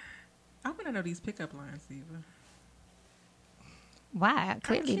fine. I want to know these pickup lines, Diva. Why?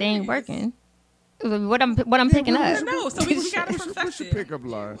 Clearly they ain't curious. working. What I'm picking up. No, so we got to perfect What's your it. pickup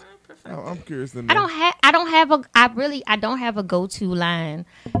line? Perfect I'm it. curious to know. I don't have a go-to line.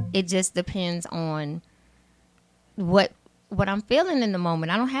 It just depends on what I'm feeling in the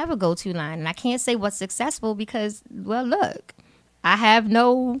moment. I don't have a go-to line, and I can't say what's successful because, well, look, I have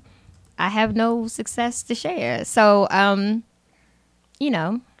no success to share. So, you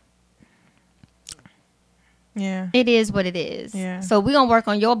know, Yeah. it is what it is. Yeah. So we're gonna work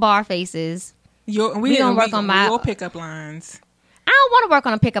on your bar faces. We gonna work on your pickup lines. I don't want to work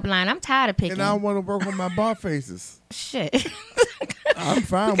on a pickup line. I'm tired of picking. And I want to work on my bar faces. Shit. I'm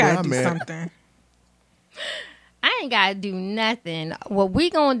fine We where gotta I'm do at. something. I ain't gotta do nothing. What we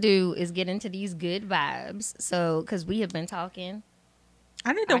gonna do is get into these good vibes. So, because we have been talking.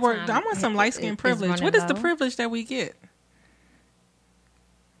 I need to Our work. time I want some is light skin privilege. running What is the low. privilege that we get?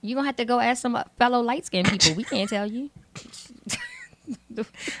 You gonna have to go ask some fellow light skinned people. We can't tell you.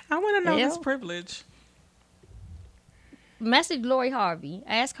 I want to know this Hell. privilege. Message Lori Harvey.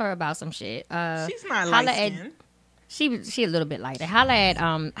 Ask her about some shit. She's not holla light at- skinned. She a little bit lighter. Holla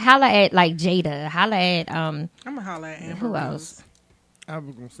at like Jada. Holla at I'm gonna holler at Amber who Rose. else? I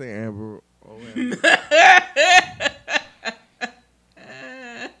was gonna say Amber. Oh, Amber.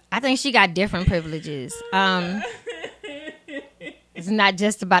 I think she got different privileges. It's not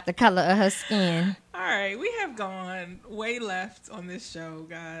just about the color of her skin. All right, we have gone way left on this show,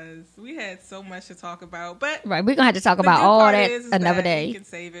 guys. We had so much to talk about, but Right, we're gonna have to talk the about good all part that is another that day. We can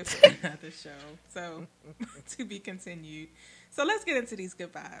save it for another show. So to be continued. So let's get into these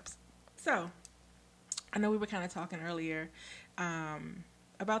good vibes. So I know we were kind of talking earlier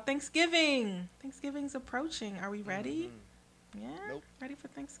about Thanksgiving. Thanksgiving's approaching. Are we ready? Yeah, Nope. ready for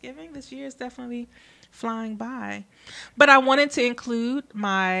Thanksgiving? This year is definitely flying by. But I wanted to include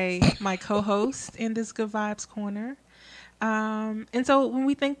my co-host in this Good Vibes Corner. And so when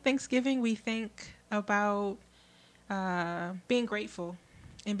we think Thanksgiving, we think about being grateful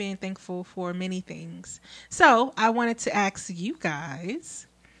and being thankful for many things. So I wanted to ask you guys,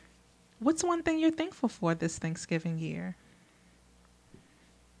 what's one thing you're thankful for this Thanksgiving year?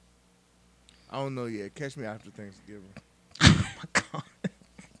 I don't know yet. Catch me after Thanksgiving. Oh my God.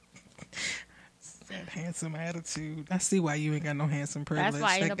 That handsome attitude. I see why you ain't got no handsome privilege. That's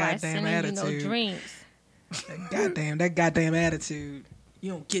why ain't that nobody goddamn sending you no attitude. drinks. That goddamn attitude.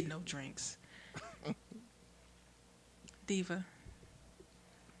 You don't get no drinks. Diva.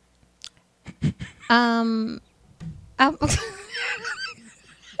 I'm-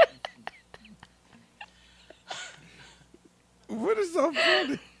 What is so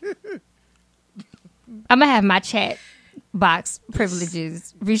funny? I'm gonna have my chat box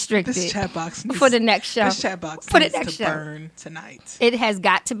privileges restricted This chat box needs, for the next show. This chat box For the needs next to show. burn tonight. It has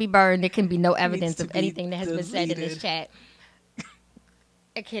got to be burned. There can be no evidence to of be anything that has been said in this deleted. chat.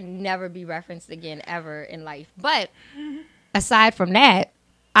 It can never be referenced again ever in life. But aside from that,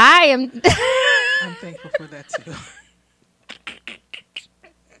 I am I'm thankful for that too.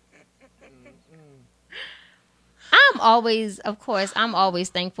 I'm always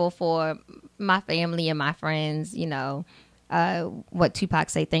thankful for my family and my friends, you know. What Tupac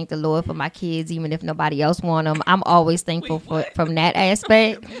say, thank the Lord for my kids, even if nobody else want them. I'm always thankful Wait, for what? from that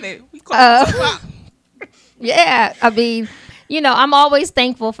aspect. We call it Tupac. Yeah, I mean, you know, I'm always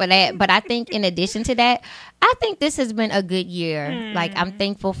thankful for that. But I think in addition to that, I think this has been a good year. Like, I'm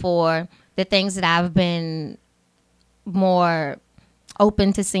thankful for the things that I've been more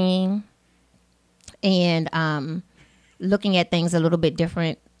open to seeing and looking at things a little bit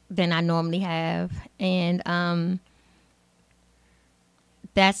different than I normally have. And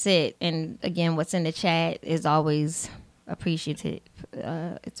that's it. And again, what's in the chat is always appreciated.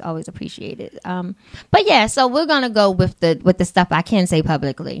 It's always appreciated. But yeah, so we're gonna go with the stuff I can say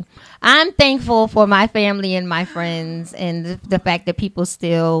publicly. I'm thankful for my family and my friends, and the fact that people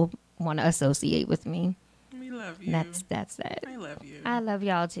still want to associate with me. We love you. That's that. I love you. I love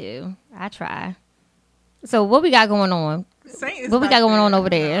y'all too. I try. So what we got going on? Saint is What we not got going on there. over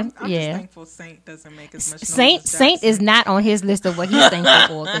there? I'm Yeah. just thankful Saint doesn't make as much noise Saint as Saint is Jackson. not on his list of what he's thankful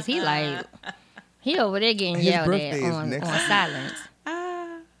for because he over there getting His yelled birthday at is on next week. silence.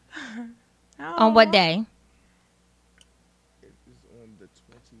 Oh. On what day? It is on the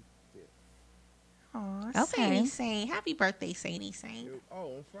 25th. Aw, Okay. Sainty Saint. Happy birthday, Sainty Saint.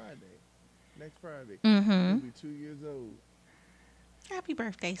 Oh, on Friday. Next Friday. Mm-hmm. He'll be 2 years old. Happy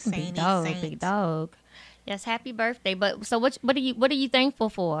birthday, Big Sainty dog, Saint. big dog. Yes, happy birthday. But so what are you thankful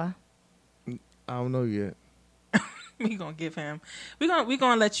for? I don't know yet. We gonna give him. We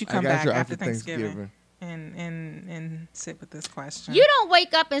gonna let you I come got back you after Thanksgiving and sit with this question. You don't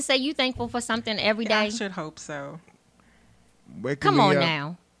wake up and say you thankful for something every I day. should hope so. Waking Come me on up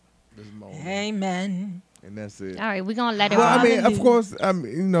now. This morning, Amen. and that's it. All right, we're gonna let it Well, rock. I mean, of Hallelujah. course,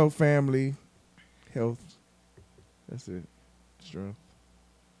 you know, family, health. That's it. Strength.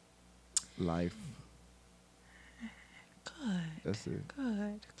 Life. Good, That's it.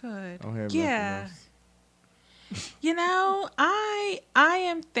 good. I don't have Yeah. nothing else. You know, I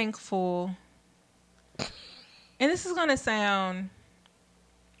am thankful, and this is gonna sound,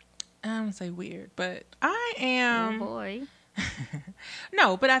 I'm gonna say weird, but I Oh am boy.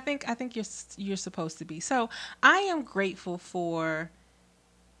 No, but I think you're supposed to be. So I am grateful for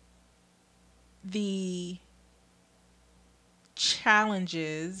the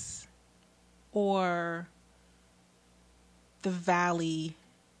challenges or the valley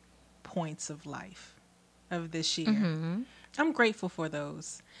points of life of this year. Mm-hmm. I'm grateful for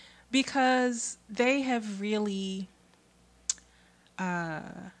those because they have really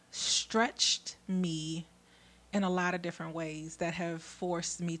stretched me in a lot of different ways that have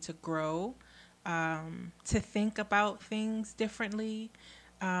forced me to grow, to think about things differently,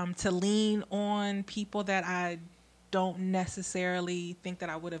 to lean on people that I don't necessarily think that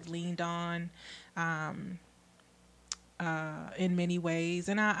I would have leaned on in many ways.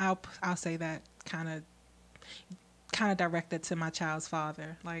 And I'll say that kind of directed to my child's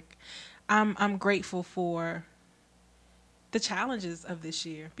father. Like, I'm grateful for the challenges of this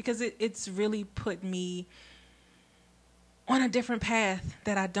year because it's really put me on a different path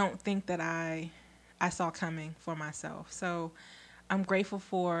that I don't think that I saw coming for myself. So I'm grateful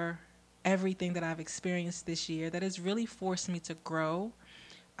for everything that I've experienced this year that has really forced me to grow,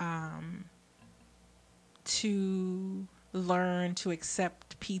 to learn to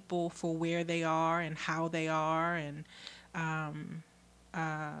accept people for where they are and how they are, and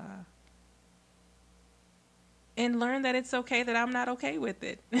learn that it's okay that I'm not okay with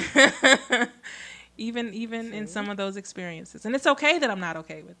it. even in some of those experiences. And it's okay that I'm not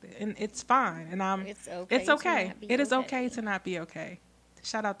okay with it. And it's fine. And it's okay. It is okay to not be okay.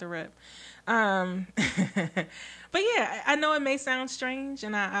 Shout out to Rip. But yeah, I know it may sound strange,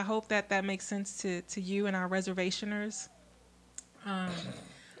 and I hope that makes sense to you and our reservationers.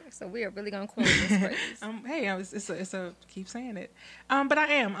 So we are really gonna coin this phrase. Hey, it's a keep saying it. But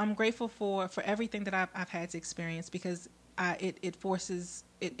I'm grateful for everything that I've had to experience because it forces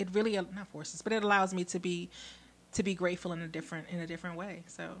it really not forces, but it allows me to be grateful in a different way.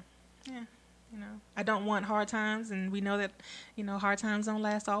 So yeah. I don't want hard times, and we know that, hard times don't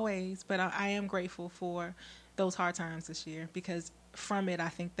last always, but I am grateful for those hard times this year because from it, I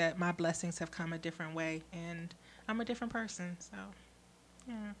think that my blessings have come a different way, and I'm a different person, so,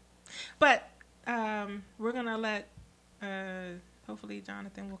 yeah. But we're going to let, hopefully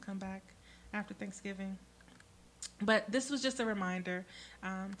Jonathan will come back after Thanksgiving. But this was just a reminder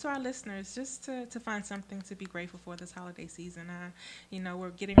to our listeners just to find something to be grateful for this holiday season. We're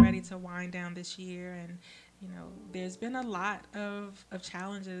getting ready to wind down this year, and, there's been a lot of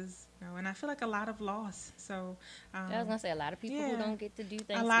challenges, and I feel like a lot of loss. So I was going to say a lot of people who don't get to do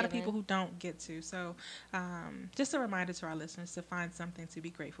Thanksgiving. A lot of people who don't get to. So just a reminder to our listeners to find something to be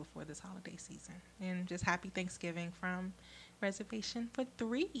grateful for this holiday season. And just happy Thanksgiving from Reservation for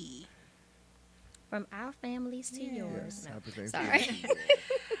 3. From our families to yours. No. Sorry.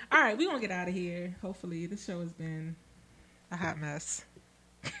 All right, we're going to get out of here. Hopefully, this show has been a hot mess.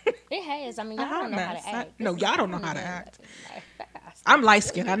 It has. I mean, y'all don't know how to act. Y'all don't know how to act. I'm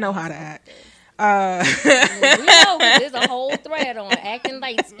light-skinned. I know how to act. We know, because there's a whole thread on acting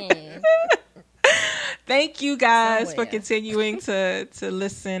light-skinned. Thank you guys for continuing to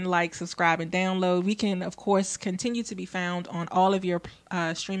listen, like, subscribe, and download. We can, of course, continue to be found on all of your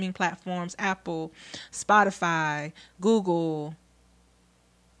streaming platforms: Apple, Spotify, Google,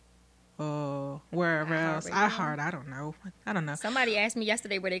 wherever else. iHeart. I don't know. Somebody asked me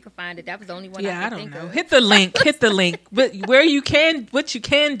yesterday where they could find it. That was the only one. Yeah, I don't know. Hit the link. But what you can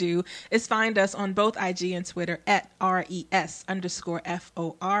do is find us on both IG and Twitter at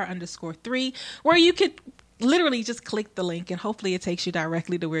RES_FOR_3, where you could literally just click the link and hopefully it takes you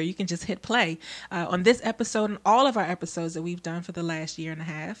directly to where you can just hit play on this episode and all of our episodes that we've done for the last year and a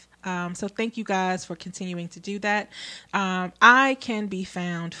half. So thank you guys for continuing to do that. I can be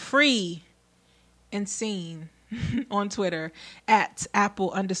found free and seen on Twitter at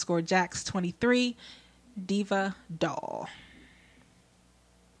Apple_Jax23, Diva Doll.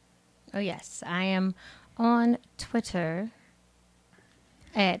 Oh yes, I am on Twitter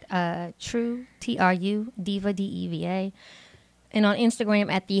at True TRU Diva DEVA, and on Instagram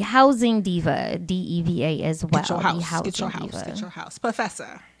at the Housing Diva DEVA as well. Get your house,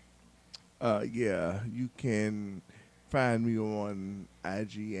 Professor. Yeah, you can find me on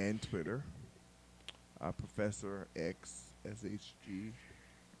IG and Twitter. Professor X SHG.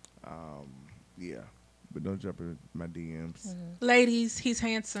 Yeah, but don't jump into my DMs. Mm-hmm. Ladies, he's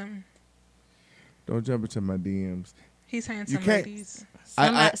handsome. Don't jump into my DMs. He's handsome, ladies.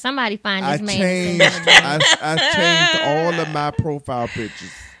 Somebody find this man. I changed all of my profile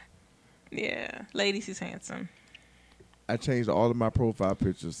pictures. Yeah, ladies, he's handsome. I changed all of my profile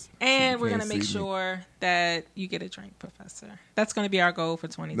pictures. And we're going to make sure that you get a drink, Professor. That's going to be our goal for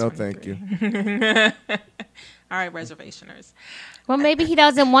 2023. No, thank you. All right, reservationers. Well, maybe he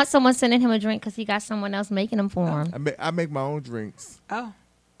doesn't want someone sending him a drink because he got someone else making them for him. I make my own drinks. Oh.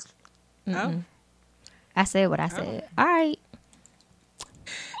 I said what I said. All right.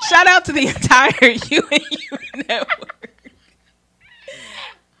 Shout out to the entire You and You Network.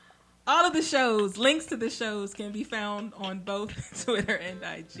 All of the shows, links to the shows can be found on both Twitter and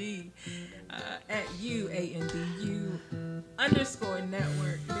IG at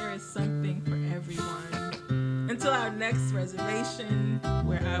UANDU_network. There is something for everyone. Until our next reservation,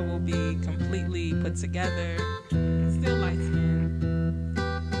 where I will be completely put together, still light skinned.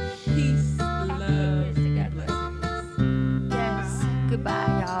 Peace, love, and blessings. Yes.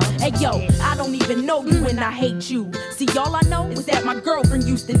 Goodbye, y'all. Hey yo, I don't even know you and I hate you. See, all I know is that my girlfriend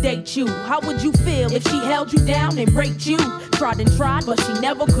used to date you. How would you feel if she held you down and raped you? Tried and tried, but she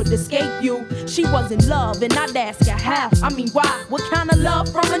never could escape you. She was in love, and I'd ask her how. I mean, why? What kind of love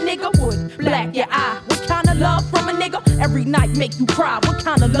from a nigga would black your eye? What kind of love from a nigga every night make you cry? What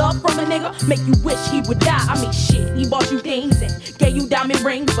kind of love from a nigga make you wish he would die? I mean, shit, he bought you things and gave you diamond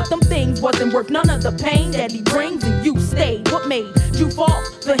rings, but them things wasn't worth none of the pain that he brings, and you stayed. What made you fall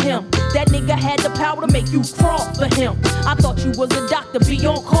for him? That nigga had the power to make you crawl for him. I thought you was a doctor, be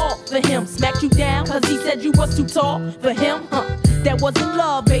on call for him. Smacked you down cause he said you was too tall for him, huh? That wasn't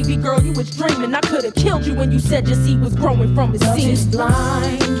love, baby girl, you was dreaming. I could've killed you when you said your seed was growing from his seed. Love is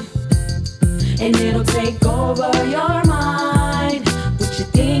blind, and it'll take over your mind. What you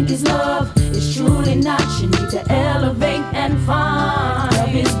think is love is truly not. You need to elevate and find.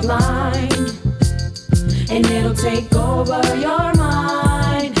 Love is blind, and it'll take over your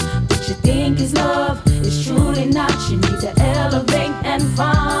mind. What you think is love is truly not. You need to elevate and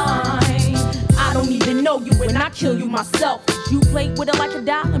find. I don't even know you and I kill you myself. You played with her like a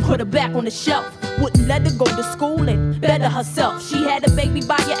doll and put her back on the shelf. Wouldn't let her go to school and better herself. She had a baby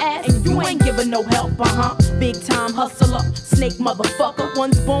by your ass and you ain't giving no help, Big time hustler, snake motherfucker.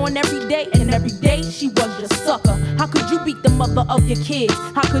 One's born every day and every day she was your sucker. How could you beat the mother of your kids?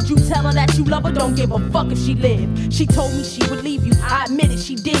 How could you tell her that you love her? Don't give a fuck if she lived. She told me she would leave you, I admit it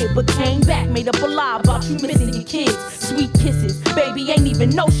she did, but came back, made up a lie about you missing your kids. Sweet kisses, baby ain't even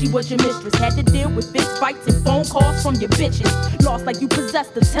know she was your mistress. Had to deal with fist fights and phone calls from your bitches. Lost like you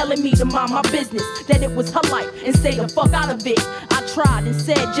possessed her, telling me to mind my business, that it was her life and stay the fuck out of it. I tried and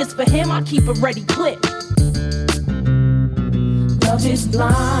said just for him I keep a ready clip. Love is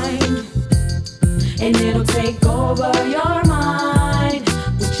blind, and it'll take over your mind.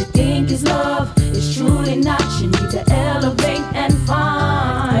 What you think is love is truly not. You need to elevate and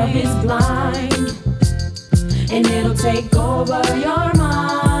find. Love is blind, and it'll take over your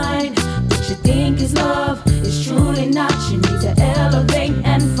mind. What you think is love is truly not. You need to elevate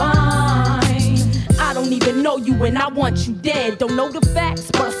and find. I don't even know you and I want you dead. Don't know the facts,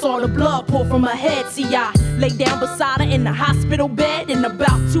 but I saw the blood pour from her head. See, I lay down beside her in the hospital bed, and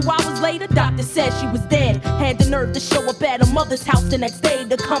about 2 hours later, doctor said she was dead. Had the nerve to show up at her mother's house the next day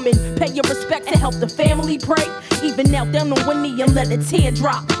to come and pay your respect to help the family pray. Even knelt down on one knee and let a tear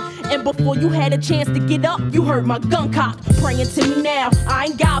drop. And before you had a chance to get up, you heard my gun cock. Praying to me now, I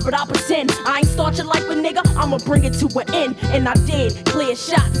ain't God, but I pretend. I ain't start your life a nigga, I'ma bring it to an end. And I did, clear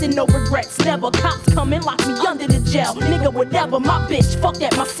shots and no regrets. Never cops come and lock me under the jail. Nigga, whatever, my bitch, fuck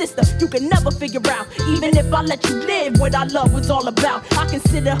that, my sister. You can never figure out, even if I let you live, what our love was all about. I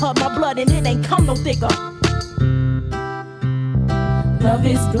consider her my blood and it ain't come no thicker. Love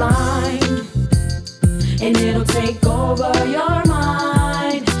is blind, and it'll take over your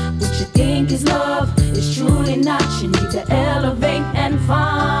mind. What you think is love is truly not. You need to elevate and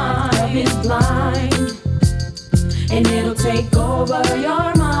find. Love is blind, and it'll take over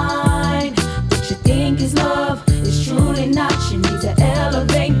your mind. What you think is love is truly not. You need to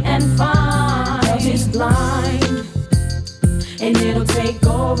elevate and find. Love is blind, and it'll take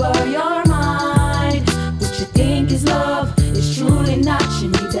over your mind. What you think is love is truly not. You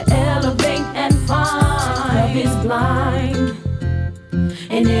need to elevate and find. Love is blind,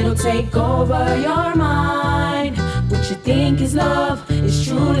 and it'll take over your mind. What you think is love is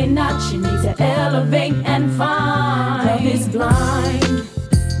truly not. You need to elevate and find. Love is blind,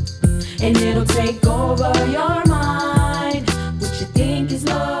 and it'll take over your mind. What you think is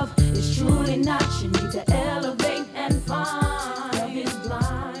love is truly not. You need to elevate and find. Love is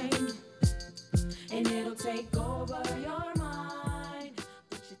blind, and it'll take over your